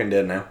on The Walking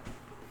Dead now.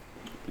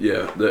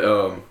 Yeah.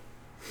 But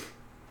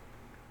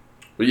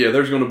yeah,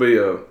 there's going to be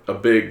a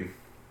big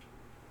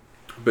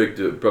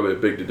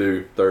to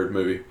do third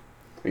movie.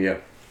 Yeah,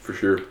 for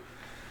sure.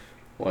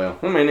 Well,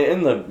 I mean,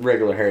 and the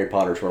regular Harry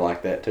Potters were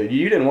like that too.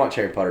 You didn't watch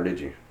Harry Potter, did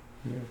you?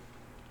 Yeah.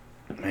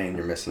 Man,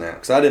 you're missing out.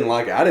 Because I didn't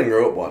like it. I didn't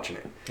grow up watching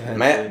it.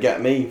 Matt got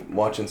me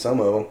watching some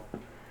of them,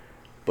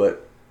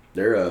 but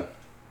they're a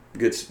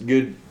good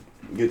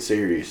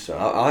series. So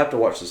I'll have to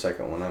watch the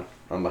second one.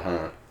 I'm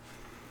behind.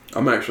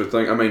 I'm actually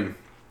the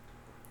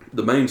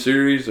main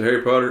series, the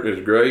Harry Potter,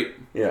 is great.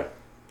 Yeah.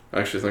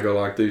 I actually think I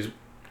like these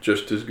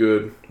just as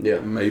good. Yeah.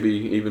 Maybe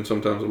even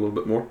sometimes a little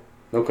bit more.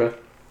 Okay.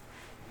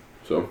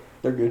 So.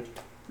 They're good.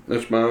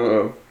 That's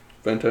my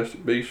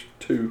Fantastic Beasts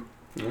 2.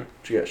 All right.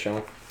 What you got,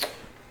 Sean?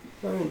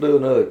 I'm going to do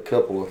another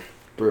couple of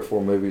 3 or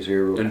 4 movies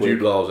here real quick. And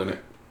Jude Law's in it,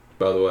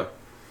 by the way.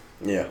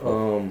 Yeah.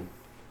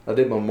 I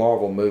did my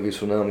Marvel movies,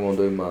 so now I'm going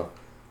to do my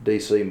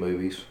DC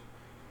movies.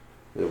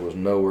 It was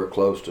nowhere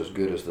close to as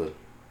good as the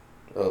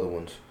other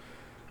ones.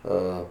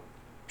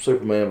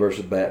 Superman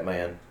versus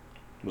Batman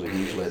was a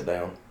huge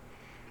letdown.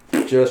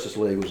 Justice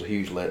League was a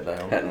huge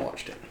letdown. Hadn't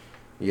watched it.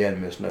 You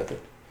hadn't missed nothing.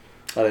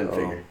 I didn't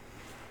figure.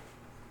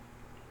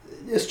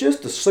 It's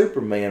just the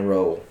Superman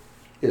role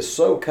is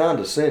so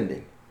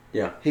condescending.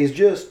 Yeah. He's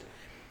just...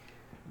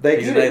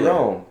 They get it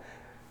wrong.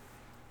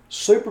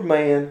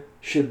 Superman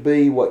should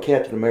be what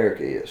Captain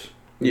America is.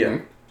 Yeah.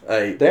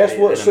 That's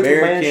what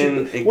Superman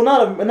should be. Well,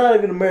 not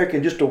even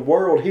American, just a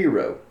world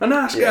hero. A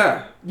nice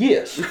guy.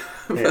 Yes.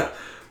 Yeah.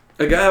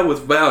 A guy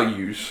with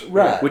values.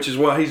 Right. Which is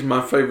why he's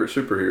my favorite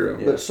superhero.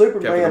 Yeah. But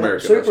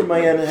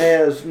Superman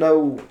has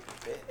no...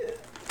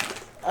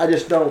 I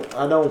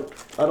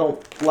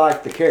don't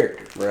like the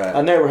character. Right.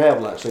 I never have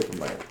liked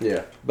Superman.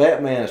 Yeah.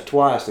 Batman is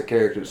twice the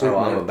character that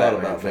Superman I'm a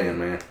Batman fan,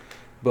 man.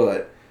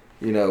 But,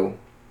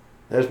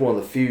 that's one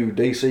of the few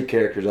DC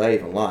characters I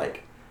even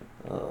like.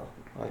 I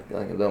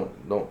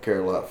don't care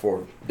a lot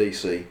for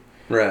DC.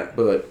 Right.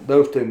 But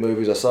those 2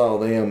 movies, I saw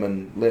them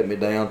and let me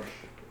down.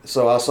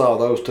 So I saw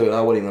those 2 and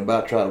I wasn't even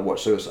about to try to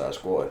watch Suicide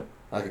Squad.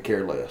 I could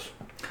care less.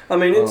 I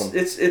mean,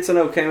 it's an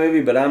okay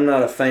movie, but I'm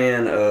not a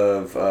fan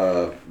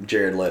of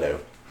Jared Leto.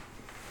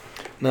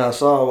 Now I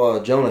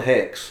saw Jonah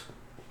Hex,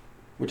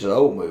 which is an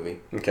old movie.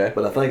 Okay.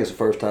 But I think it's the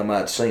first time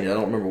I'd seen it. I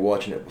don't remember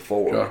watching it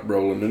before. Josh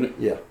Brolin in it.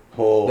 Yeah.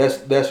 Oh,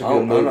 that's a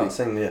good movie. I'm not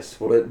saying this.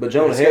 But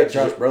Jonah Hex,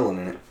 Josh Brolin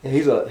in it.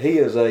 He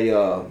is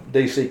a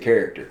DC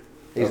character.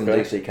 He's in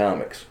DC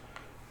Comics.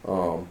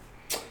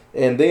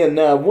 And then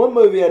now one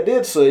movie I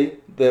did see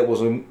that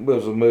was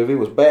a movie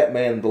was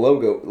Batman the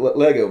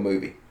Lego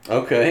Movie.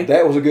 Okay.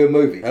 That was a good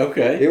movie.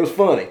 Okay. It was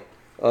funny.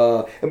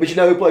 But you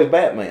know who plays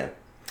Batman?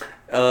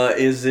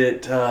 Is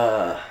it?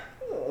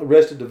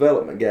 Arrested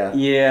Development guy.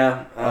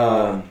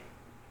 Yeah.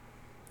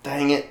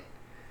 Dang it.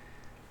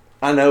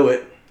 I know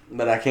it,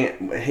 but I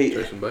can't.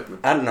 Jason Bateman.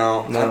 I don't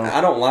know. No.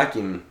 I don't like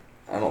him.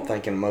 I don't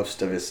think in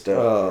most of his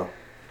stuff.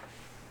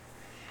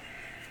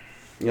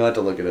 You'll have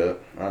to look it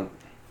up.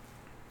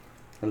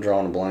 I'm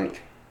drawing a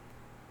blank.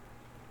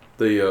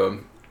 The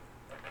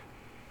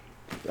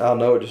I'll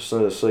know it just as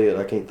soon as I see it.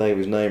 I can't think of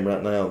his name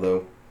right now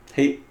though.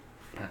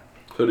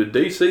 so did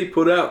DC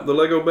put out the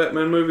Lego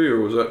Batman movie, or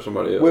was that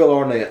somebody else? Will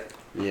Arnett.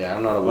 Yeah,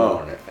 I'm not a Will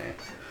Arnett fan.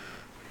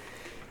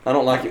 I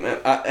don't like him.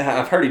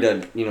 I've heard he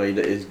does. You know,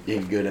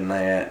 he's good in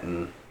that,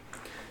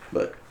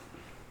 but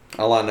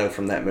all I know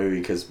from that movie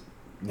because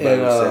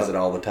Bo says it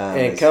all the time.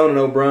 And Conan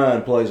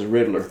O'Brien plays the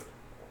Riddler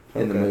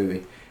in the Okay.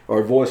 movie,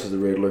 or voices the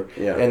Riddler.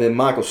 Yeah. And then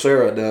Michael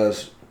Cera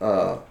does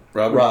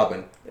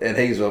Robin, and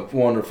he's a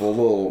wonderful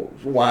little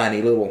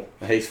whiny little.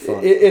 He's fun.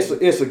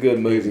 It's a good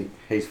movie.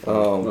 He's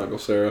fun. Michael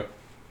Cera.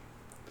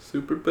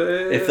 Super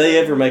bad. If they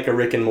ever make a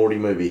Rick and Morty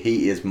movie,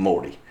 he is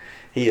Morty.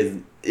 He is.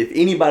 If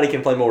anybody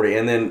can play Morty,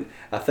 and then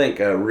I think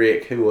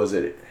Rick, who was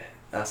it?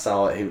 I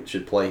saw it. He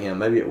should play him.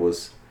 Maybe it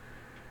was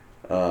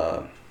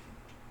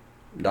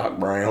Doc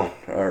Brown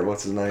or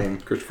what's his name?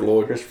 Christopher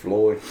Lloyd. Christopher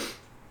Lloyd.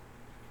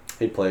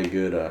 He'd play a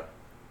good.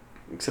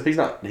 Except he's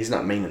not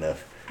mean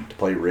enough to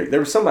play Rick. There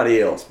was somebody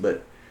else,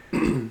 but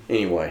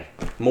anyway,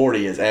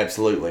 Morty is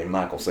absolutely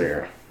Michael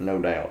Cera, no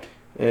doubt.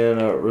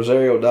 And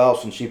Rosario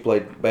Dawson, she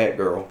played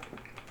Batgirl,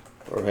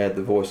 or had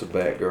the voice of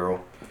Batgirl.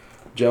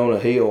 Jonah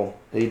Hill,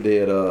 he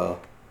did.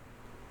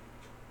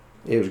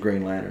 It was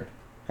Green Lantern,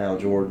 Hal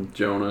Jordan.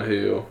 Jonah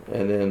Hill.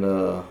 And then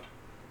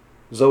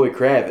Zoe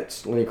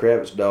Kravitz, Lenny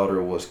Kravitz's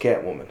daughter, was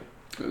Catwoman.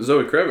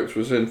 Zoe Kravitz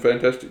was in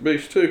Fantastic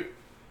Beasts too.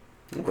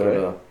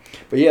 Okay.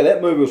 But yeah,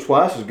 that movie was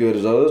twice as good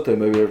as those two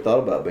movies I ever thought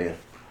about being.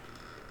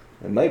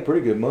 It made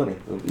pretty good money.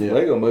 The Yeah.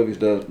 Lego movies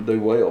do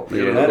well.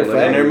 Yeah, Matter of the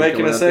And fact, they're Lego making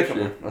coming a out second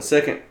this one, a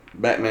second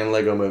Batman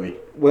Lego movie,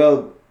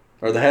 well,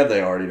 or have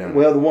they already done?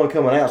 the one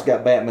coming out's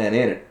got Batman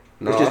in it.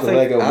 No, It's just I a think,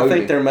 Lego I movie.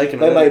 think they're making.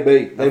 They another, may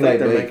be. I They think may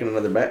they're be. making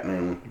another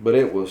Batman one. But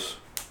it was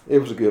a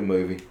good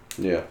movie.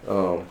 Yeah.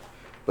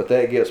 But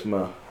that gets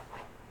my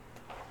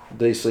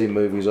DC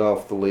movies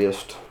off the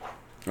list.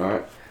 All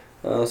right.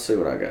 Let's see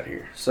what I got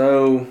here.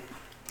 So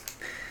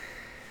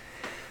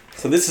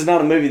this is not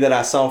a movie that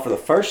I saw for the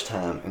first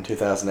time in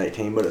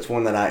 2018, but it's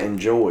one that I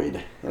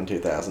enjoyed in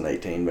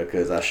 2018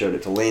 because I showed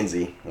it to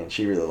Lindsay and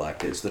she really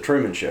liked it. It's The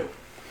Truman Show.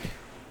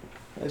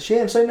 She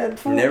hadn't seen that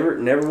before.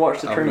 Never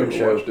watched The I've Truman never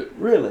Show. watched it.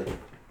 Really.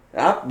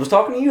 I was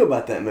talking to you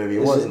about that movie,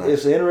 wasn't I?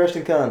 It's an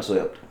interesting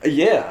concept.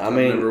 Yeah, I I've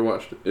mean, never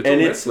watched it. It's and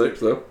on it's- Netflix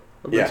though.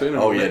 I've been yeah. seeing it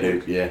Oh on yeah, Netflix.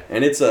 dude. Yeah,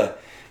 and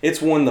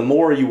it's one. The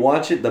more you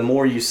watch it, the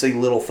more you see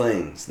little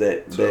things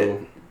that.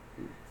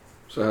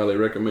 So how they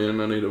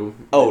recommend I need to.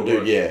 Oh,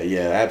 dude, yeah,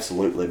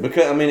 absolutely.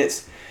 Because I mean,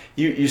 it's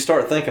you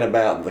start thinking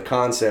about the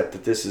concept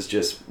that this is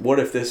just. What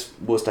if this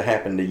was to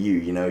happen to you?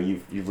 You know,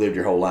 you've lived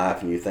your whole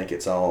life and you think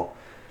it's all,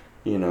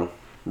 you know,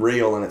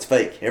 real and it's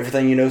fake.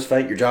 Everything you know is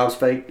fake. Your job's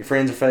fake. Your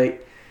friends are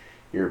fake.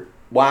 Your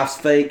wife's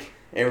fake.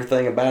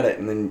 Everything about it,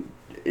 and then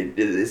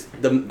it's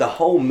the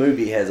whole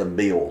movie has a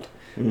build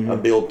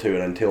to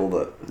it until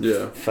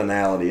the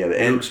finality of it.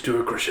 And Builds to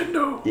a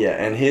crescendo. yeah,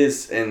 and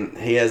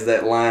he has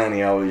that line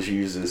he always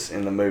uses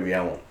in the movie.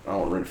 I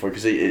won't read it for you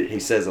because he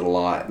says it a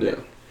lot. Yeah.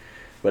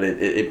 But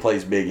it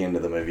plays big into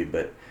the movie.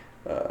 But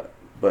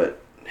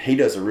he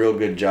does a real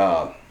good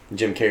job.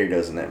 Jim Carrey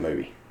does in that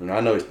movie. You know,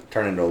 I know he's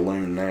turned into a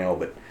loon now,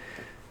 but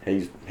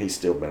he's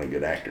still been a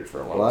good actor for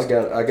a long time.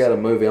 Well, I got a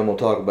movie I'm gonna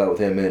talk about with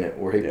him in it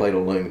where he played a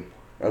loon.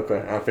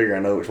 Okay, I figure I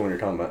know which one you're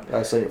talking about.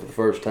 I seen it for the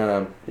first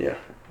time. Yeah.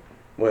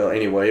 Well,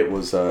 anyway, it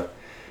was.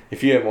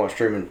 If you haven't watched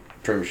Truman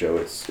Show,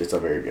 it's a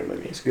very good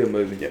movie. It's a good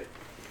movie. Yeah.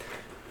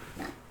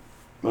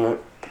 All right.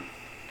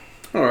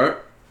 All right.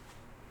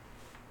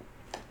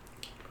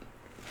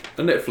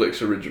 A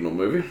Netflix original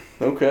movie,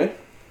 Okay.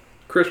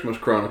 Christmas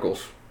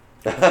Chronicles.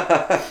 All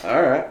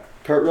right.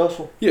 Kurt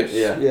Russell. Yes.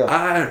 Yeah. Yeah.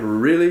 I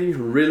really,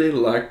 really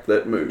liked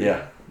that movie.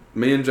 Yeah.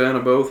 Me and Jana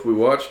both, we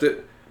watched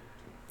it.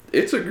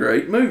 It's a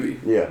great movie.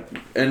 Yeah.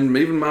 And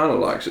even Mila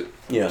likes it.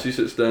 Yeah. She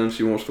sits down,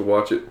 she wants to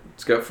watch it.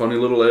 It's got funny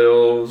little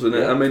elves in it.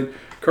 Yeah. I mean,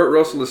 Kurt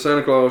Russell as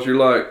Santa Claus, you're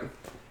like,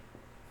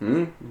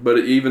 But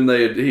even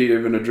he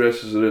even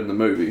addresses it in the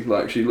movie.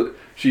 Like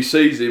she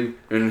sees him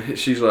and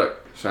she's like,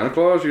 Santa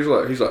Claus? He's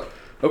like,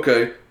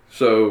 okay,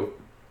 so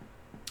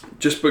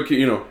just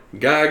because,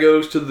 guy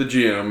goes to the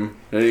gym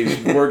and he's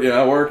working,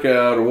 I work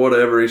out or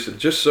whatever. He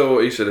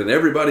said, and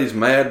everybody's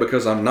mad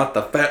because I'm not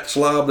the fat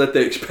slob that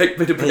they expect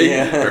me to be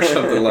or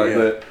something like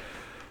that.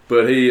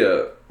 But he,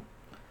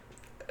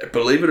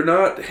 believe it or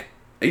not,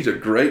 he's a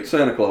great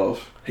Santa Claus.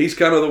 He's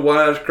kind of the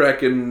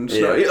wisecracking.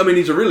 Yeah. I mean,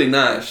 he's a really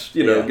nice,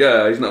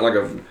 guy. He's not like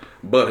a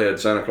butthead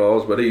Santa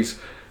Claus, but he's,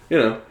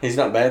 He's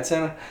not bad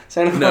Santa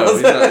Claus? No,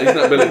 he's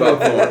not Billy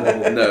Bob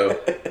Thornton. No.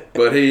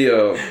 But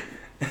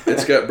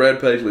It's got Brad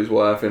Paisley's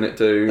wife in it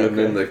too, and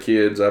then Okay. the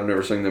kids. I've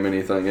never seen them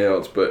anything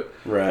else, but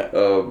Right.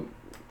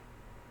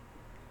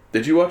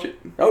 did you watch it?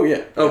 Oh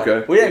yeah.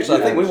 Okay. We actually,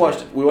 I think we Yeah.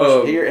 watched it. We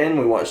watched it here, and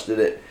we watched it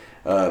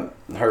at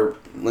her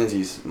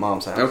Lindsay's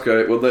mom's house.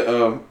 Okay.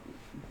 Well,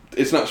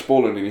 it's not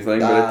spoiling anything,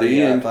 but at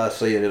the end, if I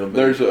see it, it'll be.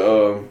 there's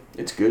a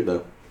It's good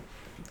though.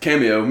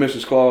 cameo.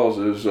 Mrs. Claus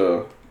is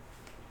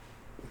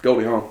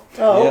Goldie Hawn.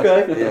 Oh, Yeah.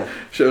 okay. Yeah.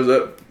 Shows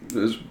up.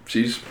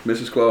 She's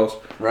Mrs. Claus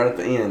Right at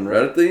the end.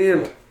 right at the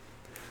end.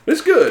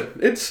 It's good.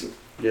 It's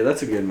Yeah,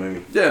 that's a good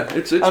movie.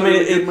 it's. I mean, a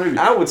really good movie.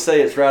 I would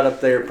say it's right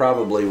up there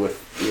probably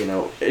with,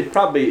 it'd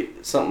probably be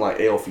something like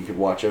Elf you could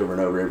watch over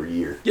and over every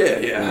year. yeah,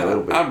 Yeah, a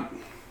little bit.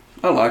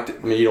 I liked it.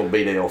 I mean, you don't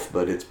beat Elf,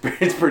 but it's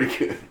pretty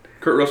good.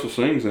 Kurt Russell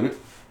sings in it.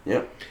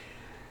 Yep.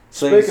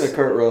 Speaking of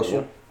Kurt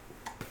Russell,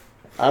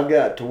 I've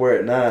got to where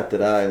at night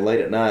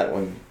late at night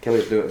when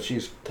Kelly's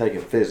she's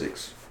taking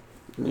physics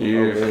over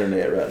the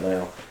internet right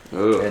now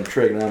Ugh. and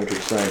trigonometry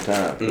at the same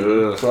time.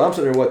 Ugh. So I'm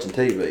sitting there watching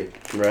TV.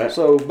 Right.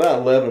 So about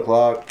 11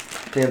 o'clock,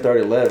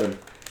 10:30, 11,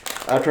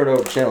 I turned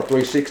over to channel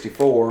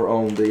 364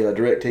 on the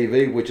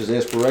DirecTV, which is the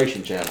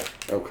Inspiration channel.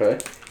 Okay.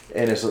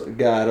 And it's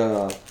got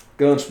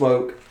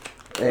Gunsmoke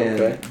and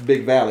Okay.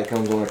 Big Valley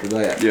comes on after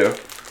that. Yeah.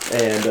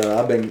 And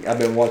I've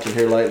been watching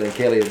here lately, and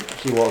Kelly,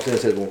 she walks in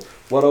and says, "Well,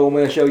 what old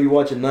man show you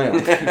watching now?"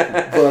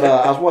 But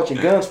I was watching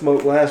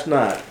Gunsmoke last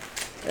night,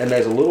 and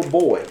there's a little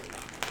boy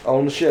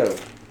on the show.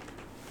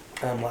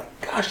 And I'm like,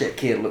 gosh, that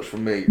kid looks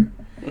familiar.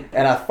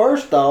 And I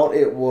first thought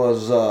it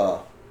was,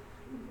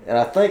 and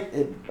I think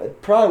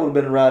it probably would have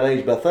been the right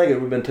age, but I think it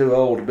would have been too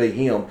old to be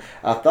him.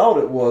 I thought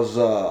it was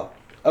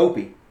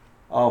Opie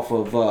off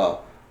of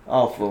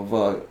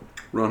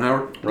Ron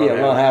Howard.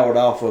 Ron Howard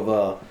off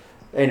of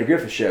Andy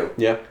Griffith show.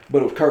 Yeah.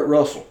 But it was Kurt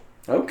Russell.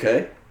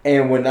 Okay.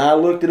 And when I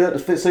looked it up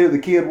to see who the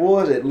kid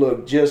was, it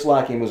looked just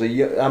like him. Was a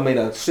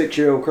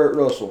 6-year-old Kurt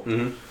Russell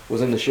Mm-hmm.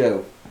 was in the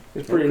show.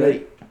 It's pretty Okay.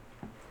 neat.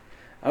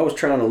 I was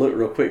trying to look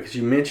real quick because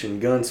you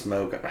mentioned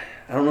Gunsmoke.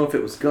 I don't know if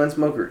it was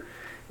Gunsmoke or,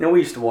 we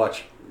used to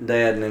watch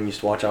Dad and then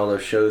used to watch all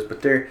those shows,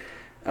 but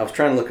I was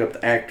trying to look up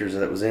the actors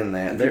that was in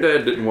that. If your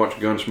dad didn't watch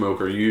Gunsmoke,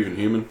 are you even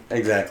human?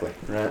 Exactly,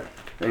 right.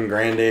 And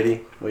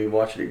Granddaddy, we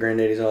watched it at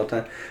Granddaddy's all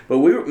the time. But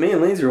me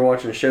and Lindsay were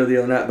watching a show the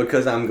other night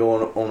because I'm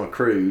going on a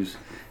cruise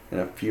in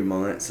a few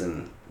months,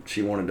 and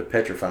she wanted to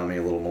petrify me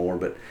a little more.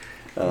 But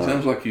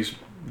Sounds like he's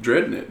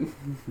dreading it.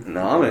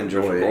 no, I'm gonna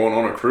enjoy it. Going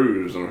on a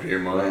cruise in a few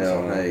months.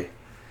 Well, hey,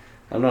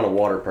 I'm not a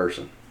water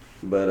person,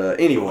 but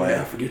anyway.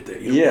 I forget that.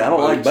 You Yeah, I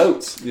don't like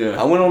boats.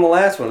 Yeah. I went on the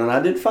last one and I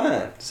did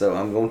fine, so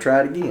I'm gonna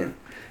try it again.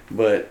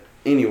 But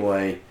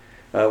anyway,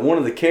 one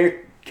of the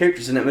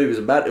characters in that movie was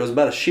about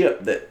a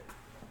ship that.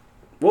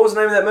 What was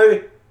the name of that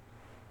movie?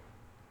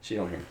 She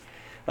don't hear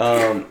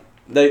me.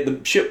 The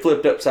ship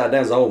flipped upside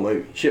down. It's an old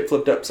movie. Ship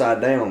flipped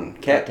upside down.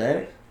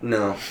 Titanic?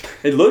 No,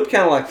 it looked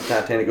kind of like the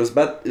Titanic.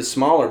 It's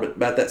smaller, but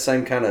about that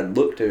same kind of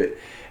look to it.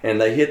 And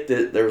they hit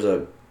there was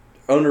a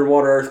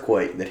underwater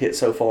earthquake that hit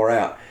so far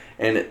out,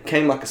 and it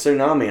came like a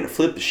tsunami, and it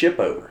flipped the ship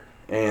over.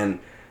 And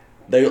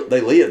they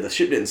lived. The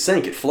ship didn't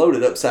sink. It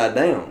floated upside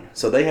down.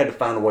 So they had to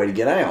find a way to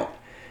get out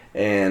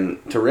and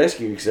to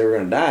rescue because they were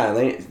going to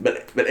die.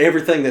 But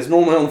everything that's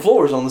normally on the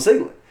floor is on the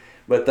ceiling.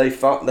 But they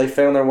found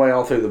their way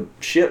all through the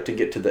ship to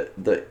get to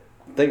the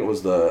I think it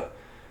was the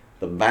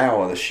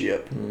bow of the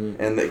ship,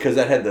 and because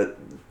that had the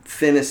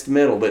thinnest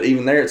metal, but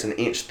even there it's an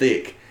inch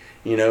thick,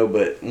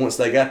 But once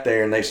they got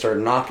there and they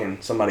started knocking,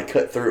 somebody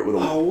cut through it with a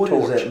What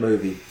torch. is that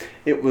movie?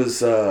 It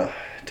was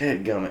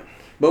dadgummit.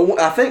 But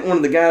I think one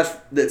of the guys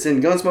that's in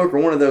Gunsmoke or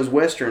one of those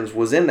westerns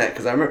was in that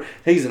because I remember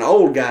he's an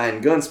old guy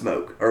in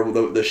Gunsmoke or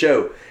the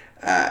show.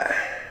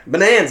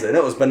 Bonanza.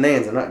 That was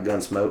Bonanza, not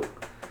Gunsmoke.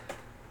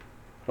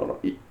 Hold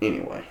on.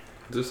 Anyway.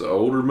 Is this an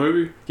older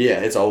movie? Yeah,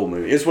 it's an old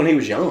movie. It's when he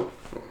was young.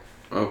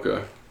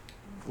 Okay.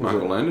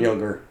 Michael Landon?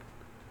 Younger.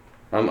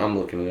 I'm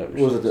looking it up.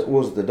 Was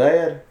it the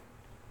dad,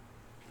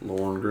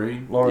 Lauren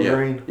Green? Lauren yeah.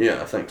 Green?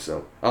 Yeah, I think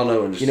so. I'll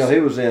know. In just He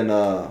was in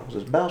was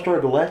it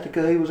Battlestar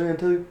Galactica he was in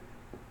too?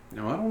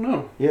 No, I don't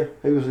know. Yeah,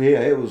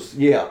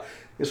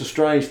 it's a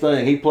strange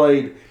thing. He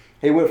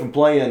went from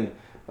playing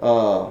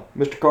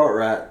Mr.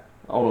 Cartwright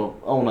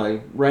on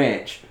a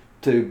ranch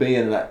to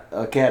being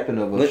a captain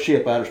of a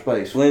ship outer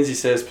space. Lindsay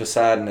says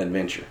Poseidon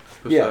Adventure.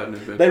 Poseidon Yeah,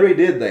 Adventure. they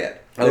redid that.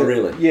 Oh,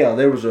 really? Yeah,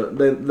 there was they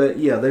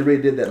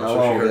redid that not So she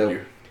long heard ago.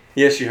 you.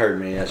 Yes, she heard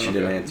me. Yeah, she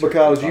didn't Okay. answer.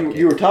 Because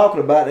you were talking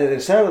about it, and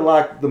it sounded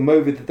like the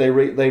movie that they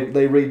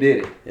redid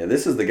it. Yeah,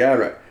 this is the guy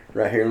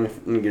right here.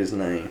 Let me get his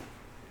name.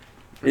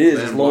 It is.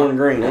 It's Van Lauren Blanc.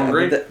 Green. Lauren I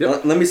Green? bet that-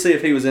 Yep. Let me see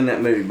if he was in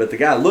that movie. But the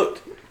guy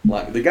looked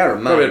like the guy Probably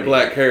reminded had me.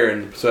 black hair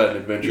in Poseidon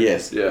Adventure.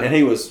 Yes. Yeah. And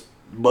he was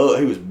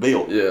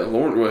built. Yeah,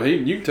 Lauren. Well,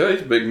 you can tell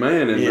he's a big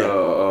man in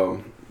Yeah.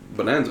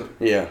 Bonanza.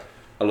 Yeah.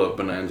 I love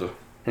Bonanza.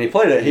 And he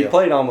played Yeah.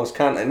 played almost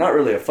kind of not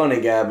really a funny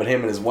guy, but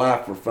him and his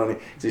wife were funny.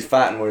 'Cause he's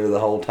fighting with her the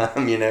whole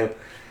time,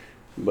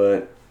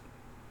 But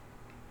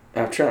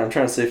I'm trying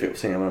to see if it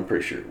was him. I'm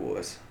pretty sure it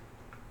was.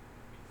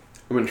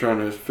 I've been trying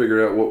to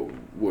figure out what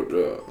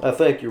I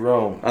think you're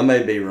wrong. I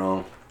may be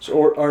wrong. It's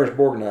Ernest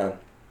Borgnine.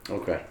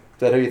 Okay. Is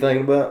that who you're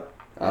thinking about?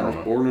 I don't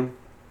know. Borgnine.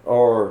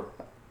 or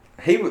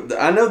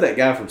I know that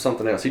guy from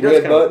something else. He does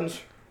Red kind of.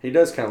 Buttons. He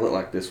does kind of look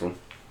like this one.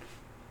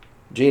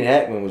 Gene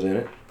Hackman was in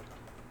it.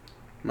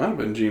 Might have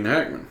been Gene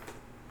Hackman.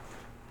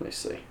 Let me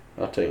see.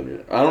 I'll tell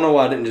you. I don't know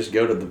why I didn't just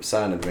go to the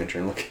Poseidon Adventure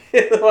and look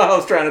at it while I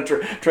was trying to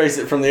trace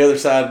it from the other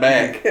side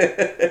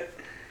back.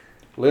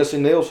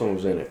 Leslie Nielsen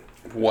was in it.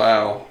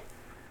 Wow.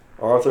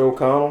 Arthur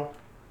O'Connell.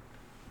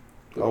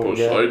 The Oh,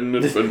 Poseidon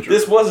Adventure.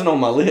 This wasn't on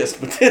my list,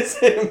 but this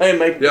may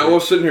make. Yeah, I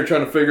was sitting here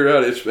trying to figure it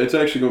out. It's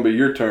actually going to be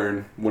your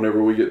turn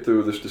whenever we get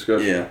through this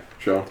discussion. Yeah.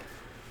 Sean.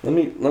 Let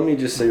me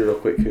just see real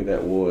quick who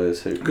that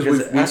was.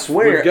 Because I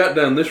swear. we've got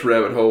down this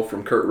rabbit hole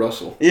from Kurt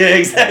Russell. Yeah,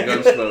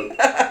 exactly.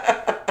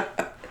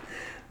 Gunsmoke.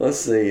 Let's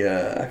see.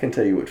 I can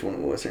tell you which one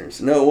it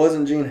was. No, it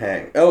wasn't Gene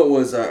Hackman. Oh, it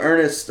was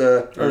Ernest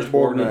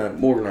Borgnine.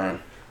 Borgnine.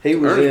 He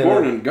was Ernest in.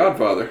 Borgnine,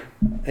 Godfather.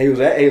 He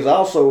was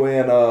also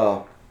in.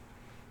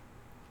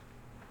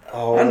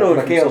 I know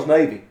it from McHale's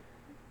Navy.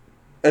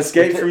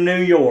 Escape from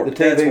New York. the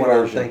TV That's what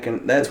I'm version.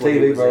 thinking. That's The what he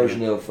TV was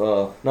version in.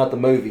 of not the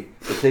movie,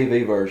 the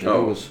TV version.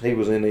 Oh. He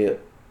was in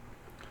it.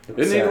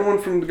 Isn't he the one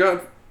from the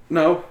God?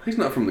 No, he's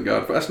not from the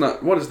Godfather. That's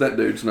not. What is that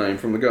dude's name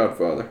from the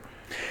Godfather?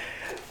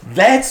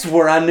 That's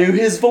where I knew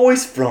his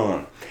voice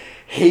from.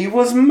 He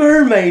was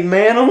Mermaid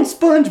Man on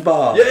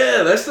SpongeBob.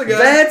 Yeah, that's the guy.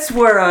 That's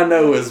where I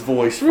know his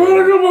voice from.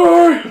 Good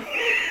boy.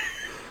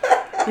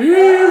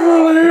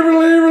 Evil.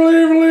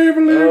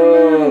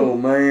 Oh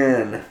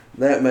man,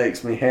 that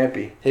makes me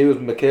happy. He was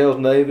McHale's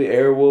Navy,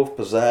 Airwolf,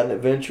 Poseidon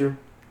Adventure,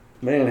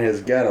 Man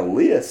has got a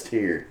list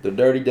here. The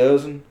Dirty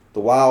Dozen,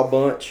 The Wild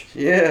Bunch.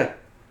 Yeah.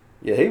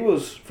 Yeah, he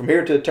was From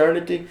Here to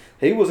Eternity.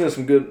 He was in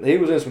some good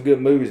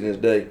movies in his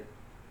day.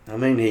 I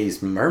mean,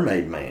 he's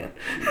Mermaid Man.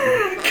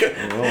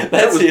 Well,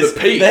 That's was his the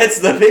peak. That's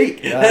the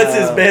peak. That's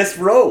his best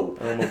role.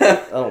 I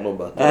don't know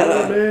about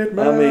that.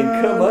 I mean,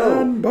 come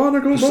on.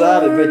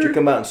 Poseidon Adventure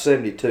come out in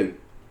 '72.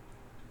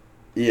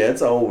 Yeah,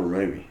 it's an older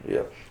movie.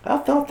 Yeah, I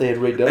thought they had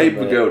redone Abe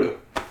that. Vigoda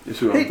is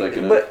who I'm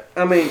thinking of. But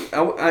I mean,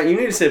 you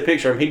need to see a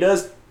picture of him. He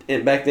does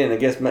it back then. I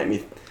guess make me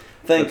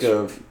think That's-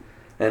 of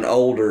an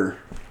older.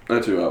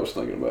 That's who I was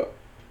thinking about.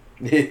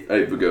 Yeah.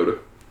 Abe Vigoda.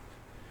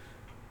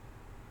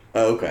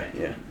 Oh, okay,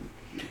 yeah.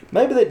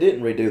 Maybe they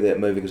didn't redo that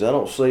movie because I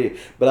don't see it.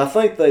 But I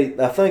think they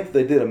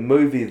did a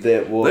movie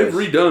that was. They've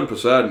redone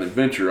Poseidon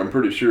Adventure, I'm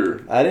pretty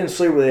sure. I didn't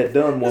see where they had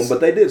done one, but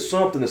they did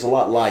something that's a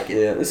lot like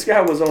it. Yeah, this guy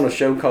was on a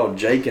show called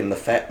Jake and the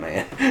Fat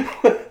Man.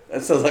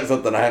 That sounds like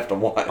something I have to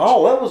watch.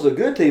 Oh, that was a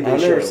good TV I've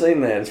show. never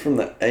seen that. It's from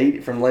the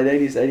late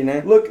 '80s,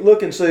 '89.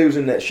 Look and see who's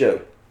in that show.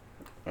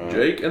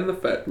 Jake and the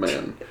Fat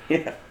Man.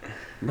 Yeah.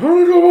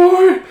 Barnacle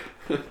boy!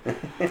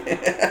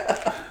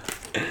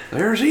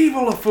 There's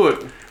evil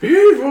afoot.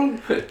 Evil!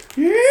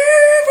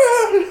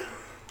 Evil!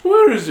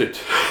 Where is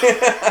it?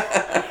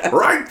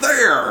 Right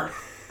there!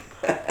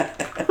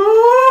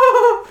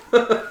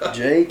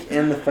 Jake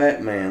and the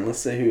Fat Man. Let's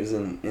see who's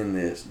in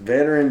this.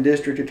 Veteran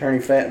District Attorney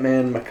Fat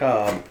Man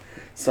McCobb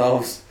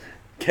solves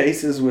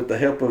cases with the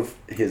help of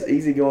his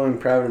easygoing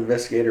private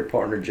investigator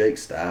partner Jake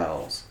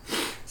Stiles.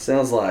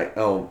 Sounds like,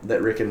 that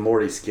Rick and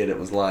Morty skit. It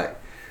was like,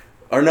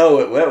 or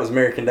no, that was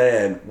American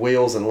Dad.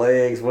 Wheels and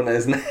Legs. Wasn't that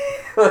his name?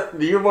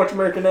 Do you ever watch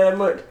American Dad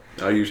much?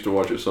 I used to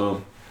watch it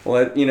some.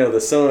 Well,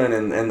 the son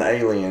and the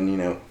alien,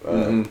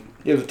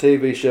 It was a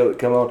TV show that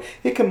come on.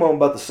 It come on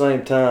about the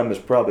same time as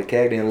probably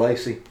Cagney and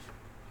Lacey,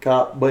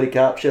 buddy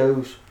cop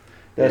shows.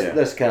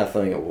 That's the kind of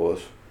thing it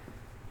was.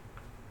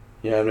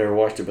 Yeah, I've never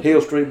watched it, but Hill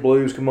Street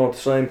Blues come on at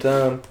the same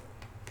time.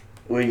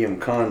 William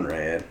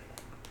Conrad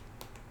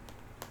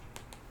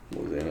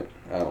was in it.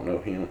 I don't know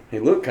him. He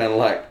looked kind of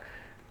like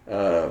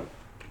Dom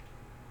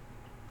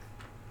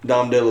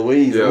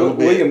DeLuise. Yeah, a little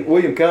bit.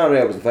 William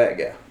Conrad was a fat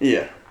guy.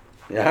 Yeah.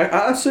 Yeah,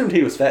 I assumed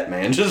he was Fat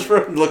Man just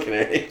from looking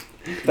at him.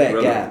 Fat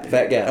Really?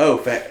 guy. Oh,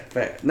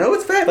 fat. No,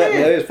 it's Fat Fat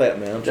Man. Man. It is Fat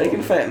Man. I'm Jake sorry.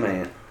 and Fat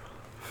Man.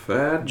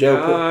 Fat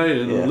Joker. guy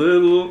in Yeah.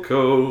 little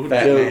coat.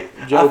 Fat Joe- Man.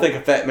 Joe- I think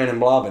of Fat Man and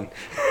Blobbin.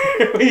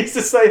 We used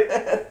to say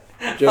that.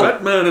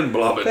 Fat man and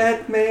blobbing.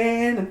 Fat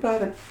Man and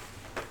Blobbin.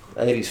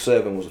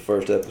 87 was the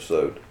first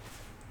episode.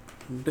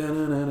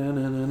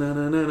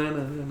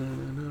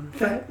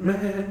 Fat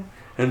Man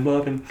and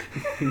Blobbin.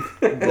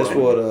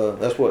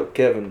 That's what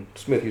Kevin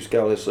Smith used to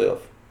call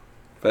himself.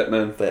 Fat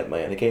man. Fat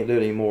Man. He can't do it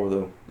anymore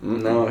though.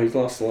 No, he's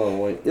lost a lot of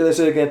weight. Yeah, they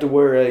said he got to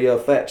wear a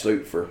fat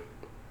suit for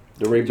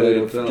the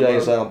reboot of Jay and Jay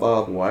and Silent Silent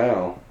Bob.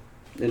 Wow.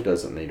 It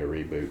doesn't need a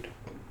reboot.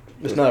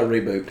 It's not a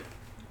reboot.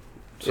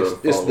 So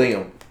It's follow.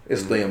 them.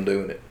 It's them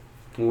doing it.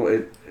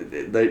 Well,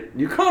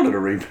 you called it a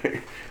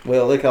reboot.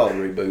 Well, they call it a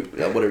reboot.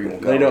 Whatever you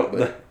want to call They it.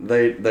 don't.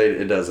 but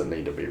It doesn't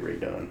need to be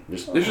redone.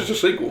 Just This is a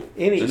sequel.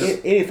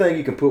 anything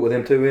you can put with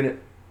them two in it,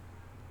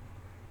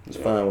 it's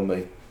Yeah. fine with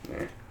me.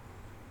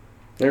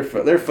 they're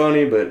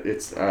funny, but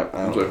it's I don't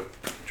know. So,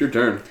 it's your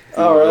turn.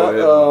 All right.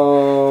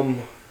 Go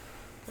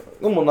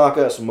I'm gonna knock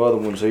out some other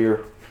ones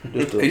here.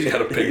 Just to, ahead. He's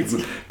got a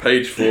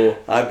page full.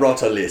 I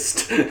brought a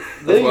list. That's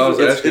why I was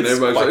It's- asking it's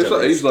everybody. quite It's a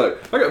like, he's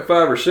like, I got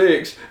 5 or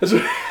 6. That's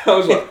what, I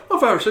was like,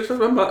 5 or 6.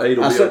 I'm about 8.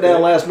 I sat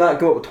down last night and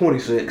come up with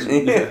 26.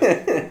 These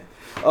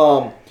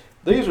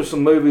are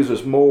some movies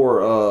that's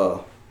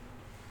more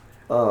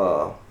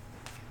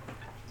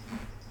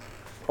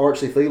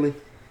Artsy Feely.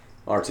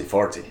 Artsy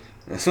fartsy.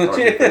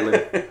 Artsy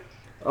Feely.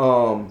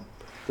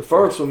 The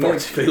first one,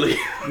 Fartsy Feely.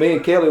 me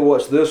and Kelly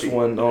watched this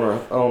one on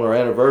our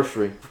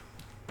anniversary.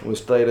 We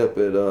stayed up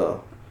at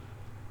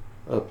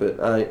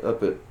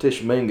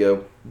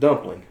Tishomingo.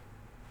 Dumpling.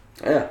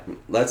 Yeah,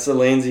 that's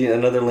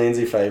another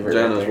Lindsay favorite.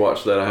 Jana's right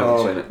watched that. I haven't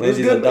seen it.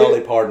 Lindsay's It's a good.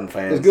 Dolly Parton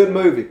fan. It's a good so-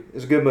 movie.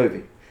 It's a good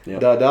movie. Yeah.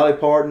 Dolly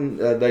Parton.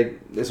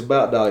 It's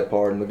about Dolly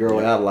Parton. The girl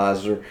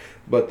idolizes her,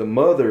 but the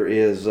mother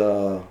is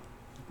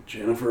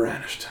Jennifer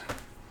Aniston.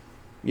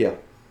 yeah.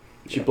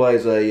 She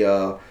plays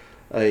a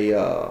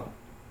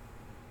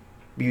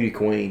beauty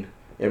queen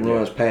and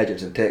runs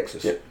pageants in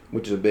Texas, Yep.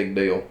 which is a big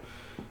deal.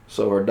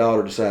 So her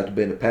daughter decided to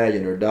be in the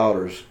pageant. Her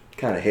daughter's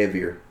kind of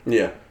heavier,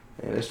 Yeah.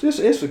 and it's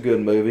a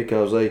good movie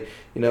because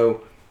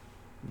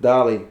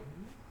Dolly.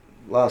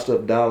 A lot of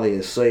stuff Dolly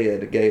has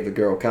said that gave the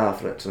girl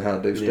confidence and how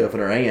to do stuff,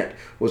 and her aunt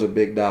was a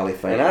big Dolly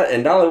fan.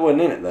 And Dolly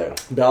wasn't in it though.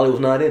 Dolly was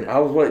not in it.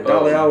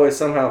 Dolly always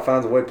somehow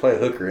finds a way to play a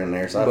hooker in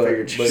there, so I But-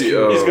 figured but she's she,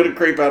 going to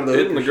creep out of the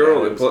Isn't hooker the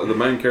girl shadows. that the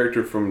main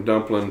character from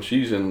Dumpling? She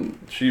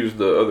was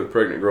the other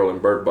pregnant girl in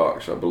Bird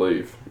Box, I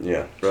believe.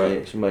 Yeah.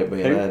 Right. She may be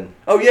Who? in that.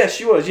 Oh yeah,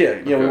 she was.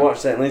 Yeah, we Okay.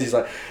 watched that. And Lindsay's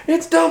like,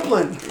 "It's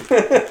Dumpling."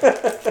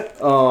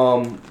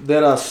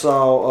 Then I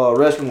saw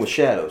Wrestling with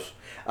Shadows.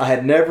 I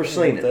had never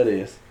seen What it. that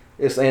is.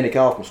 It's the Andy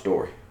Kaufman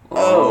story.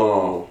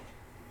 Oh.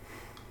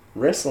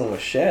 Wrestling with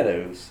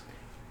Shadows.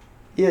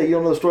 Yeah, you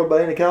don't know the story about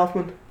Andy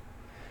Kaufman?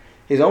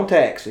 He's on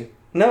Taxi.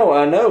 No,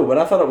 I know, but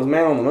I thought it was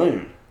Man on the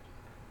Moon.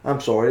 I'm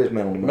sorry, it is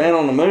Man on the Moon. Man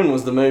on the Moon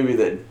was the movie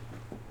that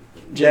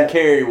Jim That-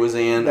 Carrey was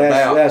in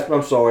about.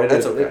 I'm sorry.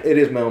 That's okay. It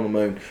is Man on the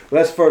Moon. But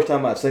that's the first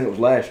time I'd seen it was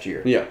last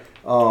year. Yeah.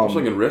 I was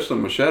thinking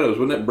Wrestling with Shadows.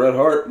 Wasn't that Bret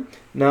Hart?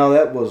 No,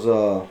 that was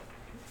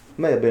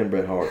may have been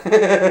Bret Hart.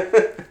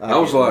 I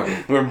was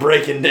like, We're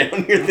breaking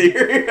down your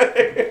theory.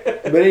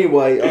 But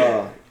anyway,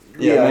 Yeah,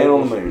 Man it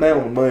on was the Moon. Man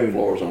on the Moon.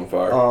 floor's on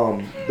fire.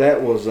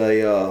 That was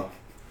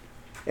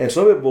and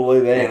some people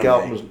believe that Andy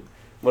Anime. Kaufman's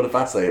What if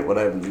I say it? What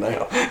happens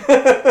now?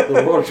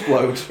 the world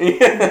explodes.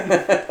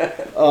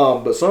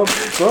 But some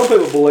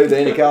people believe that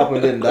Andy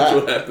Kaufman didn't That's die.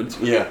 what happens.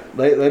 Yeah.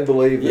 They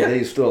believe that Yeah.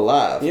 he's still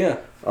alive. Yeah.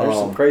 There's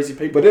some crazy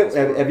people. But in this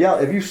world. have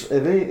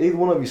either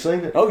one of you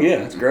seen it? Oh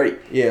yeah, it's great.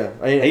 Yeah,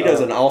 and, He does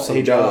an awesome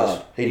he job.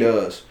 Does. He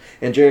does.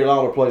 And Jerry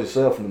Lawler plays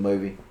himself in the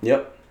movie,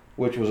 Yep.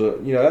 which was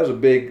that was a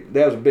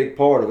big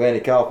part of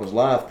Andy Kaufman's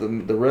life,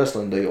 the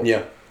wrestling deal.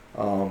 Yeah.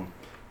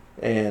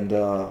 And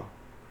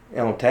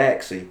on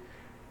Taxi,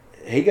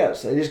 he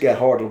just got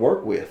hard to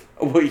work with.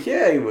 Well,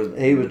 yeah, he was.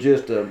 He was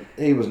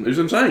He's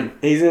insane.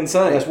 He's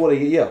insane. that's what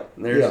he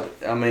There's,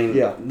 I mean,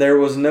 Yeah. there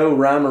was no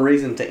rhyme or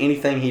reason to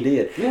anything he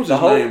did. What was The his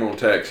whole- name on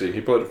Taxi?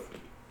 He played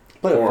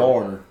played a Foreigner.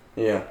 foreigner.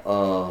 Yeah.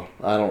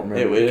 I don't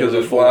remember. It because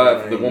was his a wife,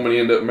 foreign the name. woman he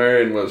ended up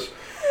marrying, was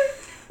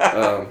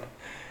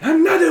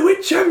I'm not a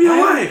witch, I'm your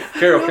wife.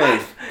 Carol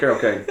Kane. Carol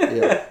Kane.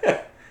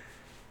 Yeah.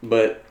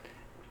 But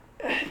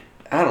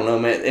I don't know,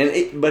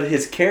 man. But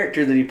his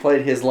character that he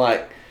played, his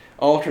like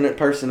alternate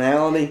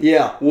personality,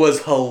 Yeah.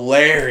 was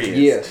hilarious.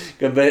 Yes.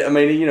 But, I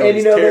mean,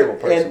 he's a that- terrible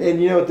person.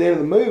 and at the end of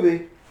the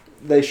movie,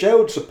 they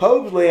showed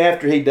supposedly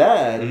after he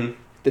died Mhm.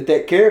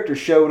 that character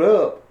showed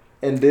up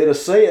and did a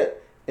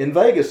set in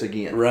Vegas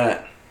again. Right.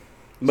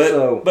 But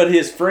So- but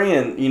his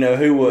friend,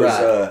 who was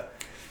Right.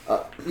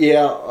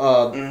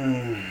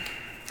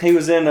 he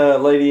was in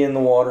Lady in the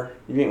Water.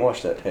 You didn't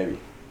watch that, have you?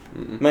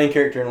 Main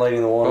character in Lady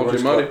in the Water. Paul what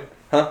is it Giamatti? called?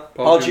 Huh?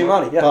 Paul Paul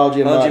Giamatti? Giamatti. Yeah. Paul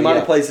Giamatti,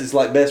 yeah. plays his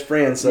like best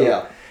friend. So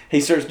Yeah. he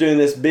starts doing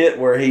this bit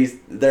where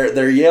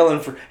they're yelling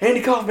for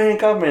Andy Kaufman,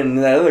 and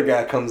that other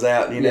guy comes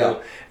out, Yeah.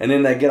 and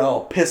then they get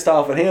all pissed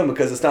off at him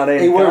because it's not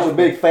Andy. He wears a Kaufman.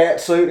 big fat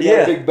suit, he got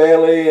Yeah. a big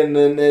belly, and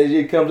then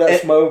he comes out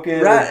And- smoking.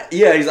 Right?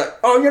 Yeah, he's like,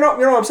 oh, you know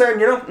what I'm saying,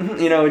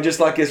 just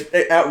like his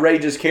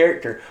outrageous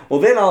character. Well,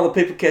 then all the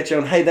people catch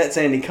on, hey, that's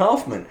Andy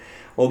Kaufman.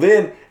 Well,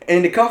 then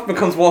Andy Kaufman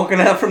comes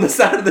walking out from the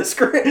side of the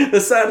screen, the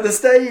side of the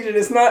stage, and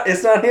it's not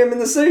him in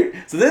the suit.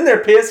 So then they're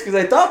pissed because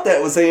they thought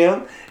that was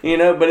him,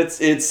 but it's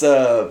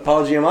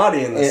Paul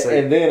Giamatti in the suit.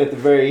 And then at the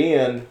very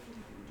end,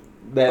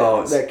 that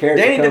character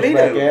Danny comes DeVito.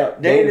 back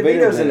out. Danny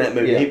DeVito's in that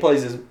movie. Yeah. He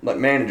plays his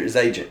manager, his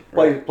agent.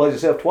 Right? plays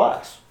himself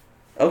twice.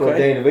 But Okay.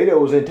 Danny DeVito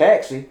was in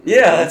Taxi.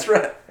 Yeah, that's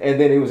right. And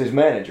then he was his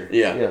manager.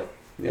 Yeah. Yeah.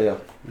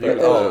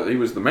 He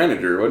was the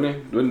manager, wasn't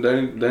he? Wasn't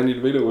Danny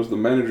DeVito was the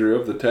manager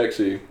of the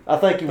Taxi? I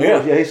think he was.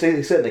 Yeah. Yeah, he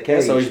sat in the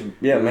cage. So he's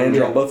manager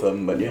Yeah. on both of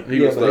them. But yeah. He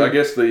Yeah, was but I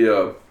guess what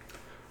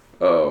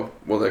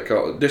they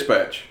call it,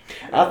 dispatch.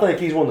 I think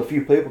he's one of the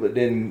few people that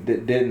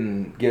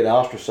didn't get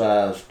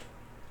ostracized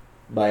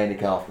by Andy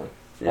Kaufman.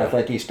 Yeah. I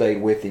think he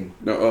stayed with him.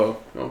 No,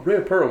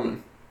 Rhea Perlman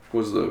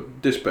was the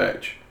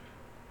dispatch.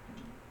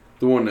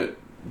 The one that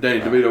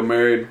Danny DeVito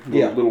married,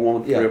 Yeah. little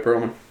woman, Yeah. Rhea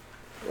Perlman.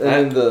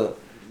 And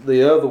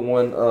the other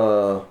one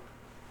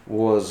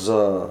was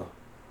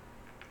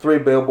 3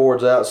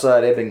 Billboards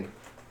Outside Ebbing,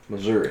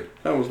 Missouri.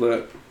 How was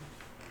that?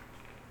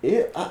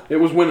 Yeah, It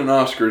was winning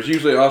Oscars.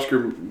 Usually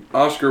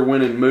Oscar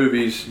winning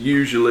movies,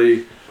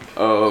 usually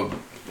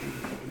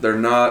they're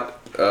not,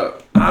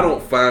 I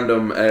don't find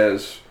them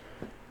as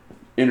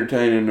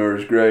entertaining or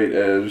as great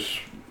as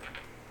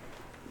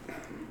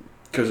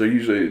because they're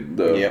usually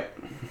the Yep.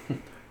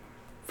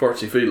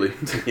 fartsy feely.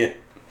 Yeah.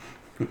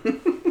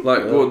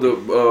 Like well,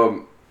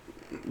 the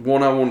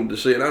one I wanted to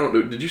see, and I don't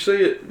know. Did you see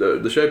it?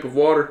 The Shape of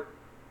Water.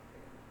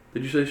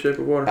 Did you see Shape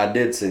of Water? I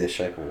did see The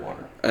Shape of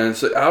Water. And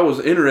so I was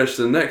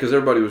interested in that because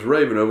everybody was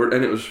raving over it,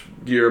 and it was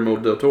Guillermo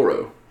del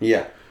Toro.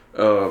 Yeah.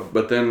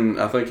 But then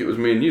I think it was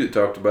me and you that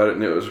talked about it,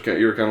 and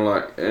you were kind of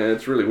like,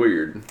 it's really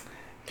weird.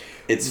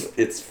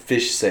 It's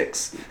fish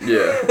sex.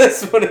 Yeah.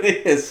 That's what it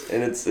is,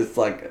 and it's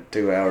like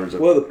 2 hours of.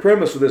 Well, the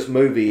premise of this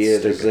movie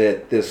is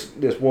Stupid. that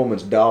this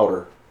woman's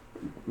daughter.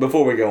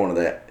 Before we go on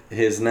to that,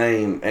 his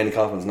name, Andy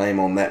Kaufman's name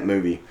on that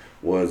movie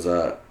was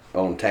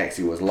on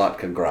Taxi was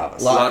Latka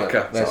Gravis.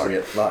 Latka. That's Sorry.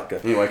 it.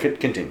 Latka. Anyway,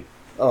 continue.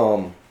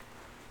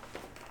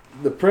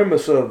 The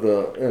premise of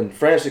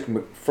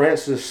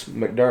Frances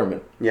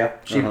McDermott. Yeah.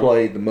 She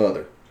played the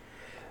mother.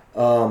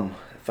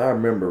 If I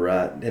remember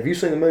right, have you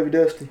seen the movie,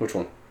 Dusty? Which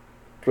one?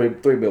 Three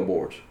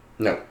Billboards.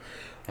 No.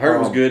 I heard it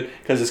was good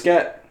because it's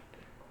got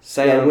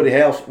Sam Woody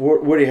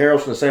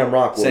Harrelson and Sam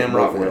Rockwell. Sam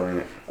Rockwell in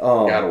it.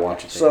 Gotta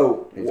watch it.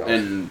 So He's awesome.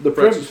 And The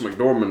Frances premise-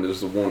 McDormand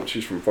is the one.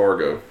 She's from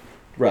Fargo.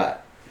 right,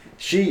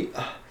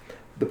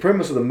 the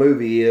premise of the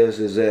movie is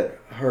that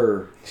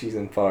She's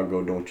in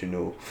Fargo, don't you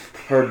know?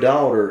 her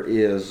daughter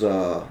is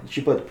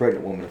she played the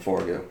pregnant woman in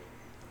Fargo.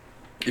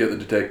 Yeah, the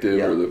detective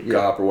Yeah, or the yeah.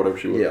 cop or whatever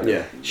she was. Yeah.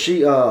 Yeah.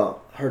 She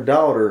her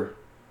daughter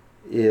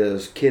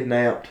is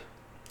kidnapped.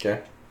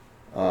 Okay.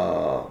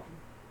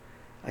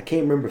 I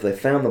can't remember if they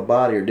found the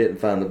body or didn't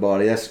find the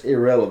body. That's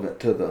irrelevant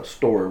to the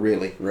story,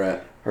 really.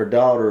 Right. Her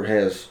daughter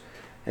has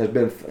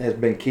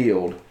been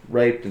killed,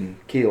 raped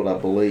and killed, I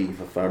believe,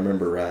 if I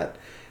remember right.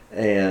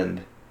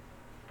 And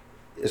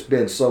it's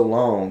been so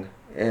long,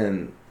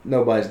 and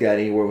nobody's got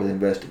anywhere with the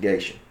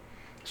investigation.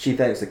 She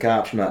thinks the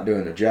cops are not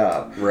doing their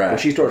job. Right. Well,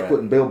 she starts right.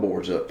 putting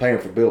billboards up, paying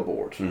for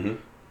billboards, Mm-hmm.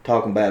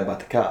 talking bad about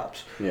the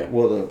cops. Yeah.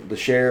 Well, the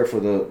sheriff or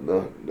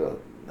the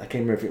I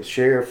can't remember if it was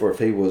sheriff or if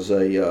he was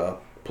a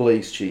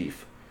police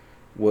chief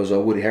was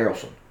Woody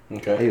Harrelson.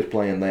 Okay. He was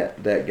playing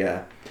that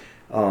guy,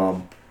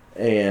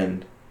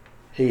 and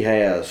he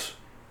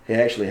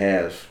actually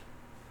has.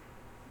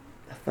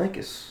 I think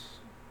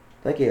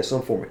he has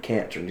some form of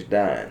cancer and he's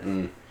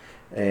dying.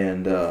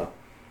 And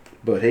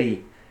but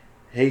he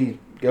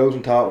goes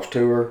and talks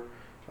to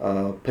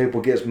her.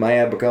 People gets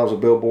mad because the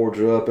billboards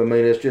are up. I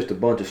mean, it's just a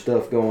bunch of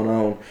stuff going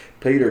on.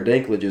 Peter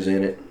Dinklage is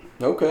in it.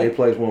 Okay. He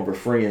plays one of her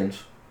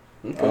friends.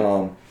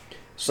 Okay.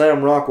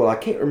 Sam Rockwell, I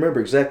can't remember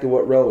exactly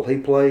what role he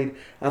played.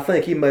 I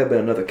think he may have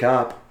been another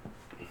cop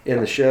in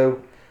the show.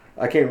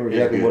 I can't remember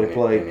exactly He's what good he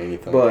played. in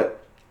anything.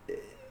 But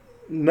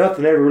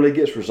nothing ever really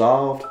gets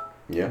resolved.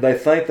 Yeah. They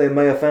think they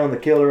may have found the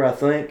killer, I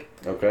think.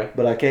 Okay.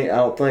 But I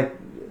don't think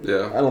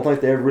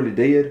they ever really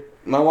did.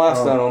 My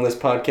wife's not on this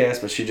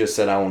podcast, but she just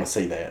said I want to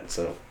see that.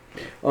 So.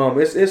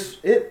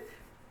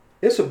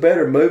 It's a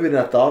better movie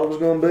than I thought it was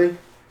going to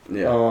be.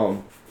 Yeah.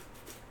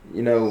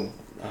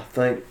 I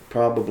think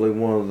probably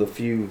one of the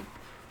few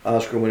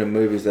Oscar-winning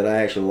movies that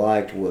I actually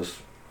liked was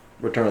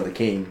Return of the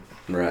King,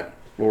 Right.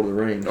 Lord of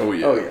the Rings. Oh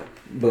yeah. Oh yeah.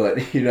 But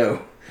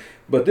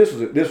but this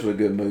was a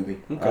good movie.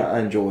 Okay. I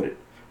enjoyed it.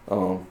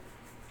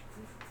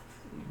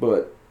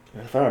 But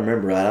if I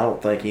remember right, I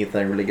don't think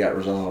anything really got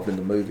resolved in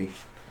the movie.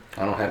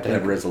 I don't have to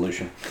have a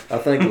resolution. I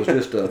think it was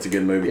just That's a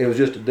good movie. It was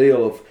just a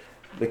deal of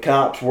the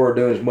cops were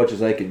doing as much as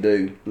they could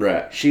do.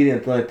 Right. She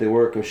didn't think they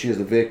were because she was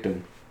the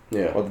victim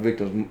Yeah. or the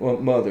victim's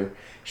mother.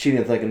 She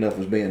didn't think enough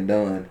was being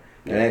done,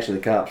 and Yeah. actually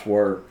the cops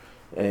were.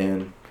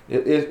 And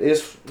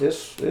it's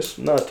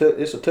not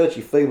it's a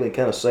touchy feeling,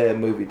 kind of sad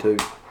movie too.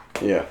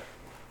 Yeah.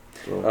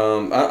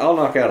 So. I'll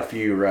knock out a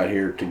few right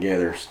here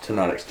together to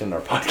not extend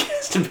our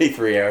podcast to be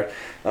 3 hours.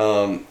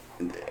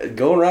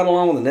 Going right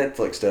along with the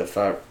Netflix stuff,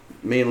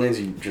 me and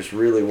Lindsay just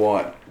really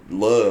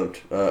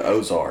loved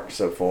Ozark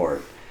so far.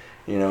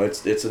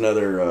 It's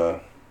another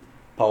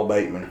Paul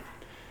Bateman.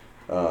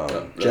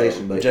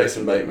 Jason Bateman.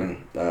 Jason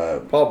Bateman.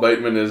 Paul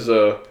Bateman is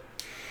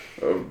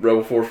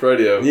Rebel Force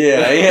Radio. Yeah,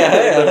 the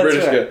that's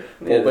British right. guy.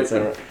 Yeah, Paul that's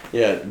Bateman. right.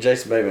 Yeah,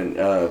 Jason Bateman.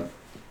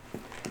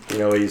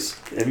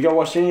 Have you guys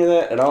watched any of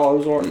that at all,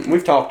 Ozark?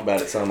 We've talked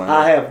about it some.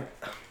 I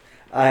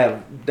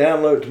have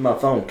downloaded to my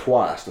phone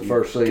twice the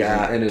first season,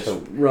 got and it's to.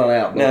 run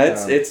out. No, both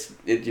times.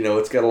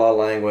 it's got a lot of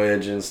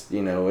language, and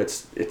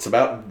it's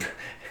about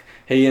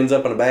he ends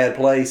up in a bad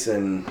place,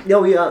 and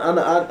Oh yeah,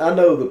 I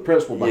know the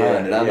principle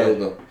behind it. I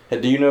know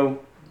Do you know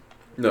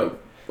No.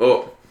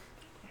 Oh,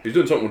 he's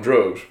doing something with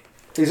drugs.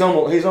 he's on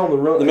the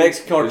run. the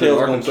Mexican cartel's Is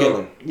it going to kill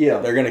Arkansas? him? Yeah,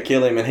 They're going to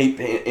kill him, and he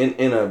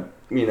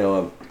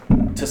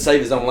to save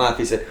his own life,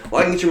 he said,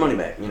 "Well, I can get your money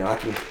back.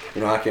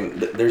 I can.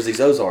 There's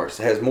these Ozarks.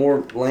 It has more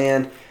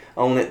land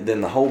on it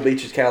than the whole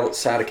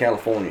side of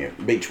California,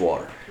 beach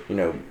water.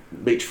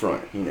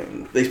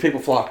 Beachfront. These people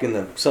flock in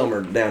the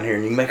summer down here,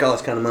 and you can make all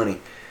this kind of money."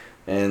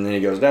 And then he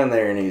goes down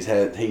there, and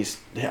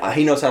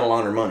he knows how to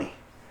launder money.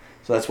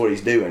 So that's what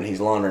he's doing. He's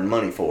laundering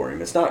money for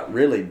him. It's not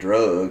really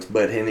drugs,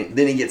 but then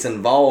he gets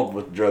involved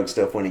with drug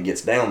stuff when he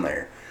gets down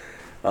there.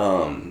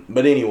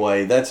 But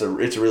anyway, it's a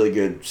really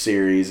good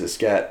series. It's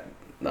got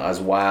his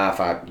wife.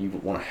 You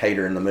want to hate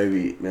her in the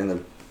movie, in the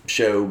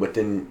show, but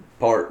then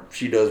part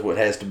she does what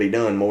has to be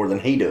done more than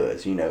he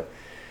does. You know,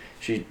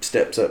 she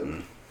steps up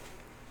and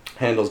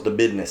handles the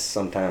business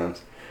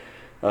sometimes.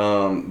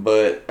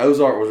 But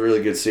Ozark was a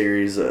really good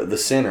series. The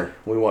Sinner,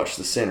 we watched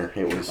The Sinner.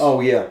 It was Oh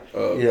yeah,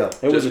 Uh, yeah.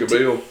 it was Jessica a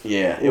Biel.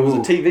 yeah, it was a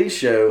Ooh. TV That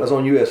show. was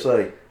on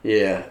USA.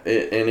 Yeah,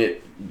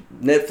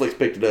 Netflix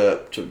picked it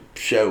up to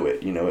show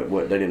it. You know,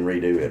 they didn't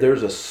redo it.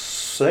 There's a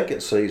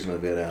second season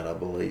of it out, I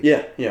believe.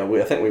 Yeah,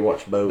 I think we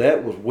watched both.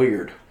 That was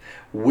weird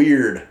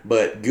Weird,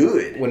 but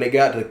good. when it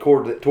got to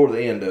toward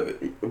the end of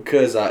it.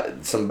 Because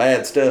some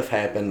bad stuff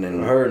happened,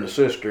 and Her and the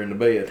sister in the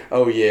bed.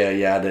 oh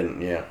yeah, I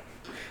didn't,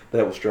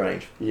 That was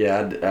strange.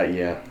 yeah,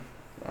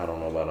 I don't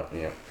know about it,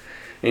 yeah.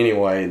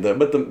 Anyway,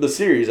 the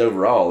series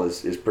overall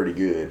is pretty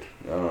good.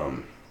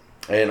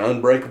 And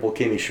Unbreakable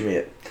Kimmy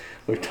Schmidt,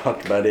 we've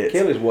talked about it.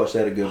 Kelly's watched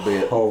that a good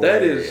bit.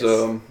 That is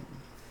Hilarious.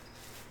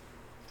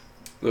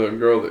 the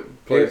girl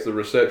that plays the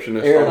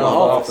receptionist Erin on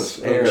off The the Office.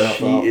 Office. Erin off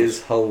she the Office.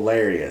 is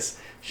hilarious.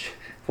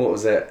 What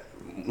was that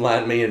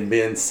line me and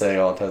Ben say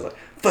all the time?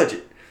 It's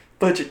like,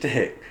 fudge it to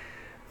heck,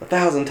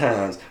 1,000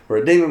 times. We're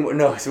a demon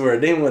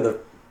with a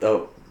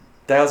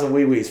 1,000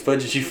 wee-wees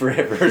fudges you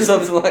forever, or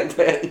something like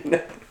that. You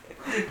know,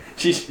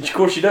 of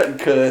course she doesn't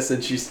cuss,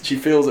 and she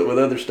fills it with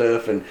other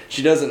stuff, and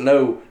she doesn't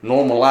know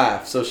normal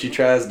life, so she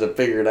tries to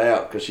figure it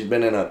out because she's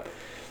been in a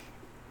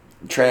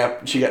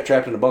trap. She got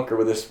trapped in a bunker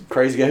with this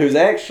crazy guy who's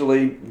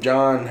actually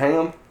John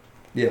Hamm.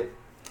 Yeah.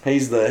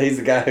 He's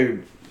the guy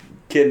who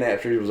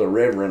kidnapped her. He was a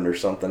reverend or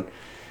something,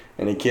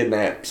 and he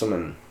kidnapped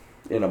someone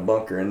in a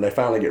bunker, and they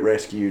finally get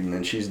rescued, and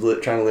then she's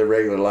trying to live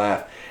regular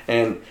life,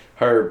 and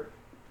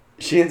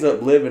she ends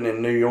up living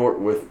in New York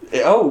with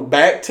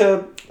back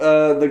to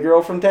the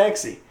girl from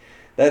Taxi.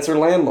 That's her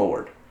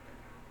landlord.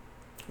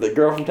 The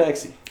girl from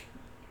Taxi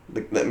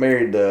that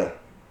married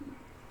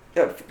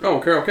Oh,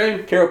 Carol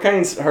Kane. Carol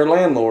Kane's her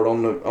landlord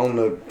on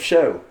the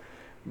show,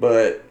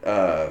 but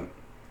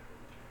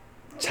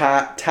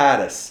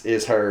Titus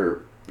is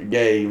her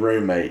gay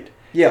roommate,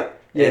 Yeah.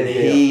 Yeah. and yeah.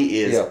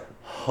 he is Yeah.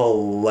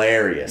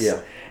 hilarious. Yeah.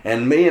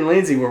 And me and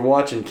Lindsay were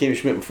watching Kimmy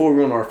Schmidt before we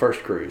went on our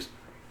first cruise,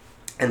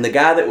 and the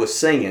guy that was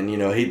singing, you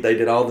know, they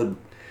did all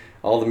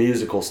the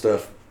musical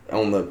stuff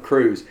on the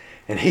cruise.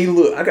 And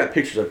I got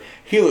pictures of him.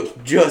 He looks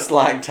just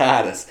like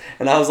Titus.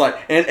 And I was like,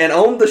 and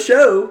on the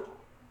show.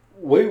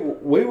 We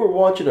were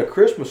watching a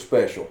Christmas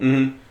special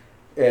Mm-hmm.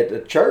 at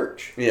the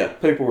church. Yeah.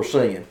 People were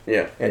singing.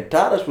 Yeah. And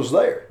Titus was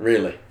there.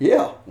 Really?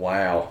 Yeah.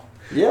 Wow.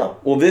 Yeah.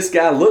 Well, this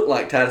guy looked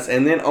like Titus.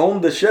 And then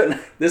on the show,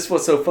 this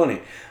was so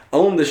funny.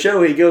 On the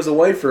show, he goes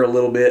away for a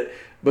little bit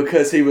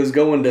because he was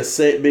going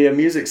to be a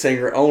music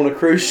singer on a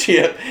cruise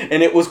ship.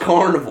 And it was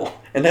Carnival.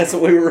 And that's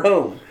what we were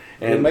on.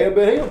 And It may have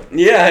been him.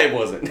 yeah, it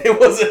wasn't. It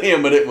wasn't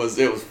him, but it was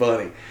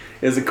funny.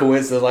 It was a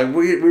coincidence. Like,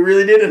 we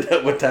really did end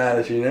up with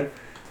Titus, you know?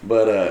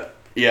 But,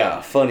 yeah,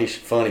 funny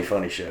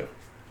show.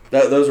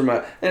 Those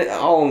are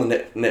all on the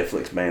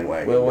Netflix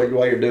bandwagon. Well,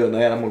 while you're doing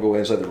that, I'm going to go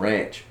ahead and say The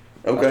Ranch.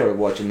 Okay. I started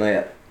watching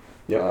that.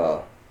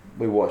 Yep.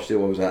 We watched it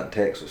when we was out in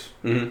Texas.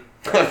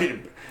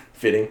 Mm-hmm.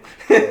 Fitting.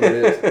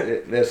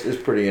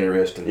 It's pretty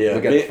interesting. Yeah.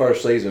 We got the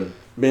first season.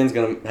 Ben's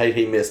gonna hate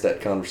he missed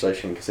that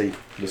conversation because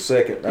The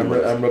second. I'm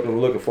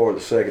looking forward to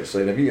the second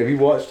season. Have you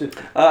watched it?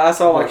 I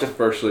saw Watch the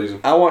first season.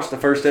 I watched the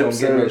first So I'm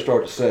getting ready to episode.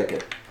 start the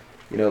second.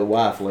 You know, the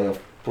wife left,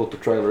 pulled the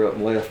trailer up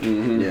and left.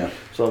 Mm-hmm. Yeah,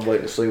 So I'm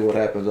waiting to see what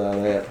happens out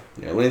of that.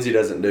 yeah. Lindsay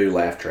doesn't do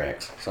laugh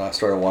tracks, so I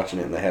started watching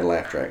it and they had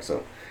laugh tracks.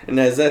 So, and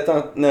is that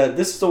no?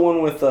 This is the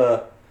one with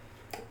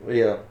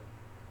Yeah.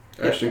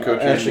 Ashton Kutcher.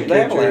 Ashton They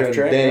have a Kutcher laugh and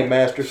track, Danny right?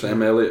 Masterson.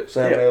 Sam Elliott.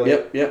 Sam yep,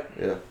 Elliott. Yep.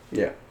 Yeah.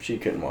 Yeah. She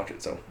couldn't watch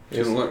it, so She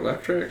doesn't like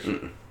laugh tracks.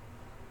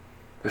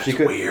 She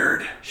couldn't.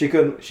 weird. She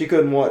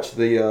couldn't watch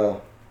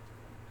the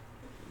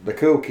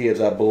Cool Kids.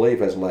 I believe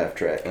has a laugh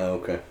track. Oh,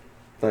 okay.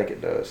 I think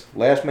it does.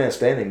 Last Man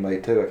Standing may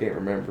too. I can't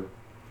remember.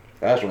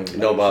 I just don't even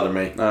Don't notice bother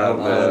it. me. I don't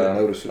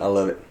notice it. I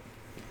love it.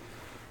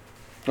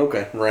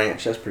 Okay,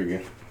 Ranch. That's pretty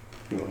good.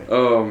 Go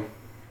ahead.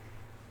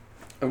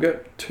 I've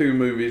got 2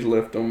 movies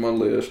left on my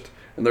list,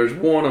 and there's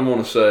one I'm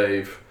gonna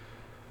save.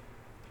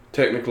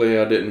 Technically,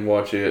 I didn't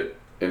watch it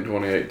in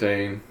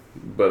 2018,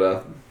 but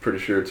I'm pretty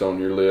sure it's on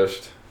your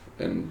list,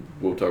 and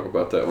we'll talk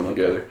about that one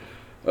Okay.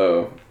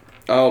 together.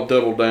 I'll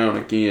double down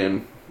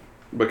again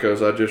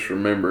because I just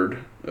remembered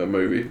a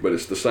movie, but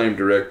it's the same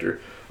director.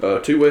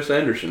 2 Wes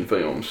Anderson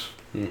films.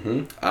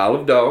 Mm-hmm. Isle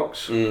of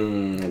Dogs.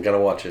 I gotta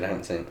watch it. I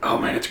haven't seen. Oh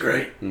man, it's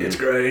great. Mm. It's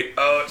great.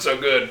 Oh, it's so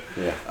good.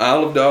 Yeah,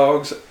 Isle of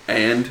Dogs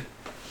and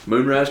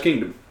Moonrise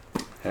Kingdom.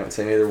 haven't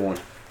seen either one.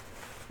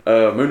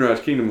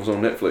 Moonrise Kingdom was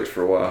on Netflix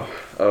for a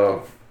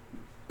while.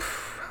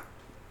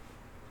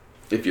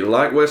 If you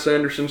like Wes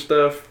Anderson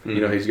stuff,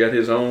 you know he's got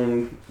his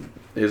own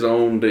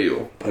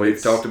deal. But We've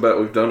it's- talked about.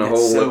 We've done a it's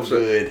whole so episode.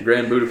 good.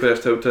 Grand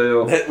Budapest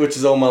Hotel. That, which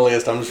is on my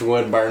list. I'm just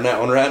going to burn that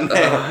one right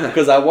now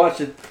because I watched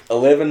it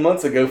 11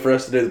 months ago for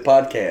us to do the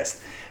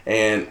podcast,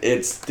 and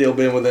it's still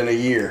been within a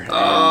year.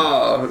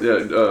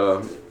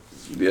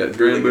 Yeah,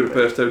 Grand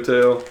Budapest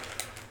Hotel.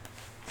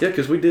 Yeah,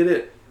 because we did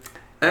it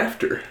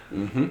after.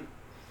 Mm-hmm.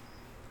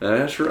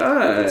 That's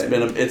right.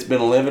 It's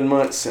been 11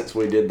 months since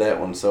we did that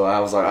one, so I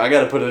was like, I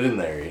got to put it in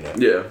there, you know.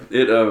 Yeah,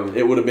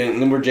 It would have been.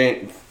 And then we're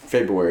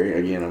February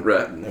again.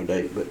 Right. No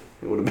date, but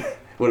it would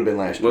have been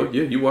last year. well,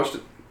 yeah, you watched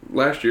it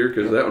last year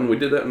because that one we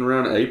did that one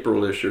around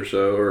April-ish or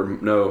so, or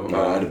no,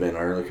 No, I'd have been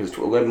early because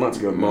 11 months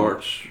ago.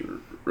 March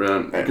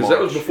around At because that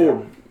was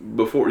March,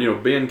 before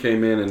Ben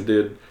came in and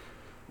did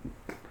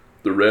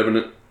The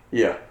Revenant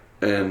Yeah.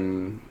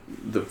 and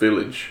The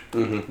Village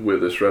Mm-hmm.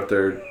 with us right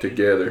there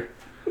together.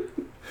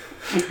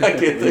 I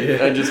get that.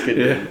 Yeah. I just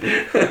couldn't.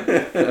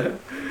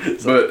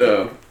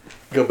 But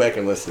Go back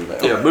and listen to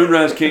that. yeah,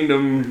 Moonrise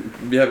Kingdom.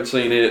 If you haven't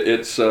seen it,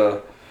 it's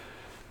little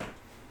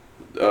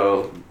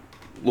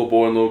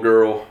boy and little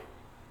girl.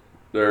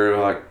 They're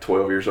like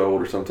 12 years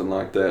old or something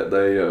like that.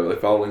 They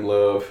fall in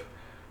love,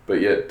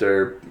 but yet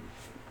their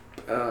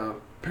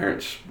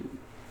parents,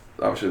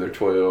 obviously they're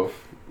 12.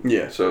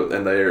 Yeah. So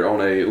and they're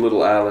on a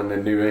little island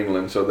in New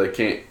England, so they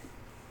can't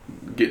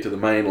get to the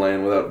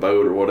mainland without a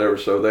boat or whatever.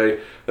 So they're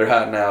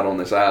hiding out on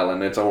this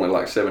island. It's only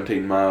like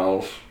 17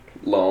 miles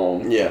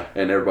long. Yeah.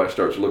 And everybody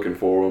starts looking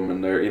for them,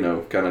 and they're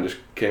kind of just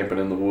camping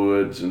in the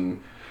woods,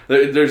 and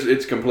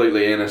it's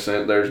completely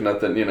innocent. There's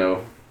nothing,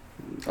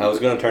 I was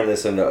going to turn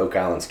this into Oak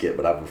Island skit,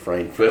 but I've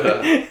refrained from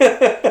But it.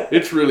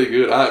 it's really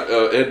good.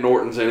 Ed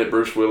Norton's in it.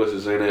 Bruce Willis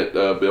is in it.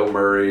 Bill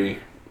Murray.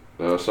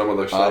 Some of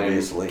the same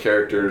Obviously.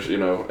 characters,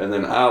 and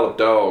then Isle of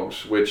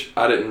Dogs, which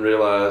I didn't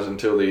realize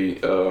until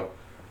a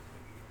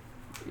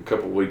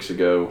couple weeks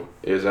ago,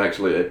 is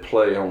actually a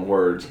play on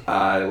words.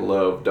 I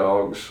love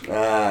dogs.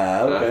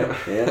 Okay.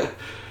 Yeah.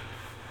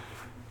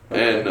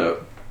 And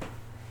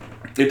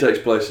it takes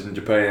place in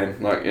Japan,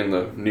 like in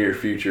the near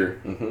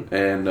future, Mm-hmm.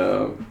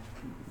 and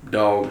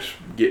dogs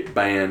get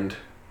banned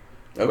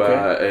Okay.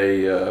 by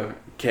a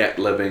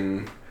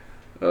cat-loving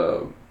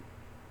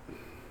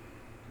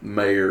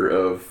mayor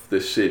of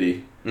this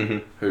city, Mm-hmm.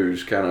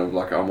 who's kind of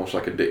like almost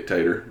like a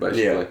dictator,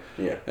 basically.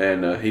 Yeah.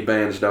 And he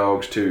bans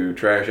dogs to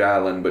Trash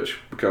Island, which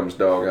becomes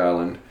Dog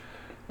Island,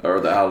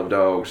 or the Isle of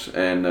Dogs,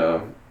 and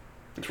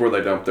it's where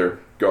they dump their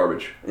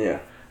garbage. Yeah.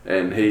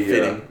 And he,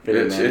 Fitting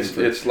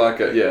it's like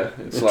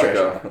it's like Trash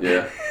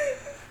a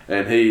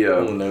and he,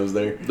 Little nose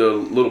there. the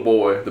little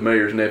boy, the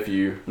mayor's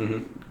nephew,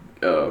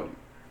 Mm-hmm.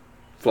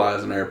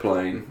 flies an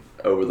airplane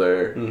over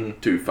there Mm-hmm.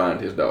 to find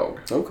his dog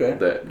Okay.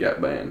 that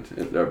got banned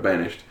or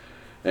banished.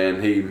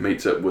 And he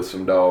meets up with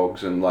some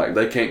dogs, and like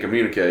they can't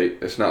communicate.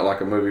 It's not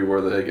like a movie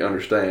where they can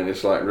understand.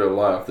 It's like real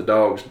life. The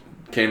dogs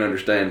can't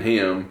understand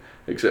him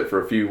except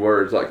for a few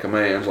words like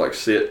commands, like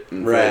sit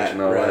and fetch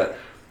and all that.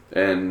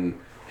 And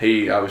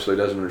he obviously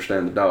doesn't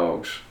understand the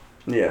dogs,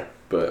 Yeah.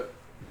 but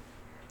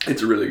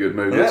it's a really good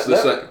movie. Yeah, It's the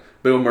same.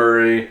 Bill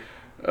Murray,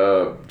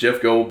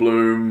 Jeff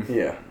Goldblum,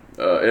 Yeah.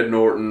 Ed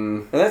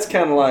Norton, And that's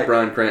kind of like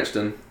Bryan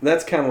Cranston.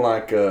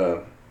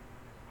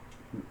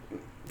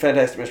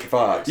 Fantastic Mr.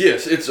 Fox.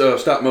 Yes, it's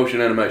stop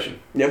motion animation.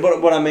 Yeah,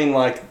 but what I mean,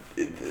 like,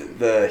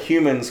 the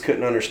humans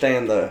couldn't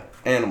understand the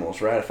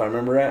animals, right? If I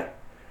remember right.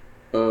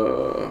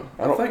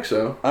 I don't think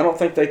so. I don't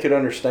think they could I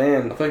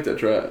understand. think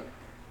that's right.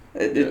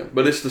 It,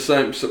 But it's the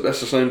same.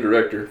 That's the same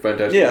director,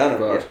 Fantastic Yeah, I Mr.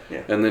 know. Fox,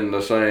 Yeah. and then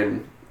the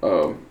same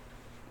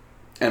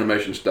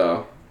animation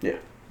style.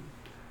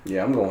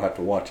 Yeah, I'm gonna have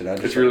to watch it.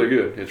 It's really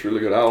good. It's really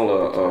good.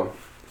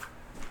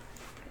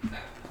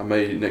 I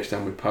may next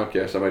time we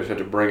podcast, I may just have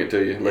to bring it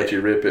to you, and let Yeah.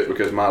 you rip it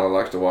because Mila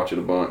likes to watch it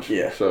a bunch.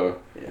 Yeah. So.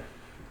 Yeah.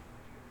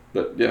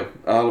 But yeah,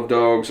 Isle of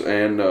Dogs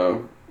and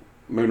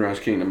Moonrise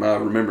Kingdom. I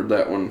remembered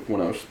that one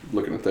when I was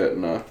looking at that,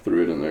 and I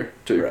threw it in there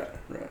too. Right.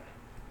 All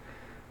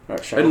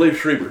right, Sean. And Liev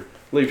Schreiber.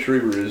 Liev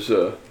Schreiber is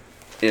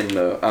in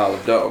Isle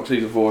of Dogs.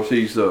 He's a voice.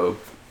 He's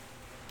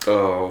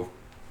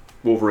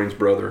Wolverine's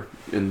brother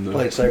in the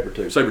Played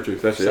Sabretooth. Sabretooth.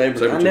 That's it. Saber.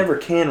 I Sabretooth. never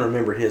can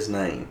remember his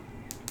name.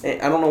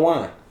 I don't know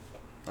why.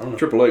 I don't know.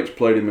 Triple H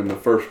played him in the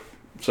first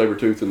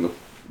Sabretooth in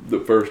the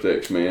first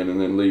X-Men, and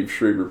then Liev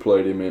Schreiber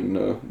played him in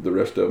the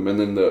rest of them. And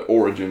then the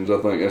Origins, I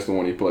think that's the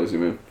one he plays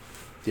him in.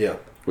 Yeah.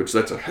 Which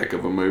that's a heck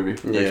of a movie.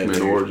 Yeah, X-Men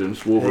dude.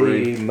 Origins,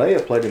 Wolverine. He may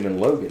have played him in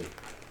Logan.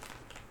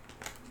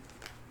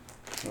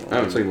 I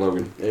haven't seen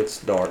Logan. It's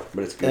dark,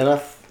 but it's good. And I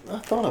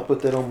thought I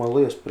put that on my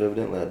list, but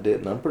evidently I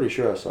didn't. I'm pretty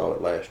sure I saw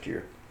it last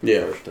year.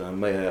 Yeah. First time.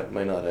 May have,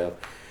 may not have.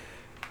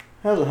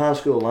 How's a high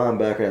school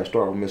linebacker out of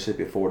Starkville,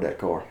 Mississippi afford that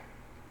car?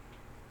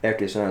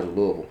 After he signs with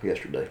Louisville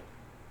yesterday.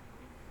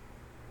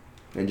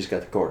 And just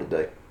got the car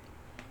today.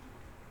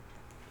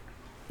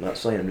 Not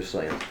saying, I'm just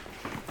saying.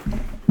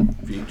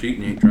 If you ain't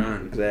cheating, you ain't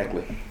trying.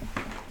 Exactly.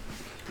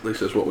 At least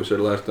that's what we said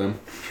last time.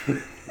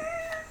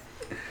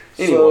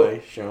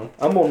 Anyway, Sean.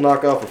 I'm gonna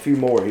knock off a few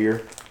more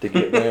here to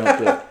get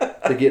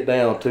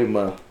down to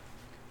my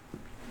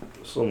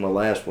some of my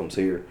last ones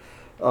here.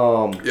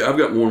 Yeah, I've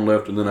got one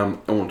left, and then I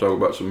want to talk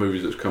about some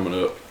movies that's coming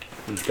up,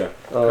 Okay.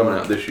 coming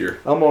out this year.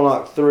 I'm gonna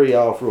knock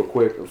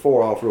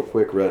four off real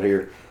quick right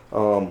here.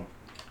 I'll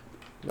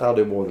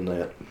do more than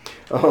that.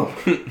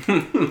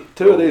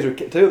 Two of these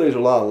are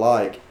a lot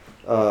alike.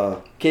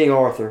 King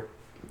Arthur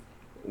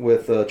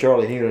with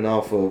Charlie Hunnam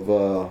off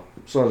of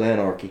Sons of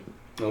Anarchy.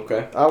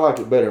 Okay. I liked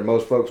it better than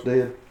most folks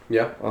did.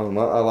 Yeah. I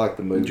like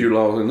the movie. Jude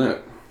Law's in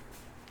that.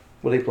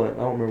 What he played? I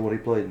don't remember what he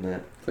played in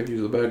that. I think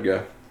he's the bad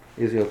guy.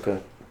 Is he okay?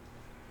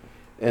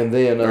 And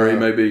then Or he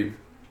may be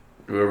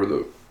whoever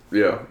the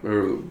yeah.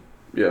 The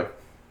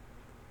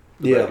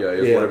yeah, bad guy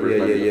is, yeah, whatever his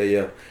yeah, name yeah, is.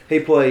 yeah. He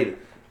played.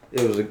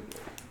 It was of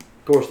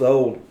course the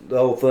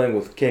old thing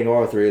with King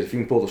Arthur is if you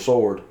can pull the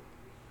sword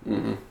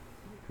Mm-hmm.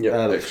 Yep.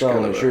 out of the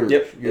stone, Excalibur. sure,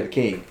 Yep. you're the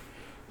king.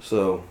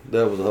 So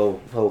that was the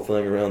whole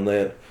thing around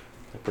that.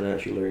 I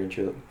pronounce you Larry and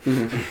Chuck.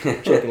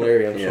 Chuck and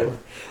Larry, I'm Yeah.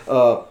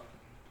 sorry.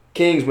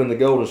 Kingsman: The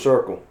Golden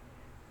Circle.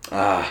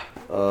 Ah,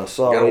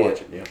 Saw gotta it.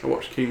 watch it. Yeah. I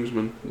watched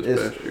Kingsman this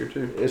It's- past year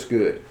too. It's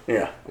good.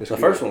 Yeah. It's The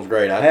good. first one's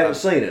great. I haven't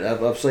seen it.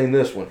 I've seen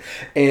this one,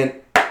 and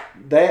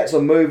that's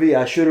a movie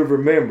I should have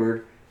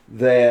remembered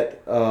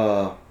that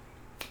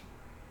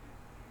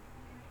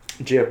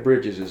Jeff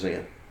Bridges is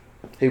in.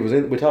 He was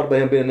in. We talked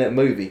about him being in that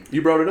movie.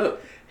 You brought it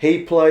up.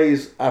 He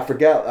plays. I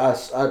forgot.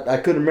 I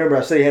couldn't remember.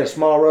 I said he had a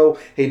small role.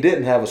 He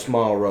didn't have a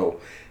small role.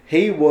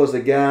 He was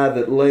the guy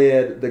that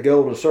led the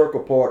Golden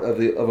Circle part of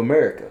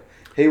America.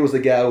 He was the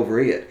guy over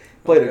it.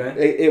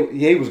 Played.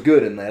 He was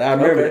good in that. I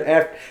remember. Okay.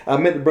 After I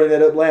meant to bring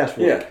that up last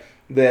week. Yeah.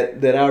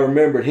 That I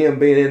remembered him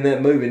being in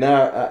that movie.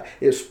 Now it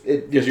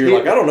Because just you're hit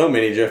like, me. I don't know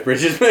many Jeff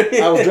Bridges movies.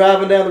 I was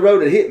driving down the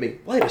road and it hit me.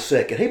 Wait a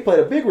second, he played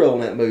a big role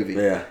in that movie.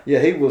 Yeah.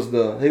 Yeah, he was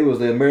the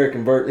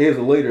American he was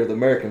the leader of the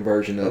American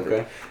version of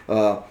Okay.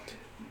 it.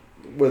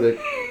 Where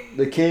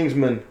the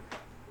Kingsmen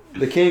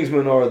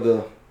are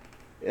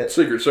the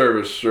Secret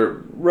Service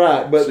or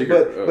right, but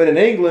Secret, but in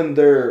England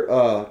they're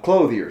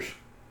clothiers.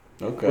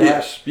 Okay.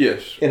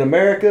 yes. In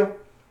America,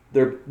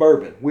 they're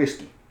bourbon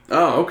whiskey.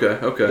 Oh, okay.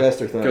 That's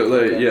their thing. 'Cause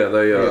they, Yeah.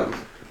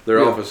 their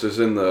Yeah. office is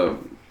in the.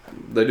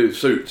 They do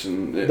suits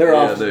and Their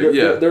office,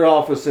 yeah. their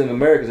office in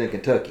America is in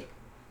Kentucky.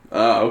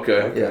 Ah,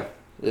 okay.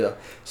 Yeah.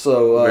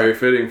 So Very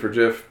fitting for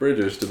Jeff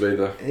Bridges to be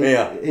the.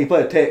 he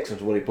played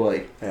Texans. What he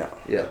played. Yeah.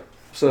 Yeah.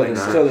 Southern,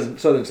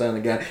 Nice. southern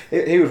sounding guy.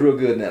 He was real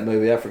good in that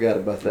movie. I forgot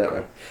about that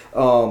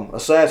one.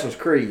 Assassin's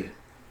Creed.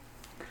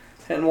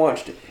 Hadn't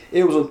watched it.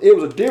 It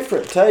was a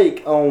different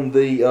take on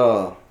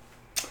the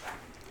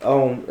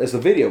it's a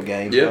video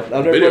game. Yeah, I've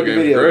never video played the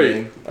game's video great.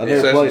 game. I've never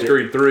Assassin's played it.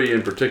 Creed 3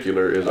 in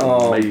particular is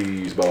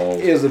amazeballs.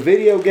 Is the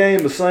video game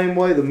the same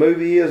way the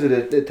movie is?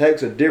 It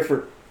takes a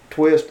different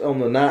twist on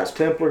the Knights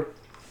Templar.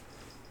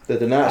 That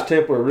the Knights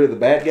Templar are really the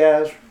bad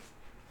guys,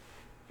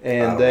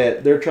 and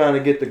that they're trying to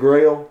get the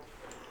Grail.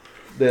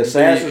 The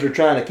assassins are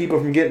trying to keep them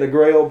from getting the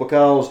Grail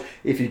because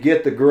if you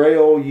get the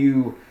Grail,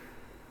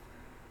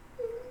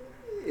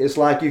 it's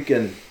like you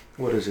can.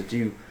 What is it?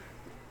 You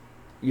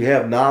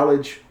have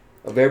knowledge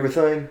of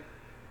everything.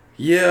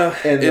 Yeah,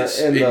 And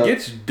it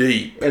gets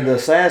deep. And the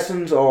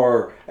assassins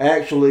are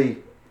actually,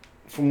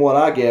 from what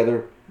I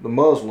gather, the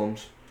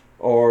Muslims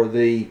or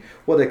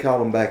what they call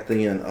them back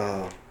then.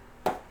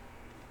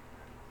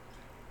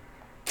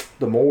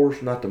 The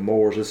Moors, not the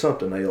Moors. It's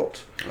something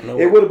else.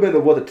 It would have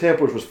been what the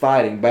Templars was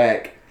fighting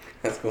back.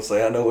 I was gonna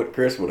say I know what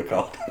Chris would have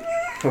called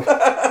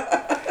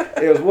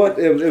it. It was what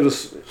it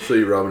was.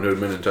 See Robin Hood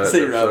Men in Tights.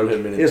 See Robin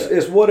Hood Men in Tights.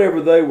 It's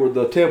whatever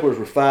the Templars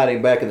were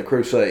fighting back in the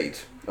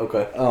Crusades.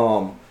 Okay.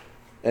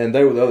 And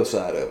they were the other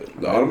side of it.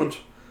 The Ottomans.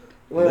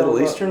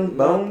 Middle Eastern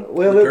bone?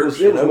 Well, The it was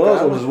Turks?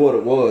 Muslims is what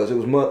it was. It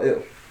was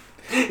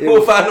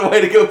We'll find a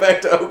way to go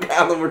back to Oak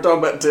Island. We're talking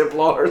about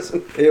Templars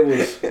and it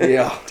was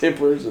yeah.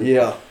 Templars. And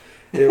Yeah,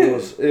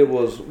 it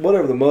was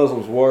whatever the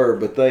Muslims were,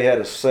 but they had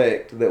a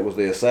sect that was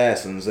the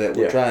assassins that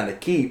were trying to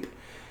keep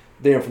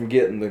them from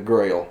getting the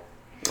Grail.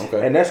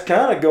 Okay. And that's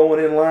kind of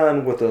going in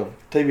line with the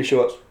TV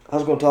show I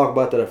was going to talk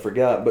about that I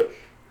forgot, but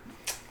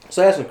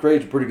Assassin's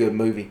Creed's a pretty good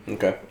movie.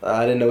 Okay.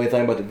 I didn't know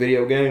anything about the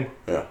video game.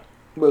 Yeah.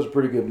 But it was a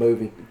pretty good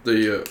movie.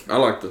 I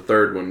like the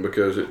third one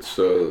because it's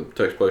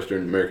takes place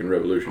during the American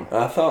Revolution.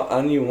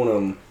 I knew one of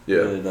them.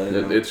 Yeah,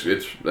 did. it's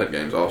that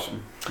game's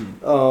awesome.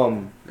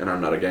 And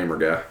I'm not a gamer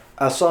guy.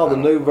 I saw the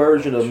new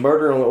version of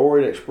Murder on the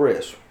Orient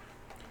Express,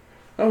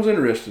 I was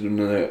interested in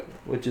that.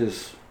 which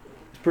is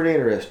it's pretty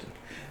interesting.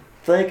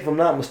 I think, if I'm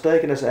not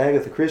mistaken, that's an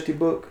Agatha Christie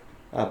book,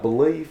 I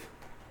believe.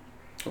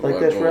 Think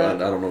that's right? I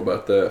don't know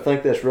about I that.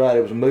 think that's right.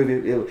 It was a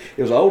movie. It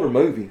was an older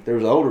movie. There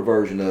was an older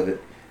version of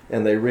it,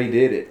 and they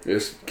redid it.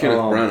 It's Kenneth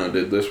Branagh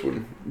did this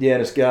one. Yeah,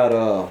 and it's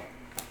got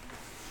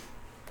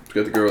It's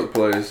got the girl that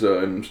plays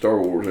in Star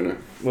Wars in it,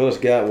 well, it's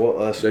got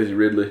Daisy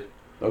Ridley.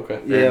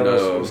 Okay. yeah, and,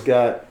 it's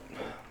got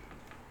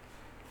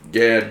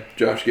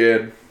Josh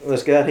Gad.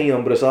 it's got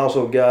him, but it's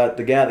also got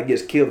the guy that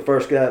gets killed.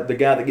 The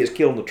guy that gets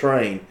killed on the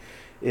train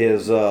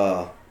is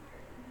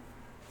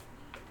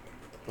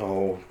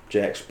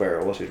Jack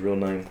Sparrow. What's his real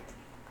name?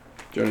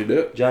 Johnny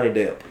Depp. Johnny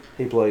Depp.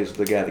 He plays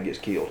the guy that gets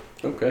killed.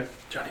 Okay.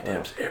 Johnny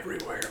Depp's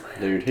everywhere,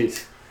 man. Dude,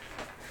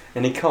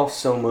 and he costs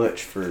so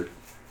much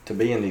to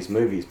be in these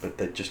movies, but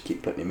they just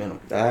keep putting him in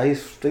them.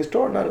 He's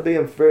starting not to be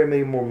in very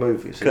many more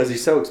movies. Because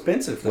he's so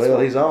expensive. Well,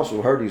 he's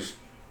also hurt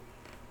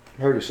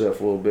himself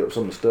a little bit with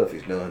some of the stuff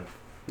he's done.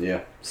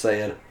 Yeah.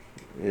 Sad.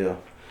 Yeah,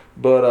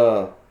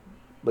 but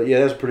yeah,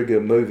 that's a pretty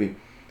good movie.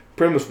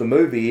 Premise of the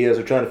movie is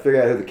they're trying to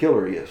figure out who the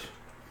killer is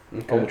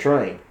on the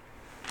train.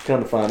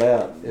 Come to find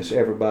out, it's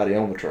everybody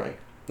on the train.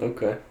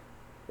 Okay.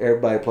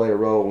 Everybody play a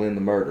role in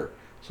the murder.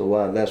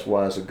 So that's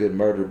why it's a good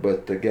murder.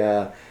 But the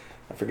guy,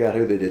 I forgot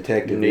who the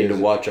detective You need is.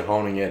 to watch A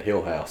Haunting at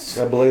Hill House.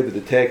 I believe the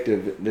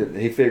detective,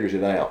 he figures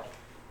it out.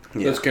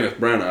 Yeah. That's Kenneth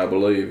Branagh, I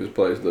believe, who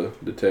plays the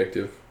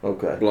detective.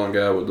 Okay. Blonde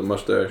guy with the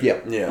mustache. Yeah.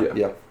 Yeah.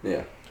 Yeah.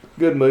 Yeah.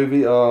 Good movie.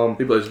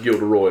 He plays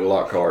Gilderoy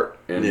Lockhart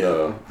in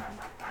Yeah.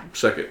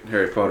 second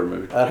Harry Potter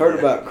movie. I'd heard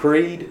about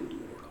Creed.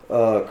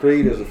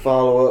 Creed is a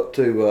follow-up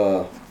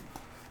to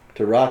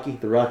Rocky,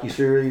 the Rocky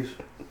series.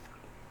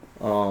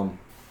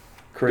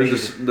 Creed.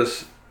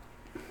 This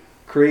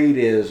Creed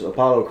is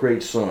Apollo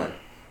Creed's son.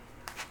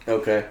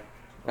 Okay.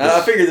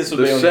 I figured this would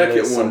be the on second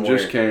your list one somewhere.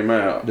 just came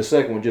out, The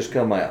second one just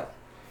come out.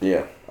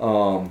 Yeah.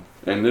 and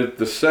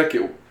the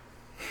second.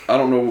 I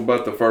don't know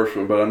about the first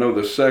one, but I know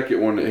the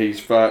second one that he's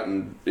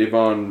fighting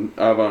Ivan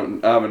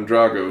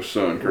Drago's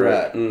son,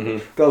 correct? Right. Mm-hmm.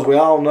 Because we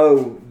all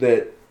know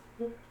that.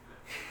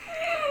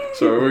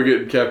 So we're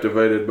getting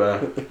captivated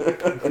by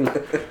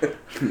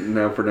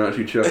now pronounce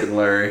you Chuck and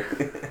Larry.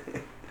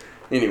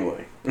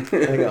 Anyway.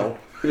 Hang on.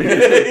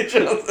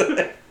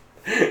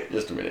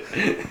 Just a minute.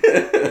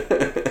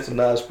 It's a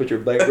nice picture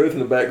of Babe Ruth in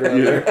the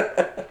background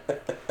there.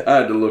 I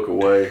had to look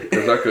away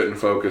because I couldn't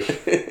focus.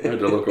 I had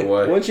to look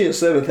away. Wasn't she in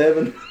Seventh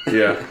Heaven?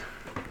 Yeah.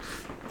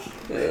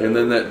 And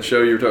then that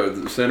show you were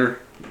talking, the Center.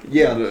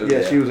 Yeah,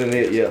 she was in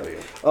it. Yeah.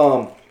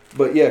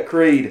 But yeah,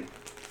 Creed.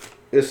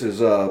 This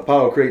is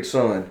Apollo Creed's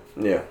son.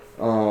 Yeah.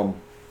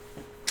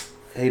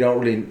 He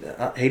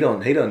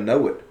doesn't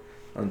know it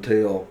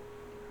until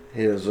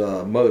his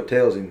mother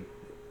tells him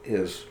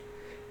his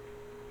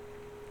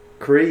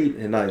Creed,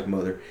 and not his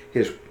mother.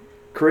 His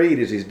Creed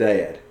is his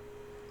dad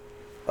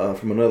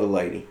from another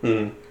lady.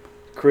 Mm-hmm.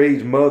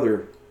 Creed's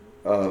mother,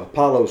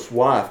 Apollo's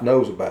wife,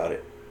 knows about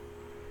it.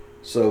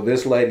 So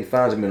this lady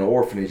finds him in an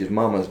orphanage. His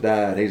mama's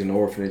died. He's in an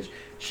orphanage.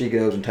 She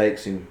goes and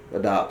takes him,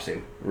 adopts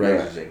him,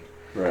 raises him.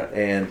 Right.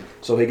 And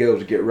so he goes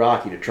to get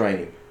Rocky to train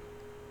him.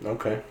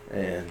 Okay.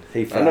 And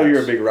he fights. I know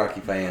you're a big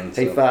Rocky fan.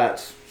 He So.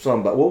 fights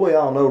somebody. Well, we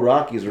all know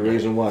Rocky's the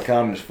reason why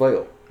communists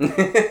fail.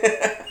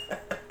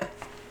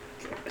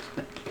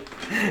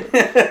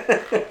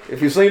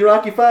 If you've seen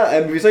Rocky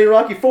 5, if you've seen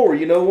Rocky 4,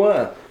 you know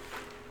why.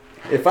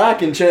 If I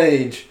can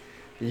change,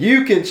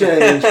 you can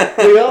change.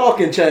 We all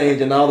can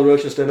change. And all the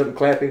Russians stand up and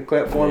clap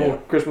for him Yeah. on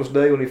Christmas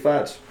Day when he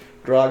fights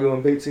Drago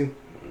and beats him.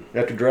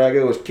 After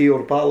Drago has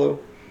killed Apollo.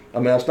 I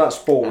mean, it's not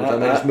spoilers. I mean,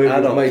 this movie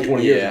was made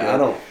 20 years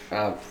ago.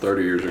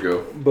 30 years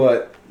ago.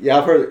 But yeah,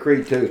 I've heard that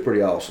Creed 2 is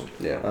pretty awesome.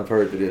 Yeah. I've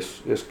heard that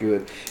it's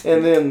good.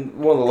 And then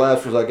one of the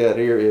last ones I got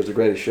here is The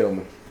Greatest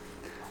Showman.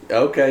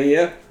 Okay,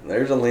 yeah.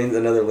 There's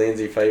another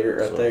Lindsay favorite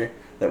right there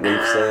that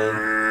we've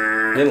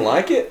seen. Didn't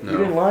like it? You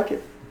didn't like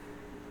it?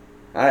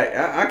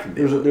 I can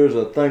do it. There's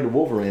a thing to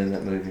Wolverine in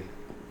that movie.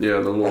 Yeah,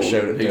 the little. I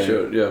showed it He to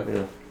showed. Yeah.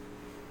 Yeah.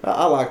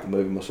 I like the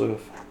movie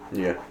myself.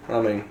 Yeah.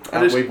 I mean,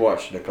 just- we've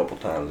watched it a couple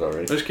times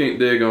already. I just can't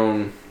dig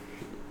on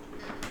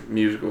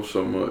musicals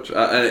so much.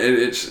 I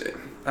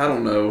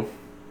don't know.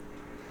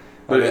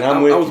 But mean, I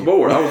I'm with was you.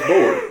 bored. I was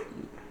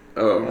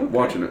bored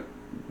watching it.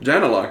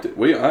 Jana liked it.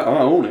 I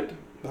own it.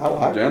 I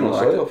like it Jana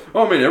liked it. myself.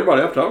 Oh, I mean,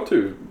 everybody I've talked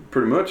to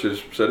pretty much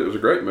has said it was a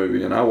great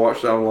movie, and I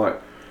watched it. I was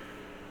like,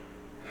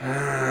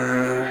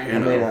 I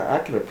mean, I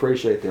can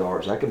appreciate the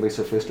arts. I can be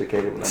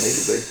sophisticated when I need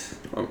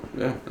to be.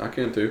 Yeah, I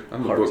can too.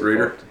 I'm a Fartsy book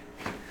reader.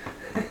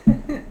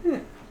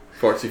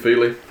 Fartsy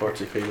feely.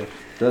 Fartsy feeling.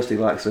 Dusty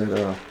likes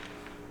that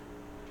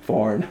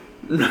foreign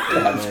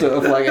type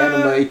stuff like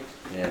anime.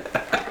 Yeah.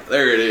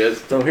 There it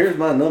is. So here's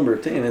my number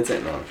 10. It's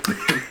at none.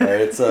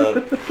 It's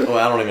well,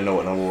 I don't even know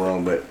what number we're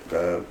on, but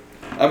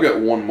I've got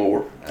one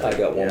more. I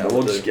got one yeah, more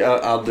we'll too. just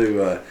I'll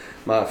do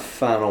my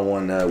final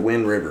one,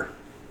 Wind River.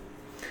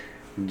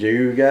 Did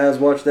you guys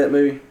watch that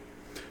movie?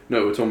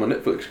 No, it's on my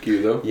Netflix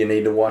queue though. You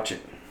need to watch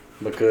it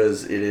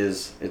because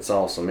it's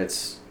awesome.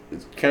 It's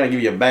kind of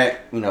give you a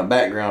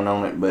background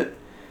on it, but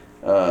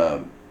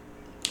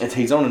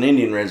he's on an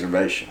Indian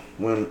reservation,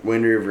 Wind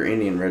River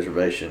Indian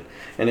Reservation,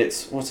 and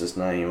it's what's his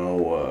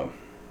name?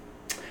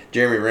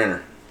 Jeremy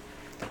Renner.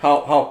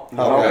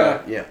 Hawkeye.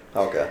 Yeah,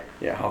 Okay.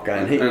 yeah, Hawkeye,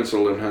 and he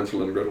Hansel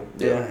and Gretel.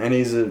 yeah, and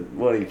he's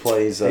he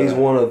plays. He's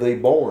one of the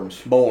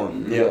Borns.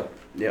 Born. Yeah. Yeah.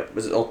 Yep.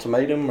 Was it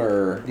Ultimatum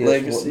or Yes,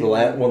 Legacy?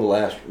 one of the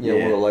last. Yeah,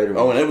 one of the later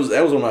Oh, ones. and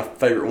that was one of my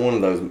favorite one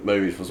of those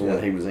movies was the one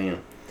Yeah. he was in.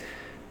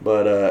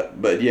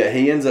 But yeah,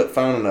 he ends up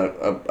finding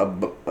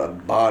a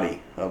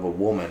body of a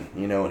woman,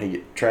 and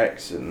he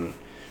tracks and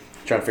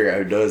trying to figure out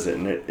who does it.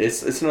 And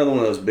it's another one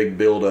of those big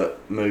build up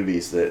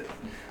movies that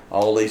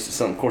all leads to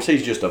something. Of course,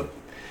 he's just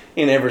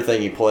in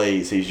everything he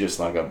plays, he's just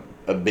like a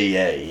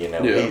BA.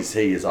 Yeah.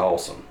 He is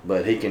awesome,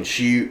 but he can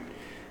shoot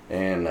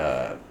and.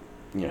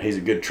 He's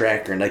a good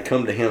tracker, and they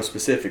come to him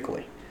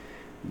specifically.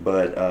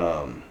 But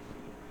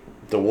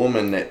the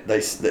woman that the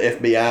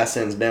FBI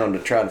sends down to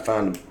try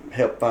to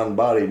help find the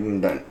body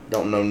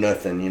don't know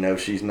nothing.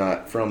 She's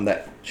not from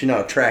that. She's not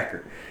a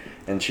tracker,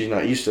 and she's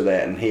not used to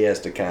that. And he has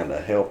to kind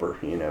of help her.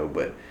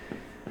 But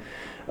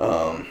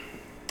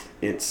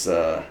it's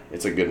a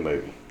good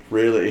movie.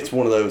 Really, it's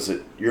one of those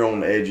that you're on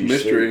the edge of your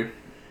seat. Mystery.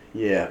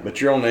 Yeah,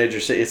 but you're on the edge of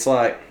your seat. It's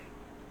like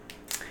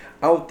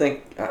I would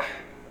think.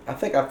 I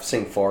think I've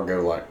seen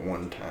Fargo like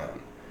one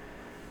time.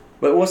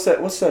 But what's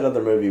that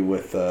other movie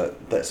with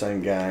that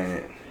same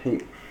guy in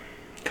it?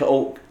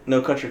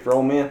 No Country for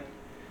Old Men.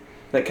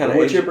 That kind The of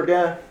wood chipper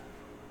guy?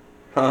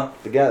 Huh?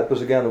 The guy that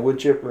puts the guy in the wood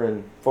chipper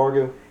in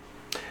Fargo?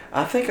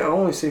 I think I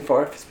only seen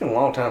Fargo. It's been a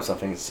long time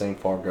since I've seen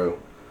Fargo.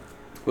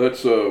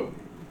 That's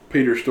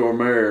Peter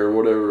Stormare or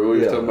whatever we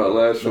was talking about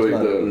last that's week.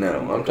 not- No,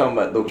 I'm talking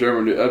about the the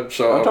German dude. I'm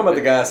talking about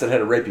the guys that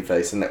had a rapey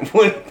face in that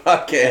one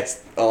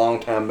podcast a long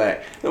time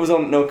back. It was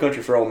on No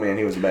Country for Old Men.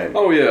 He was a bad.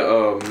 Oh yeah,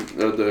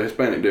 the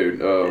Hispanic dude.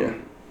 Yeah.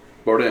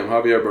 Bardem,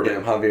 Javier Yeah,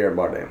 Bardem. Javier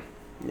Bardem.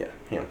 Yeah,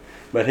 him.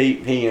 But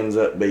he ends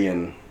up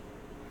being,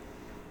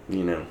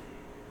 you know,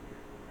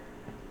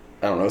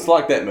 I don't know. It's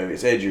like that movie.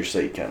 It's edge of your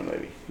seat kind of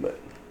movie, but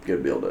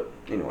good build up.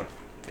 Anyway,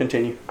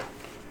 continue.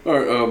 All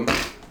right,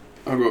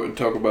 I'll go ahead and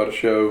talk about a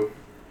show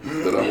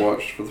that I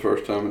watched for the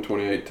first time in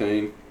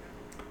 2018.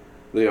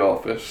 The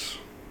Office.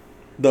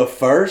 The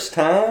first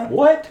time?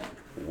 What?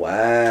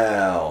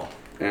 Wow.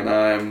 And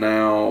I am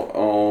now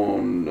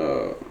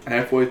on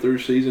halfway through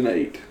season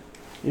 8.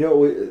 You know,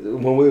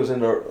 when we was in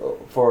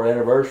for our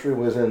anniversary,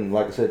 we was in,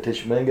 like I said,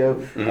 Tishomingo.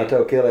 Mm-hmm. I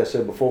told Kelly, I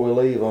said, before we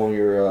leave on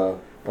your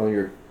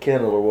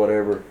Kindle or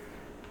whatever,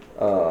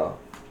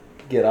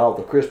 get all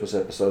the Christmas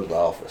episodes of The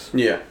Office.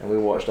 Yeah. And we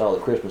watched all the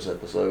Christmas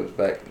episodes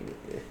back.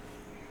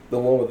 The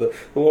one with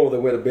they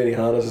went to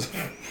Benihana's.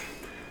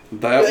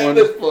 That one,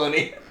 was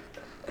funny.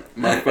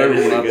 my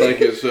favorite one, I think,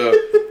 is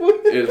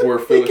where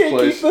Phyllis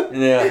plays.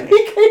 Yeah.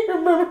 He can't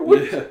remember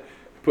which. Yeah,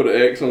 put an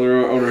X on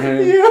her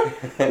hand. Yeah.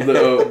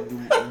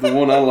 The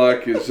one I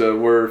like is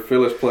where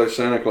Phyllis plays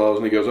Santa Claus,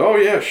 and he goes, "Oh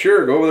yeah,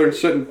 sure, go over there and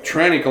sit in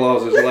Tranny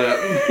Claus's lap."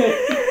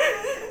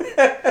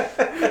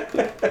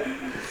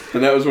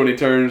 And that was when he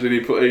turns and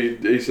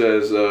he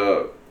says,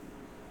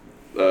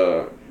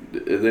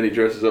 then he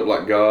dresses up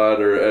like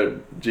God or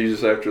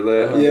Jesus after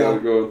that. Yeah.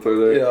 Going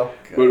through there. Yeah.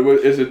 But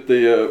is it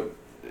the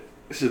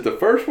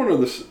first one or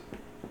the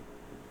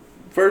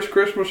first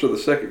Christmas or the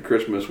second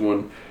Christmas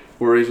one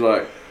where he's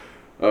like,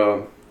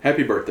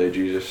 "Happy birthday,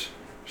 Jesus.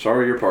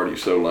 Sorry your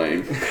party's so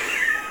lame."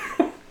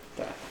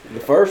 The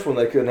first one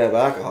they couldn't have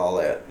alcohol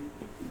at.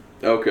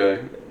 Okay.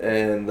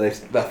 And I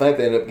think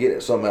they ended up getting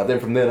it somehow. Then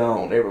from then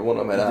on, every one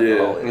of them had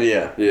alcohol in it.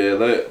 Yeah. Yeah,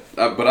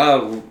 but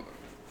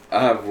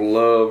I've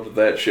loved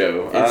that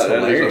show. It's That is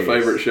hilarious. a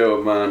favorite show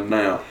of mine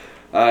now.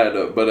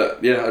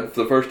 It's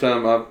the first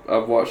time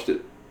I've watched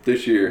it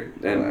this year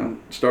and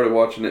started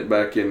watching it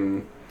back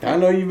in. I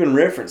know you've been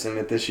referencing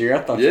it this year. I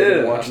thought you were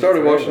Yeah, I watching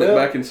started watching it forever.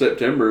 back in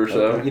September or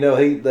so. You know,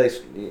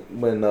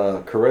 when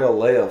Carell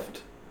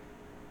left,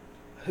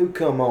 who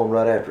come on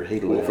right after he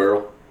Will left?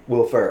 Ferrell,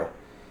 Will Ferrell.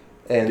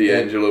 And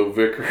D'Angelo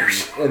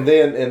Vickers. and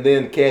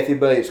then Kathy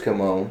Bates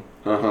come on,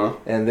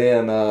 and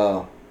then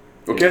Well,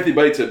 Kathy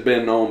Bates had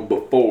been on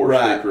before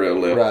Right, Steve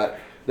Carell left. right.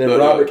 Then But,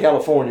 Robert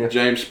California.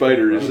 James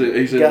Spader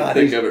he's in God,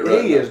 the thick of it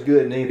right he now. is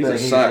good in anything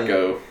He's a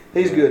psycho.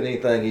 in. He's good in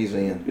anything he's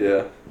in.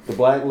 Yeah, The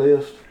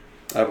Blacklist.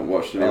 I haven't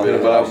watched any Oh, of it,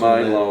 he's but awesome, my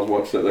man. in-laws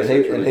watched that. They And said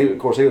it's really of good.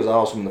 course, he was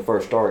awesome in the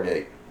first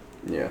Stargate.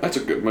 Yeah. That's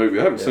a good movie.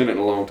 I haven't seen it in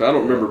a long time. I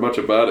don't remember much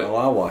about it. Oh,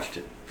 I watched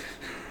it.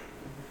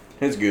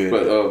 It's good.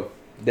 But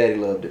Daddy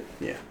loved it.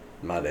 yeah,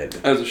 my dad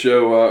did. as a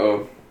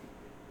show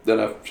that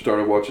I've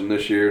started watching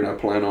this year, and I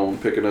plan on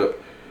picking up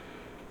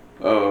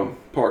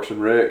Parks and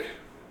Rec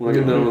when I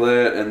get done with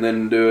that, and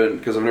then doing,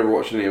 because I've never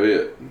watched any of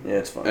it. Yeah,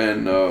 it's fun.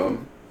 And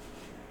I'm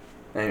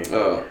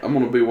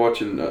going to be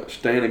watching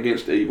Stand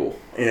Against Evil.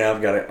 Yeah,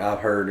 I've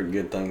heard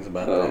good things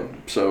about that.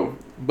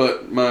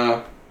 But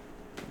my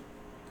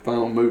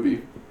final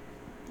movie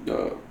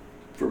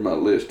for my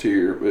list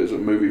here is a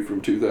movie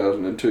from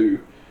 2002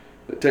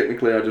 that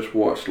technically I just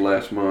watched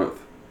last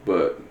month,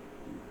 but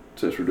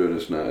since we're doing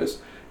this now, it's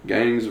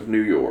Gangs of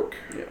New York.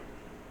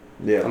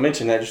 Yeah. I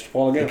mentioned that just a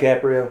while ago.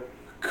 DiCaprio.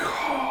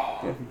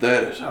 God,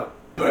 that is a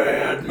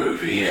bad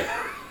movie.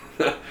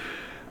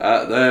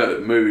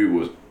 That movie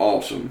was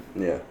awesome.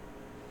 Yeah.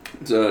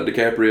 It's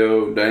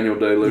DiCaprio, Daniel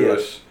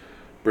Day-Lewis,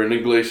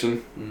 Brendan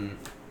Gleeson. Mm.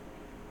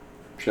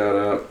 Shout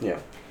out. Yeah.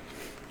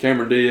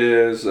 Cameron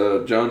Diaz,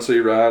 John C.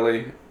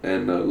 Reilly,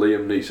 and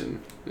Liam Neeson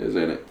is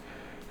in it.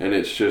 And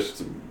it's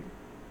just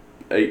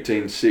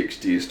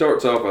 1860s. It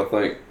starts off, I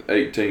think,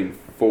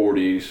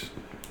 1840s,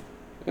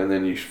 and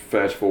then you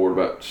fast forward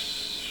about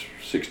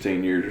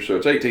 16 years or so.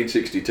 It's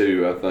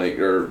 1862, I think,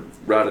 or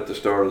right at the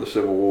start of the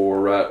Civil War,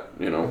 right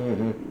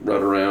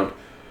around.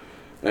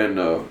 And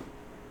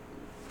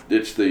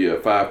it's the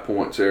Five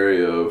Points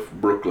area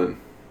of Brooklyn,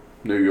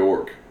 New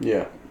York.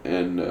 Yeah.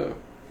 And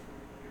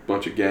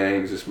bunch of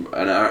gangs. It's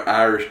an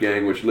Irish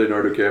gang, which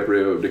Leonardo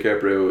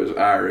DiCaprio is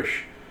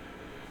Irish.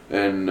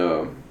 And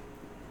the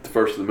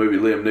first of the movie,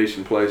 Liam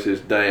Neeson plays his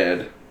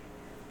dad.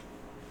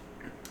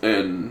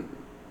 And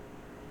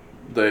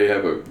they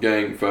have a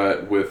gang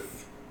fight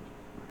with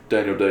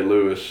Daniel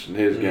Day-Lewis and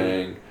his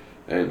gang,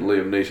 and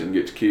Liam Neeson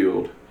gets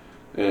killed.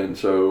 And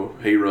so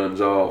he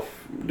runs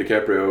off.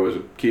 DiCaprio is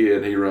a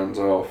kid, he runs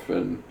off,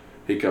 and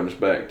he comes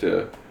back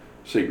to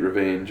seek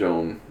revenge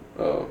on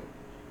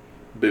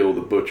Bill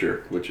the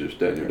Butcher, which is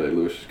Daniel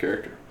Day-Lewis's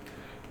character.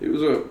 It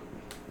was a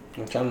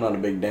Which I'm not a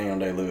big Daniel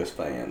Day-Lewis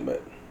fan,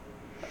 but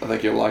I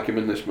think you'll like him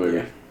in this movie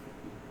Yeah.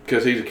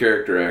 because he's a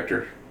character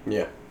actor.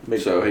 yeah. Big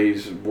So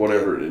he's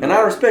whatever. It is. And I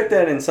respect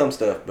that in some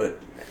stuff, but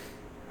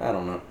I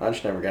don't know. I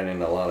just never got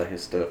into a lot of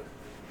his stuff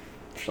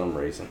for some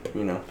reason.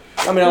 You know.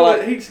 I mean, I Well,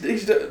 like. he's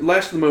the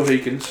Last of the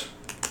Mohicans.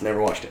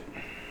 Never watched it.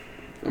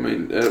 I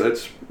mean,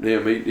 that's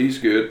him. He's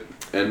good.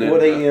 And then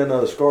What he in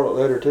the Scarlet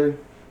Letter too?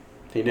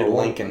 He did the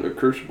Lincoln.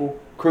 Crucible.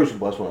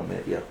 Crucible, that's what I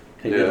meant. Yeah.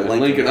 He Yeah, did and Lincoln.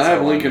 Lincoln. I that's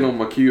have all Lincoln know. on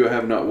my queue. I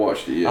have not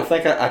watched it I yet.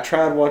 think I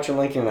tried watching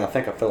Lincoln, and I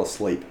think I fell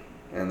asleep,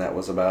 and that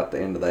was about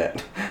the end of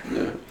that.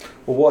 Yeah.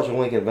 Well, watching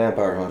Lincoln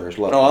Vampire Hunter is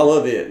a lot. Oh, I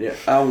love it. Yeah.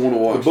 I want to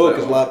watch the book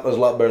that is one. a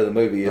lot better than the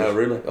movie is. Oh,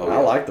 really? Oh, I yeah.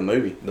 like the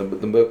movie. The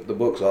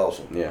book's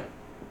awesome. Yeah.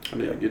 I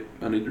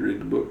need to read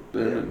the book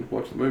then Yeah. and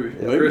watch the movie.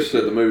 Yeah. Chris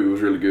said the movie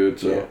was really good.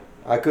 So Yeah.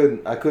 I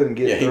couldn't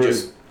get Yeah, he through.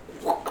 just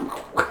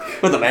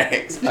with an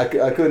axe. I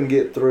couldn't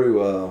get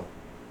through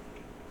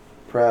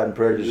Pride and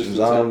Prejudice Just and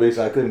the Zombies.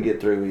 I couldn't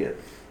get through it,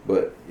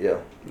 but yeah.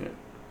 Yeah.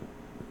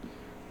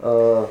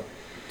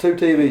 2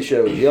 TV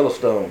shows.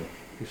 Yellowstone.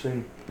 You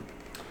seen?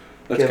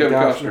 that's Kevin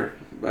Kevin Costner.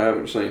 Costner. I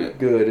haven't seen it.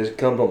 Good. It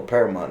comes on the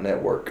Paramount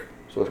Network,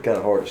 so it's kind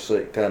of hard to see,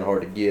 kind of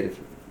hard to get if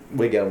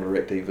we got on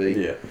DirecTV.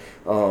 Yeah.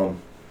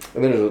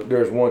 And then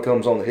there's one that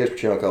comes on the History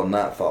Channel called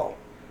Nightfall.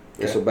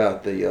 It's Okay.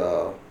 about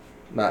the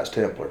Knights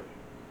Templar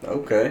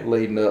Okay.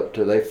 leading up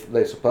to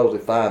they supposedly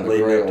find the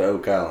Leading Grail. up to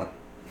Oak Island.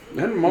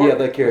 Hadn't Mark, Yeah,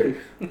 they carried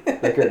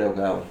Oak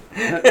Island.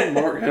 hadn't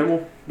Mark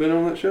Hamill been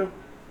on that show?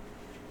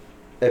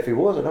 If he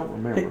was, I don't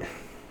remember.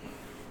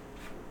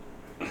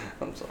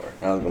 I'm sorry.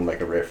 I was gonna make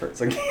a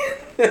reference again.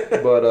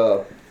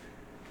 But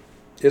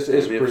it's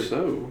Maybe pretty if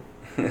so.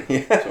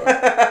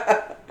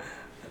 yeah.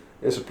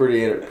 it's a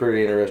pretty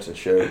interesting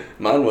show.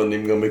 Mine wasn't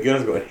even gonna be good. I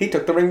was going. He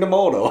took the ring to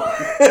Mordor.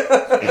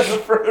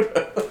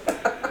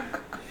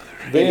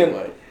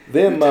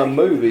 Then my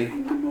movie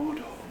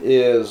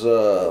is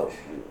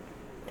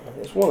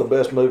it's one of the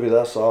best movies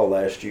I saw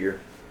last year,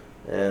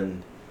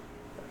 and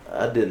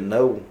I didn't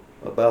know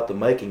about the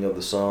making of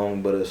the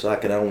song, but it's I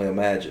Can Only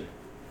Imagine.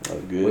 Oh,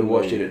 good. We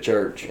watched it at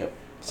church. Yep.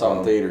 Saw it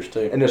in theaters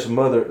too. And there's some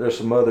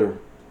other.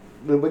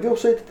 Did we go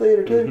see it at the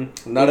theater too?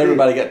 Mhm. Not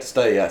everybody got to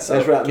stay. I saw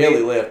That's right.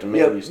 Kelly left and me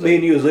Yeah, and you stayed. me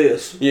and you was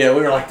this. Yeah,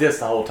 we were like this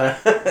the whole time,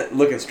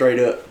 looking straight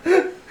up.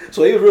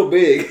 So he was real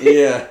big.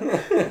 Yeah.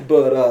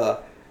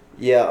 But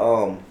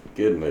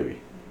Good movie.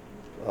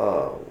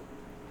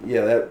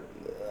 yeah, that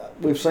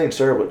we've seen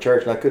several at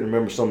church, and I couldn't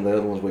remember some of the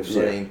other ones we've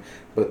Yeah. seen,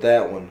 but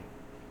that one,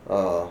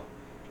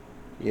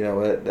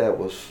 that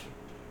was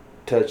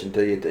touching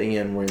to you at the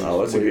end. Where he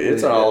Oh, was it's with it's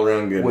his an dad- all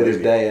around good with movie.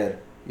 his dad.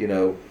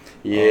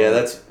 Yeah,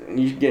 that's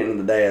you get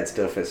into the dad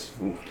stuff. It's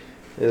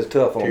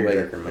tough on me.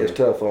 Tearjerker, man. It's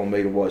tough on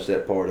me to watch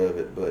that part of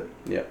it, but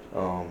Yeah.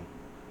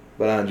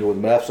 but I enjoyed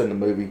it. I've seen the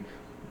movie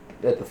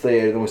at the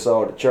theater, then we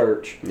saw it at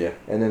church, Yeah.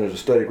 and then there's a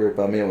study group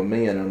I'm in with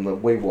men,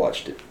 and we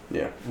watched it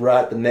Yeah.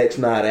 right the next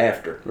night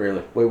after.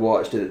 Really. We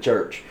watched it at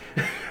church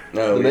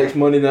No. the next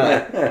Monday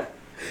night.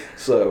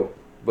 So,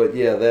 but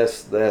yeah,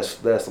 that's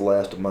the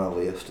last of my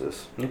list.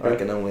 Is I Okay.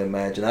 Can Only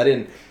Imagine. I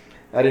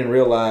didn't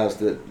realize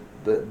that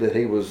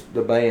he was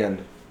the band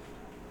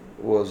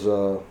was.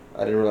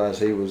 I didn't realize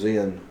he was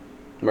in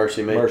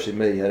Mercy Me. Mercy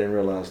Me. I didn't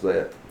realize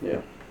that.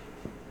 Yeah.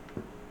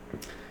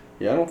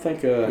 Yeah, I don't think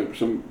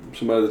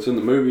Somebody that's in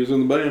the movie is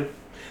in the band.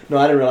 No,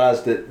 I didn't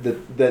realize that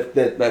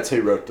that's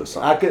who wrote the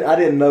song. I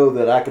didn't know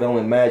that I Could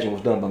Only Imagine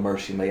was done by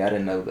Mercy Me. I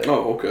didn't know that.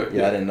 Oh, okay.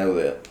 Yeah, I didn't know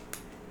that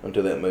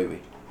until that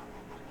movie.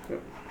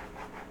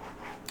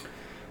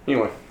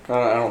 Anyway,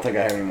 I don't think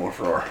I have any more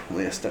for our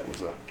list. That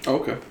was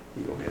Okay.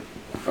 go ahead.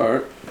 All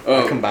right.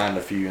 I combined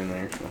a few in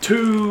there. So.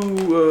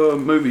 Two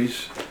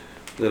movies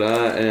that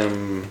I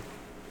am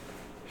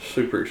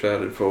super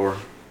excited for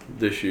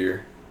this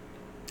year.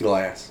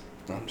 Glass.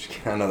 No, I'm just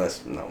kidding. I know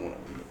that's not one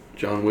of them.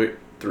 John Wick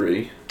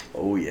 3.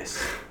 Oh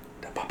yes.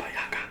 The Baba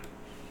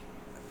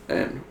Yaga.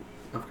 And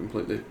I've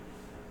completely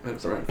had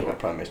it right. I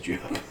probably messed you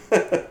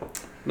up.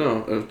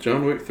 No,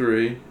 John Wick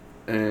 3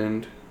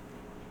 and...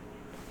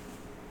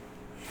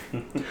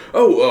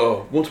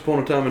 Once Upon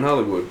a Time in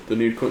Hollywood, the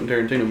new Quentin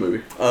Tarantino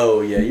movie. Oh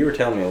yeah, you were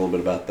telling me a little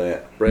bit about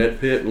that. Brad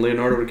Pitt and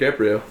Leonardo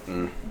DiCaprio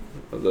Mm.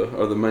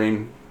 are the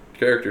main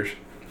characters.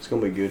 It's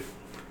gonna be good.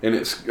 And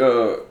it's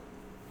going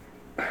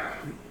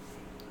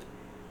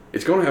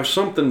to have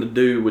something to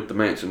do with the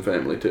Manson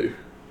family too.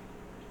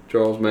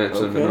 Charles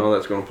Manson Okay. and all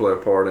that's going to play a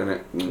part in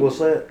it. What's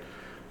that?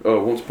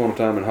 Once Upon a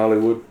Time in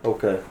Hollywood,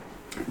 Okay.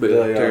 the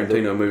Yeah,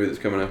 Tarantino movie that's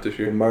coming out this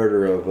The year.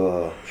 murder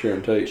of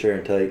Sharon Tate.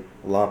 Sharon Tate,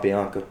 La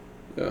Bianca.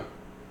 Yeah.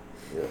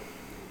 Yeah.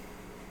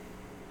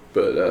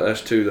 But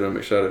that's two that I'm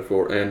excited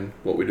for, and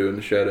What We Do in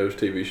the Shadows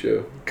TV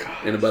show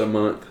in about a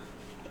month.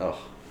 Oh.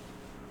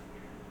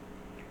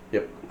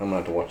 Yep, I'm gonna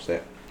have to watch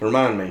that.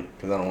 Remind me,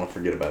 because I don't want to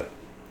forget about it.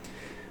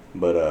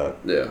 But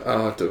Yeah,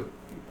 I'll have to.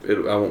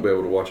 I won't be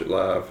able to watch it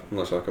live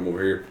unless I come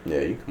over here.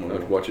 yeah, you come I'll on.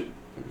 have to watch it.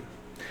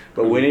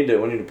 But we need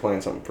to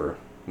plan something for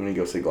when we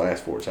go see Glass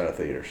before it's out of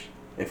theaters.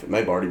 If it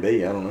may already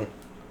be, I don't know.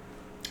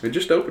 It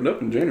just opened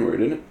up in January,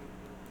 didn't it?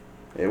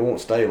 It won't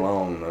stay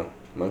long though.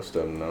 Most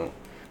of them don't.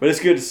 But it's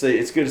good to see.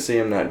 It's good to see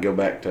him not go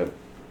back to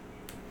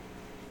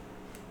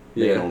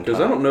being Yeah, on because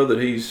top. I don't know that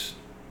he's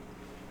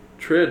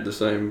tread the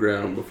same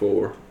ground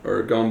before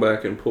or gone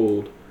back and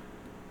pulled.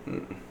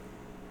 Mm.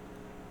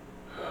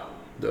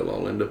 They'll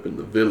all end up in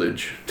the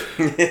village.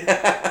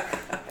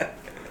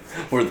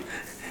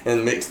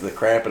 And mix the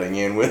crapping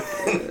in with.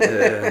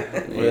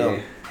 Well,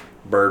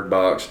 Bird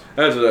Box.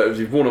 If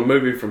you want a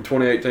movie from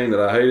 2018 that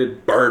I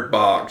hated, Bird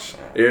Box.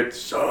 It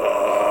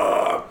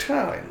sucked.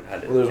 I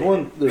didn't. Well, there's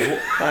one.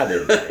 I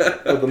didn't.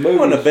 Of the It wasn't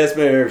the movies, best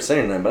movie I've ever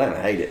seen, but I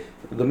didn't hate it.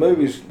 the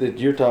movies that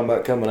you're talking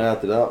about coming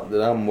out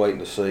that I'm waiting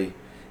to see,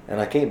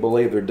 and I can't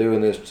believe they're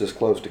doing this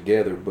close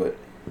together. But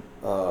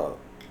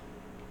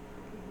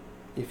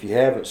if you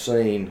haven't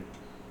seen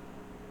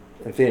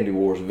Infinity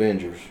War's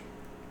Avengers,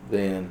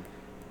 then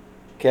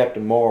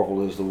Captain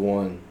Marvel is the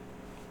one.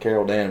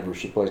 Carol Danvers,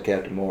 she plays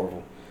Captain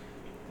Marvel.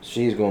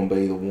 She's going to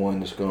be the one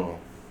that's going to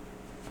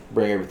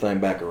bring everything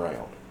back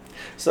around.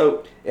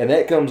 So And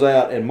that comes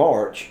out in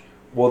March.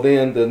 Well,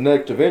 then the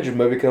next Avengers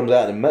movie comes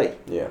out in May.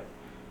 yeah,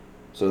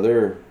 So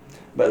they're.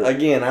 but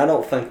again, I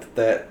don't think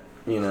that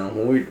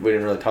when we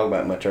didn't really talk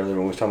about it much earlier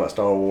when we was talking about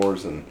Star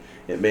Wars and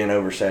it being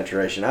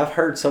oversaturation. I've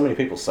heard so many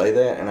people say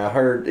that, and I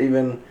heard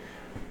even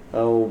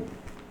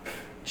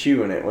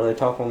chewing it when they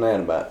talk on that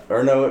about,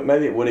 or no,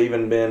 maybe it would have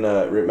even been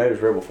maybe it was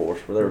Rebel Force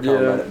where they were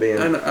talking about it being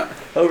and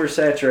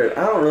oversaturated.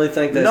 I don't really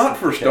think that's not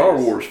for the Star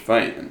case. Wars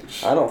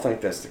fans. I don't think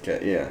that's the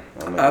case. Yeah,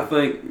 I mean, I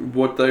think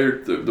what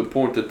the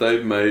point that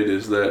they've made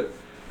is that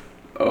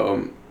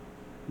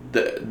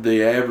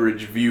the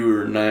average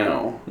viewer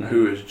now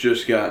who has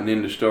just gotten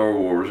into Star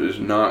Wars is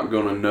not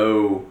going to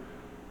know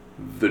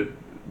that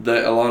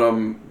a lot of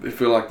them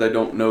feel like they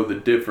don't know the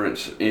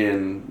difference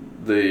in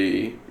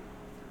the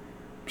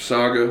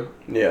saga,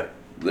 yeah,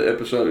 the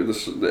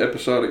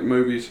episodic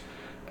movies,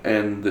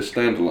 and the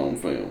standalone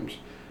films.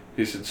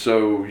 He said,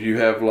 so you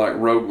have like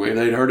Rogue One.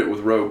 They'd heard it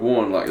with Rogue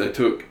One. Like they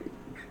took,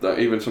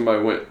 even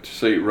somebody went to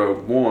see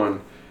Rogue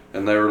One,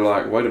 and they were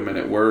like, wait a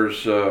minute,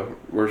 where's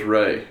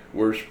Rey?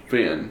 Where's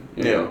Finn?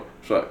 You know,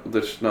 so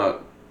that's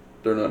not.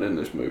 They're not in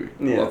this movie.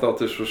 Yeah. Well, I thought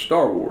this was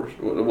Star Wars.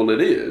 Well,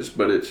 it is,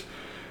 but it's.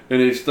 And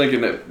he's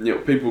thinking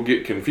that people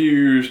get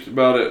confused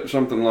about it,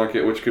 something like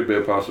it, which could be a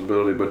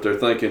possibility. But they're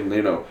thinking,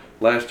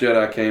 Last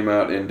Jedi came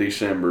out in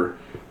December,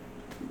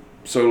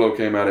 Solo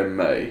came out in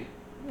May.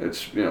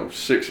 It's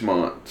 6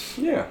 months,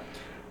 yeah,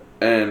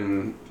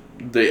 and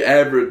the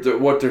average.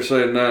 What they're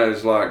saying now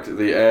is like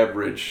the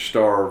average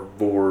Star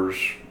Wars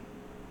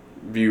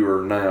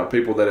viewer now,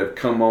 people that have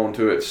come on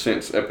to it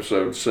since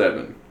Episode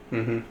 7,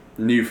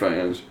 new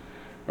fans,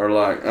 are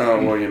like,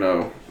 oh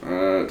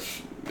well,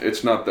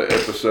 it's not the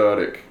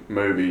episodic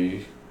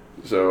movie,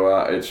 so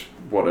it's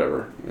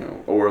whatever,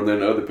 Or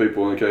then other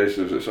people in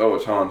cases,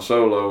 it's Han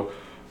Solo,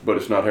 but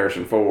it's not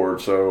Harrison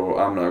Ford, so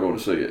I'm not going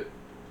to see it.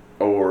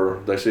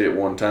 Or they see it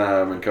one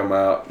time and come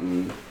out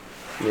and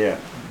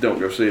don't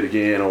go see it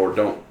again, or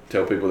don't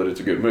tell people that it's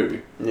a good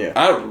movie. Yeah,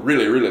 I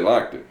really, really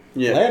liked it.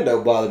 yeah,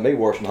 Lando bothered me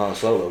worse than Han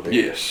Solo did.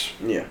 Yes.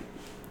 yeah.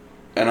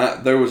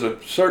 And there was a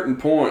certain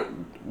point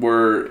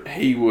where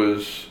he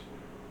was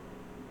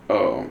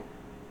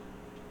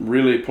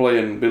really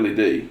playing Billy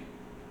D,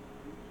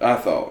 I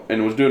thought,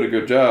 and was doing a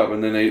good job,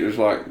 and then it was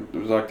like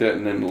that,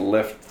 and then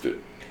left it.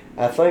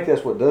 I think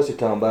that's what Dusty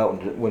talking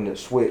about when it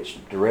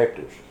switched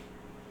directors.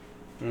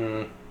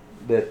 Mm.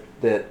 That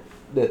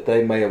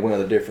they may have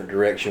went a different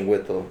direction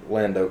with the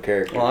Lando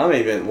character. Well,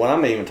 what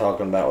I'm even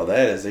talking about with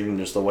that is even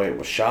just the way it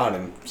was shot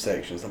in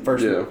sections. The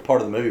first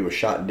part of the movie was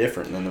shot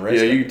different than the rest.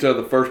 Yeah, of you it. could tell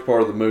the first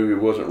part of the movie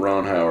wasn't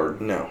Ron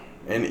Howard. No,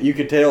 and you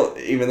could tell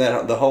even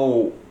that the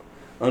whole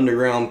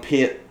underground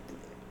pit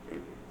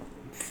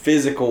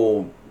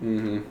physical.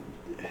 Mm-hmm.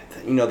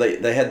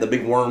 They had the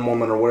big worm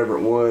woman or whatever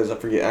it was. I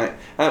forget.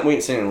 We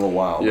ain't seen it in a little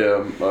while.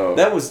 Yeah,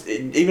 that was,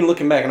 even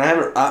looking back, and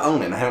I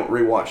own it. And I haven't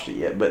rewatched it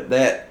yet, but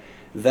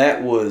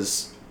that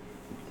was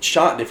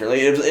shot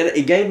differently.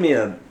 It gave me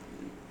a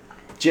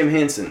Jim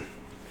Henson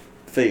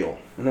feel.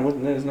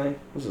 Wasn't that his name?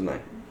 What's his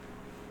name?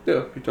 Yeah,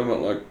 you're talking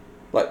about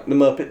like the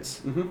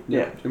Muppets. Mm-hmm.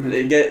 Yeah, Jim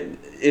Henson.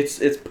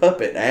 it's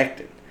puppet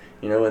acting.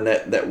 And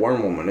that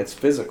worm woman, it's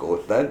physical.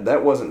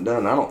 That wasn't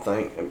done, I don't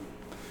think,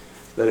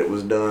 that it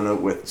was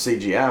done with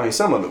CGI. I mean,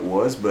 some of it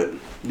was, but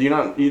you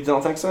don't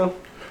think so?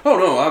 Oh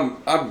no,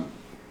 I'm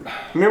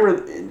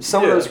Remember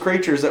some of those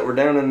creatures that were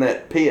down in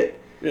that pit?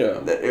 yeah.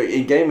 That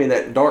it gave me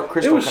that dark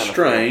crystal. It was kind of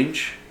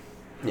strange.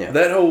 feel. Yeah,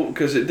 That whole,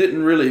 because it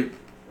didn't really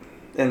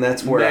and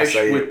that's where I mesh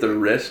say with the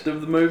rest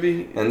of the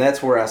movie. and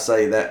that's where I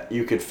say that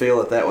you could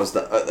feel that was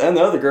the and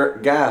the other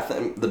guy,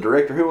 the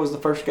director. Who was the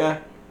first guy?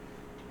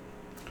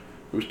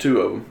 It was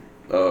two of them.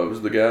 It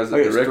was the guys that Oh,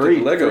 it was directed three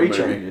the Lego movie.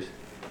 changes.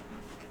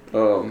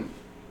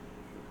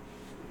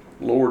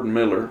 Lord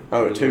Miller.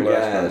 Oh, was two the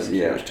last guys,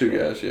 name. yeah. It was two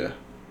guys, yeah.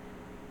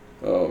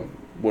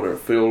 Whatever,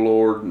 Phil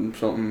Lord and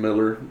something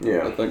Miller.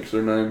 Yeah. I think is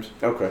their names.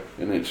 Okay.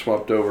 And then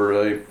swapped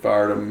over. They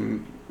fired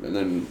him, and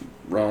then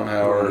Ron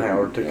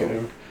Howard. Took it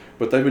over.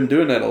 But they've been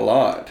doing that a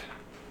lot.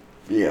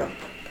 Yeah.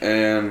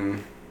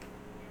 And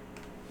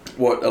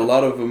what a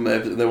lot of them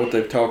what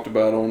they've talked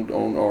about on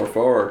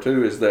RFR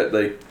too is that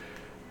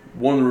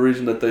one of the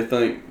reasons that they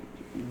think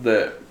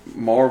that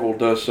Marvel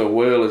does so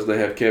well is they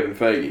have Kevin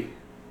Feige,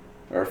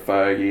 or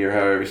Feige, or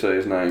however you say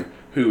his name,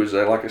 who is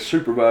like a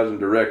supervising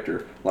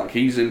director. Like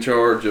he's in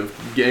charge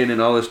of gaining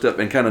all this stuff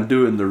and kind of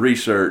doing the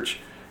research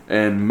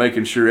and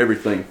making sure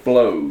everything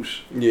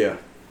flows. Yeah.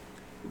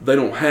 They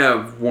don't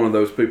have one of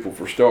those people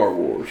for Star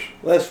Wars.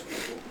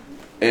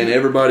 And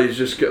everybody's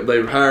just,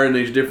 they're hiring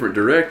these different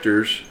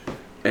directors,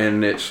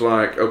 and it's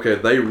like, okay,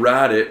 they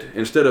write it.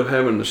 Instead of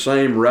having the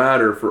same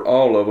writer for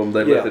all of them,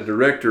 they let the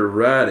director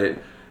write it,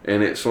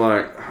 and it's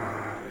like...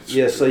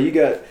 So you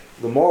got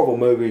the Marvel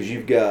movies,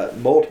 you've got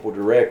multiple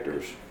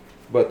directors,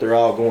 but they're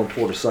all going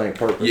toward the same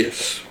purpose.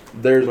 Yes.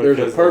 There's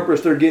a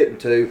purpose they're getting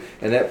to,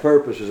 and that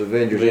purpose is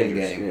Avengers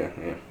Endgame.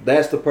 Yeah.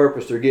 That's the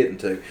purpose they're getting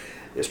to.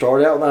 It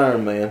started out with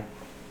Iron Man.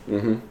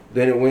 Mm-hmm.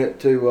 Then it went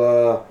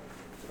to,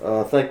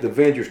 I think the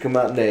Avengers come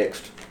out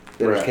next.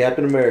 Then there's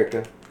Captain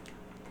America.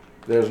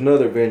 There's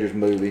another Avengers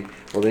movie.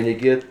 Well, then you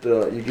get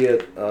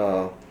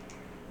the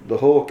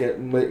Hulk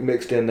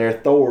mixed in there.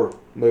 Thor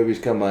movies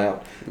come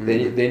out.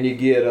 Mm-hmm. Then you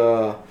get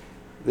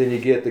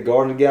the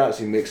Guardians of the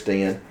Galaxy mixed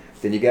in.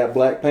 Then you got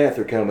Black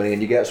Panther coming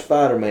in. You got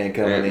Spider-Man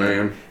coming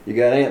in. You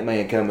got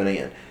Ant-Man coming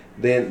in.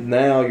 Then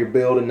now you're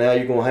building. Now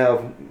you're gonna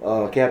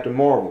have Captain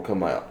Marvel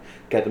come out.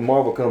 Captain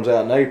Marvel comes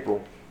out in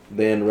April.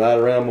 Then right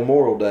around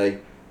Memorial Day,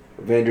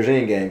 Avengers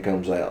Endgame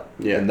comes out.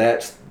 Yeah. And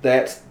that's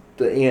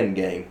the end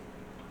game.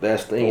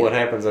 That's the end. What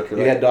happens after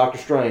that? You had Doctor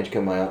Strange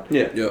come out.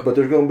 Yeah. But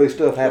there's going to be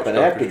stuff happen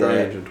after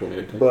Strange that. in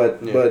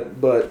 2018.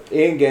 But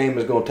Endgame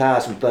is going to tie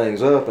some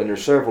things up, and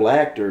there's several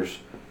actors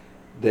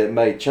that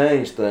may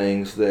change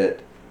things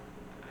that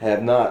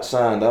have not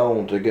signed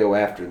on to go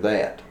after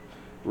that.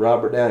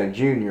 Robert Downey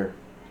Jr.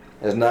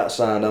 has not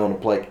signed on to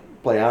play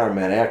Iron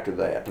Man after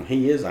that.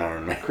 He is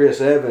Iron Man. Chris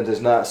Evans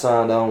has not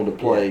signed on to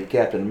play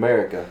Captain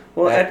America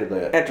after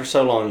that. After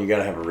so long, you got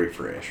to have a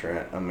refresh,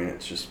 right? I mean,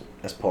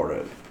 that's part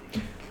of it.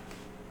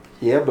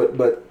 Yeah,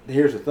 but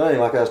here's the thing.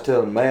 Like I was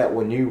telling Matt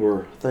when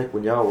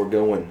y'all were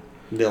going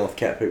Dealing with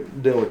cat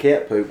poop. dealing with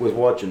cat poop, was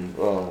watching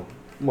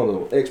one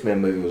of the X-Men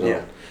movies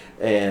on,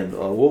 and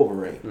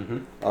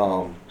Wolverine.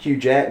 Mm-hmm. Hugh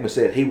Jackman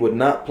said he would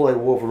not play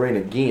Wolverine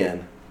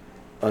again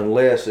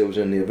unless it was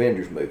in the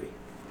Avengers movie.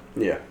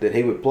 Yeah. That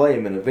he would play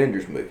him in an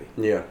Avengers movie.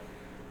 Yeah.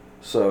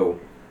 So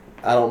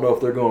I don't know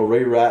if they're going to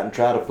rewrite and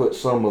try to put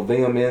some of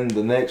them in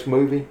the next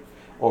movie,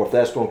 or if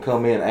that's going to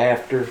come in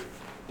after.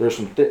 There's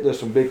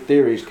some big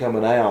theories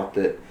coming out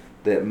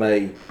that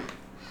may.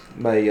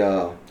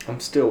 I'm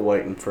still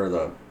waiting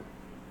for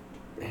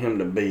him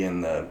to be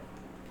in the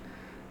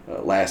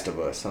Last of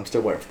Us. I'm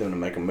still waiting for them to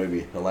make a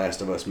movie, the Last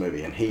of Us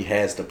movie, and he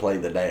has to play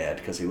the dad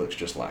because he looks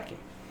just like him.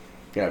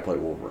 You got to play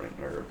Wolverine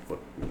or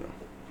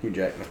Hugh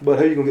Jackman. But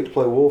who are you going to get to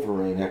play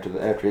Wolverine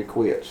after he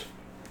quits?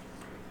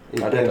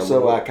 He's I'd been have to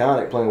so look.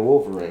 iconic playing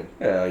Wolverine.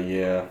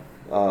 Yeah.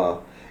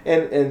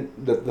 And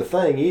the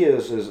thing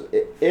is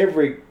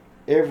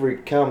every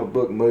comic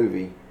book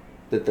movie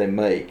that they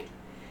make,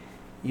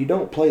 you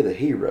don't play the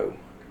hero,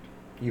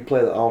 you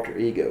play the alter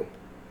ego.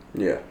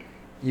 Yeah.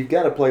 You've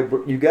got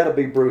to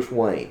be Bruce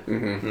Wayne.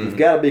 Mm-hmm. You've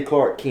got to be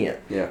Clark Kent.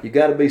 Yeah. You've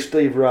got to be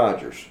Steve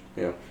Rogers.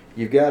 Yeah.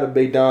 You've got to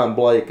be Don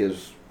Blake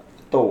as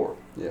Thor.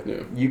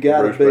 Yeah. You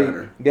got to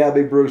Bruce Banner.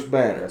 be Bruce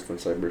Banner. That's what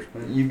I say, Bruce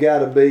Banner. You got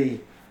to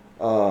be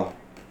who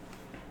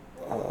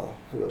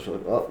else?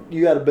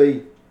 You got to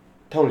be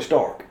Tony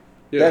Stark.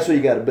 Yeah. That's who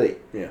you got to be.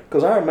 Yeah.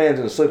 Because Iron Man's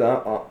in a suit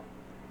of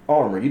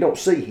armor. You don't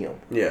see him.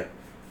 Yeah.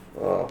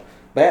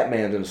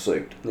 Batman's in a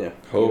suit. Yeah.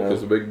 Hulk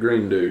is a big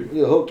green dude.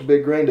 You know, Hulk's a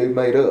big green dude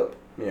made up.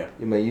 Yeah.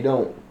 I mean, you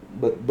don't.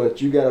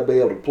 But you got to be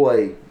able to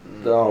play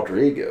the alter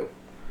ego.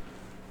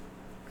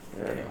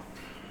 Yeah.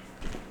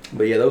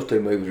 But yeah, those two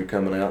movies are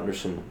coming out.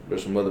 And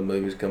there's some other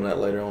movies coming out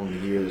later on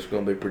in the year that's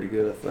going to be pretty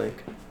good, I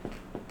think.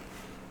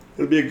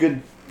 It'll be a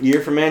good year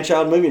for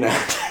Man-Child movie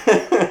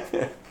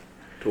night.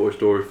 Toy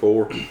Story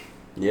 4.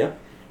 Yeah.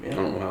 I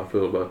don't know how I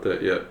feel about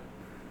that yet.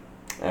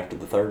 After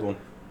the third one.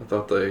 I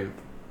thought they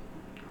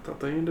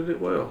ended it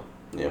well.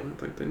 Yeah. I don't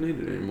think they need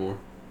it anymore.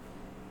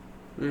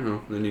 You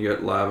know, then you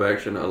got live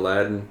action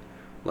Aladdin,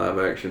 live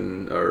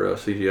action or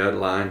CGI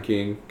Lion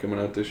King coming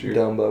out this year.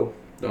 Dumbo's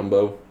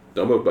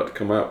about to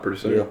come out pretty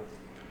soon. Yeah.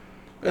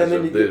 And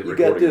then you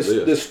got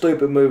this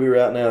stupid movie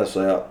right now that's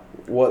out,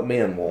 What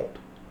Men Want.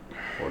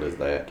 What is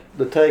that?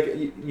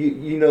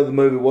 You know the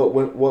movie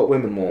What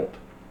Women Want,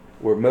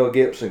 where Mel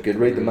Gibson could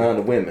read the mind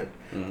of women.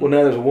 Mm-hmm. Well,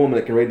 now there's a woman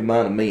that can read the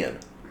mind of men.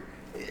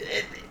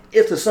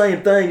 It's the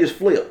same thing, just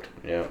flipped.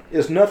 Yeah.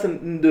 It's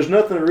nothing. There's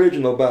nothing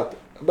original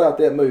about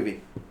that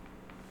movie.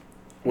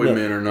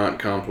 Men are not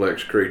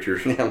complex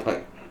creatures. Yeah, I'm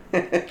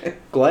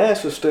like,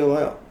 Glass is still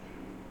out.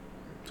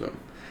 So,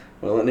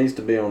 well, it needs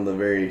to be on the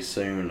very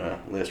soon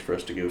list for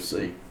us to go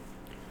see.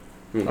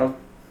 film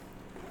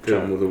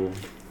with the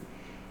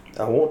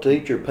I Want to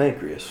Eat Your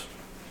Pancreas.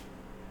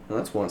 Well,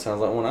 that's one.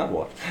 Sounds like one I'd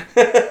watch.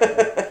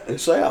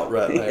 It's out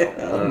right now.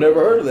 Yeah, I've never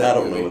heard of that. I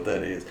don't movie. know what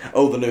that is.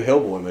 Oh, the new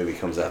Hellboy movie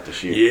comes out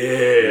this year.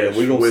 yeah,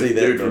 we're gonna see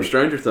that dude from movie.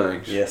 Stranger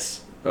Things.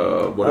 Yes. I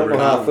don't Whatever. know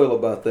how I feel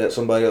about that.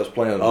 Somebody else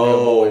playing.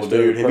 Oh, Hellboy,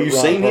 dude, have you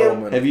Ron seen him?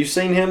 Perlman. Have you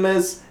seen him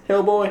as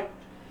Hellboy?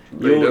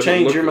 He You'll doesn't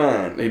change look- your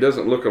mind. He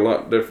doesn't look a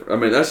lot different. I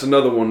mean, that's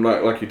another one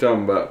like you're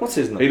talking about. What's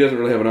his name? He doesn't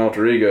really have an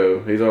alter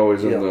ego. He's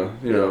always Yeah. in the,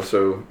 you know,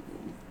 so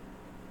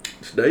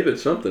it's David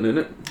something, isn't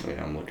it?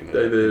 Yeah, I'm looking at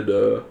David,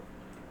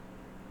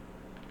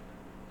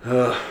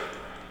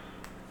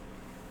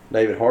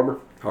 David Harbour.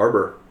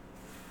 Harbor.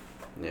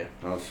 Yeah,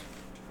 I was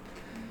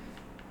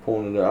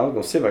pulling it up. I was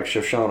gonna see if I could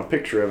show Sean a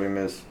picture of him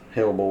as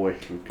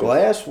Hellboy.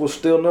 Glass was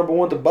still number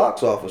one at the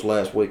box office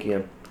last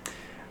weekend.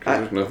 'Cause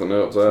there's nothing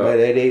else Made out.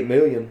 88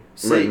 million. I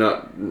See, mean,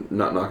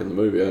 not knocking the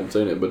movie. I haven't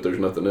seen it, but there's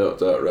nothing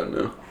else out right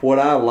now. what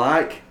I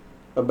like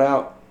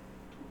about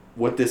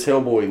what this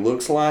Hellboy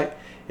looks like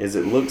is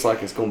it looks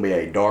like it's gonna be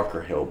a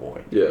darker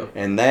Hellboy. Yeah.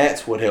 And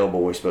that's what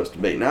Hellboy's supposed to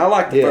be. Now I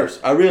like the Yeah. first.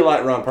 I really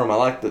like Ron Perlman. I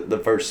like the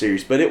first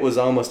series, but it was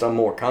almost a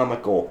more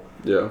comical,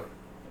 Yeah.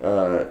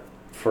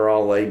 for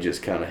all ages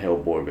kind of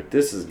Hellboy. But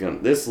this is gonna.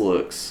 This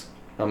looks.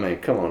 I mean,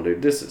 come on,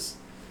 dude. This is.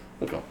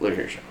 Look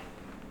here, Sean.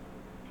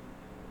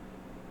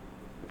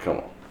 Come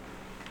on.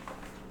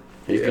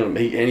 He's Yeah. gonna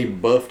be, and he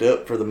buffed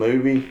up for the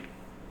movie.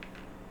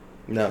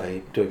 No,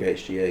 he took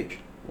HGH.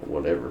 Or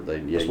whatever they.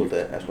 Yeah,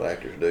 That's what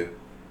actors do.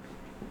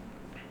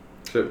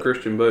 Except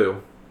Christian Bale.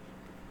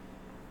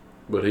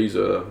 But he's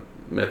a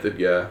method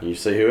guy. You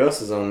see who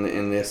else is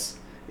in this?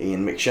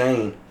 Ian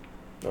McShane.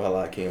 I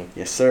like him.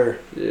 Yes, sir.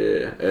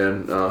 Yeah,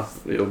 and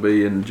he'll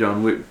be in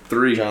John Wick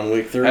 3. John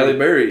Wick 3. Halle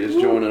Berry is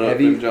joining up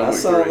Have you- in John I Wick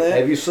saw 3. that.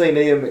 Have you seen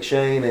Ian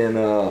McShane in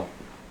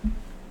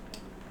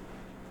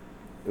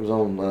it was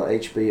on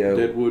HBO.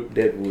 Deadwood.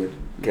 Deadwood.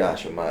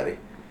 Gosh almighty.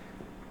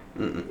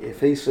 Mm-mm.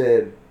 If he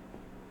said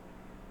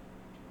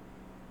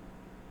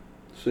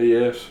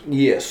CS.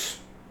 yes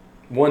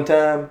one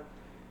time,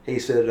 he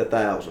said it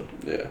 1,000.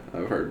 Yeah,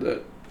 I've heard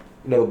that.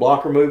 You know the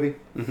Blocker movie?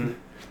 Mm-hmm.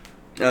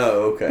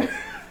 Oh, okay.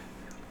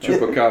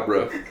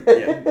 Chupacabra.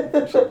 Yeah.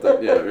 Or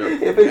something. Yeah, yeah.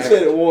 If he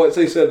said it once,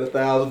 he said it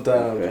 1,000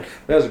 times. Okay.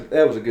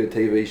 That was a good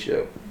TV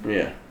show.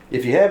 Yeah.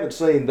 If you haven't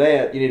seen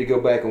that, you need to go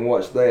back and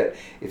watch that.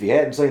 If you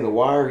hadn't seen The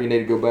Wire, you need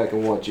to go back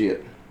and watch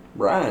it.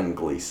 Brian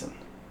Gleason.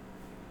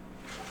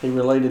 He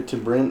related to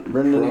Brendan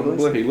Gleason?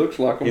 Probably. He looks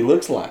like him. He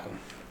looks like him.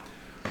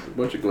 A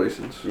bunch of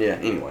Gleasons. Yeah.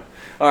 Anyway.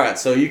 All right.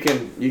 So you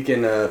can if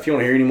you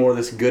want to hear any more of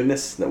this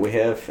goodness that we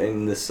have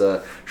in this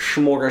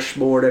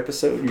smorgasbord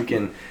episode, you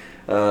can.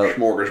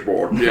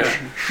 Smorgasbord. Yeah.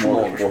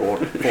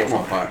 Smorgasbord.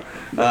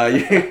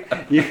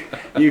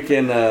 You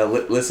can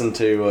listen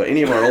to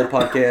any of our old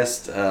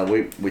podcasts.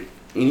 We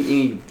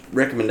any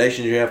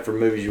recommendations you have for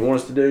movies you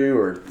want us to do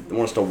or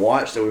want us to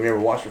watch that we've never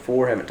watched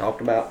before, haven't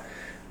talked about.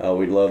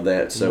 We'd love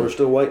that. So We're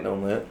still waiting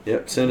on that.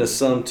 yep, send us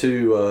some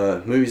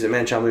to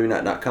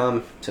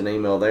movies@manchildmovienight.com. It's an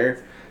email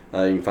there. You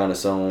can find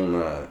us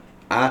on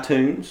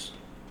iTunes,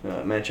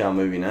 Manchild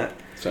Movie Night,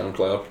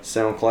 SoundCloud.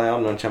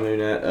 SoundCloud, Manchild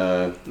Movie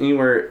Night,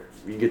 anywhere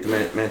you get the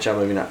Manchild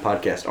Movie Night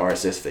podcast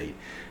RSS feed.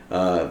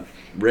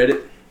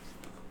 Reddit,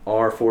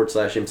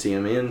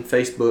 r/MCMN,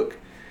 Facebook,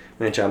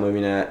 Manchild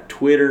Movie Night,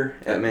 Twitter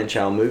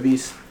 @Manchild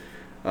Movies.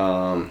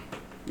 Yeah,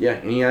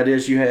 any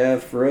ideas you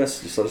have for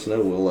us, just let us know.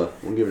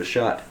 We'll give it a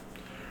shot.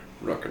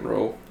 Rock and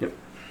roll. Yep.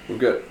 We've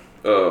got,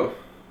 I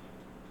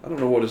don't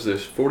know, what is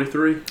this,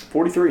 43?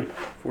 43.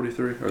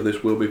 43? Or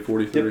this will be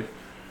 43? Yep.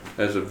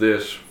 As of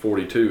this,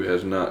 42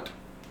 has not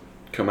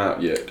come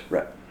out yet.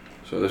 Right.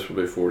 So this will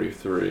be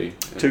 43.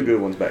 Two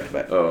good ones back to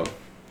back.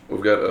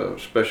 We've got a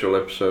special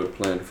episode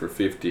planned for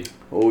 50.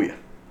 Oh yeah.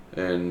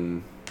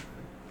 And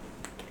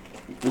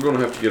we're going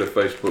to have to get a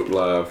Facebook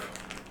Live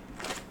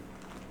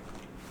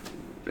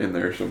in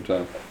there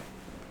sometime.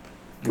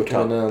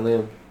 Between now and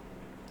then.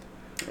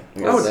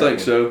 I would think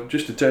so,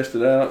 just to test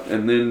it out,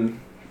 and then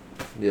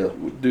Yeah.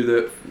 we'll do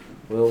that.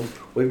 Well,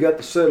 we've got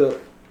the setup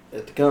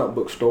at the comic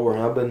book store.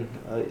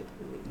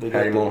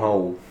 Had him on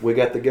hold. We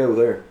got to go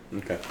there.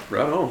 Okay.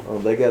 Right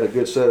on. They got a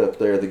good setup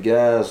there. The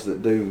guys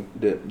that do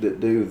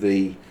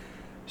the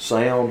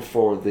sound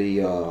for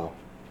the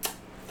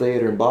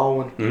theater in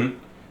Baldwin, Mm-hmm.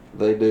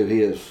 they do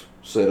his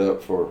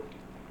setup for.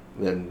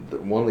 Then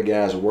one of the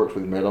guys that works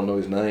with him, I don't know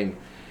his name.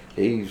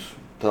 He's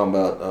talking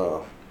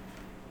about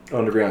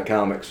Underground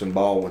Comics in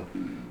Baldwin.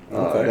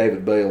 Okay.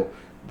 David Bale,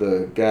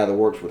 the guy that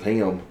works with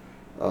him,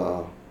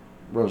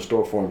 runs a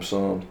store for him.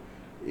 Son,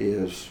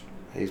 he's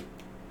a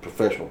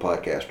professional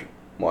podcaster.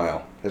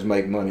 Wow. Has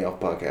made money off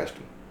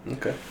podcasting.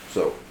 Okay.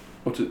 So,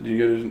 What's it? Do you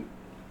get his?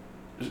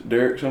 Is it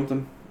Derek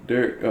something?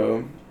 Derek.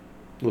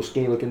 little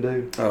skinny looking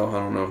dude. Oh, I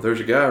don't know. There's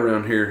a guy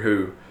around here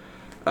who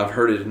I've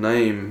heard his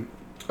name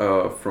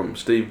from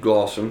Steve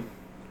Glosson,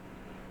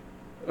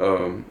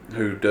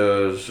 who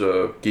does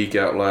Geek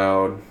Out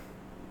Loud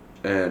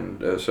and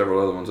several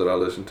other ones that I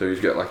listen to.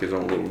 He's got like his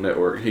own little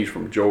network. He's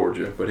from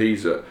Georgia, but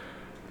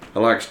I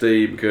like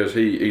Steve because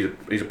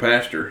he's a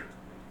pastor,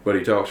 but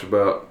he talks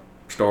about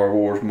Star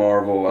Wars,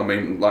 Marvel. I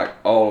mean, like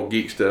all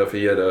geek stuff.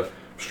 He had a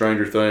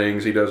Stranger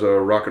Things. He does a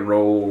rock and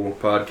roll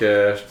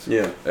podcast.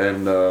 Yeah.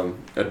 And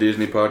a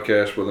Disney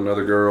podcast with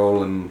another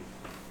girl, and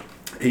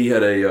he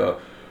had a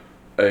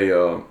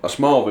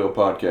Smallville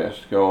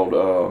podcast called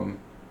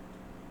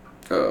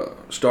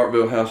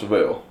Starkville House of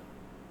L,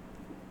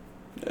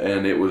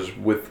 and it was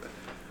with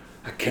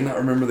I cannot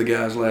remember the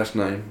guy's last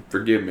name.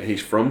 Forgive me.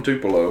 He's from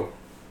Tupelo.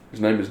 His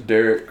name is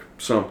Derek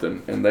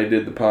something, and they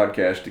did the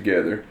podcast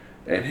together.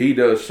 And he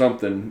does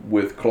something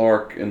with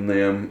Clark and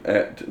them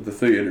at the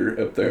theater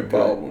up there in Okay.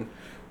 Baldwin.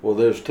 Well,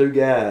 there's two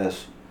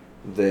guys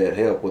that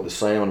help with the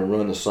sound and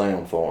run the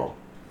sound for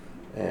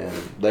them. And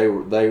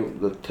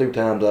the 2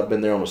 times I've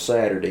been there on a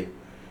Saturday,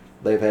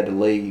 they've had to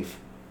leave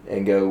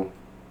and go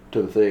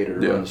to the theater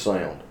to Yeah. run the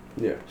sound.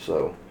 Yeah.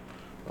 So,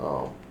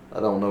 I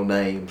don't know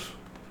names,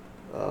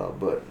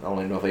 but I don't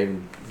even know if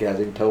even guys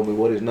even told me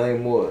what his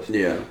name was.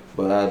 Yeah.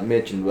 But I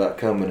mentioned about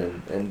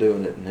coming and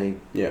doing it, and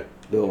Yeah.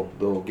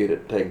 they'll get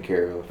it taken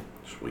care of.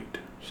 Sweet.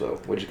 So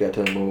we just got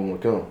to tell them when we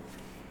want to come.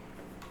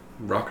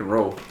 Rock and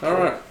roll. All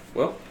right.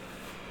 Well,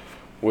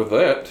 with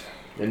that,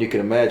 And you can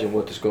imagine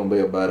what this is going to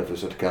be about if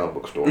it's at the comic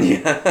book store.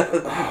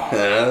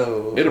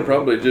 Oh. it'll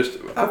probably just.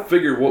 I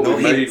figure what No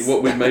we may hints.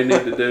 what we may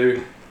need to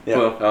do. Yeah.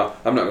 Well,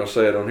 I'm not going to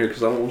say it on here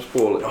because I don't want to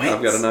spoil it. No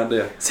I've got hints. an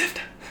idea.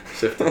 Sift.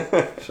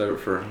 Sifta. Save it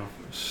for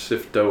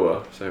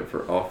Siftoa. Save it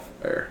for off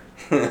air.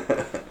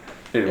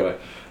 Anyway,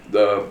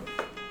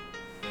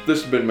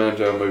 this has been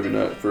Manjo Movie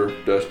Night for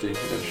Dusty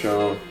and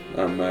Sean.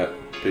 I'm Matt.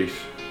 Peace.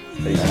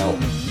 Peace out.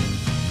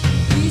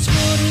 Each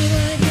morning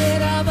I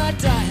get out my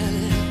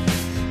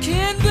diary,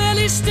 can't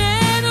barely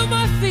stand on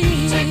my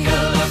feet. Take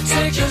a look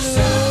at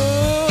yourself.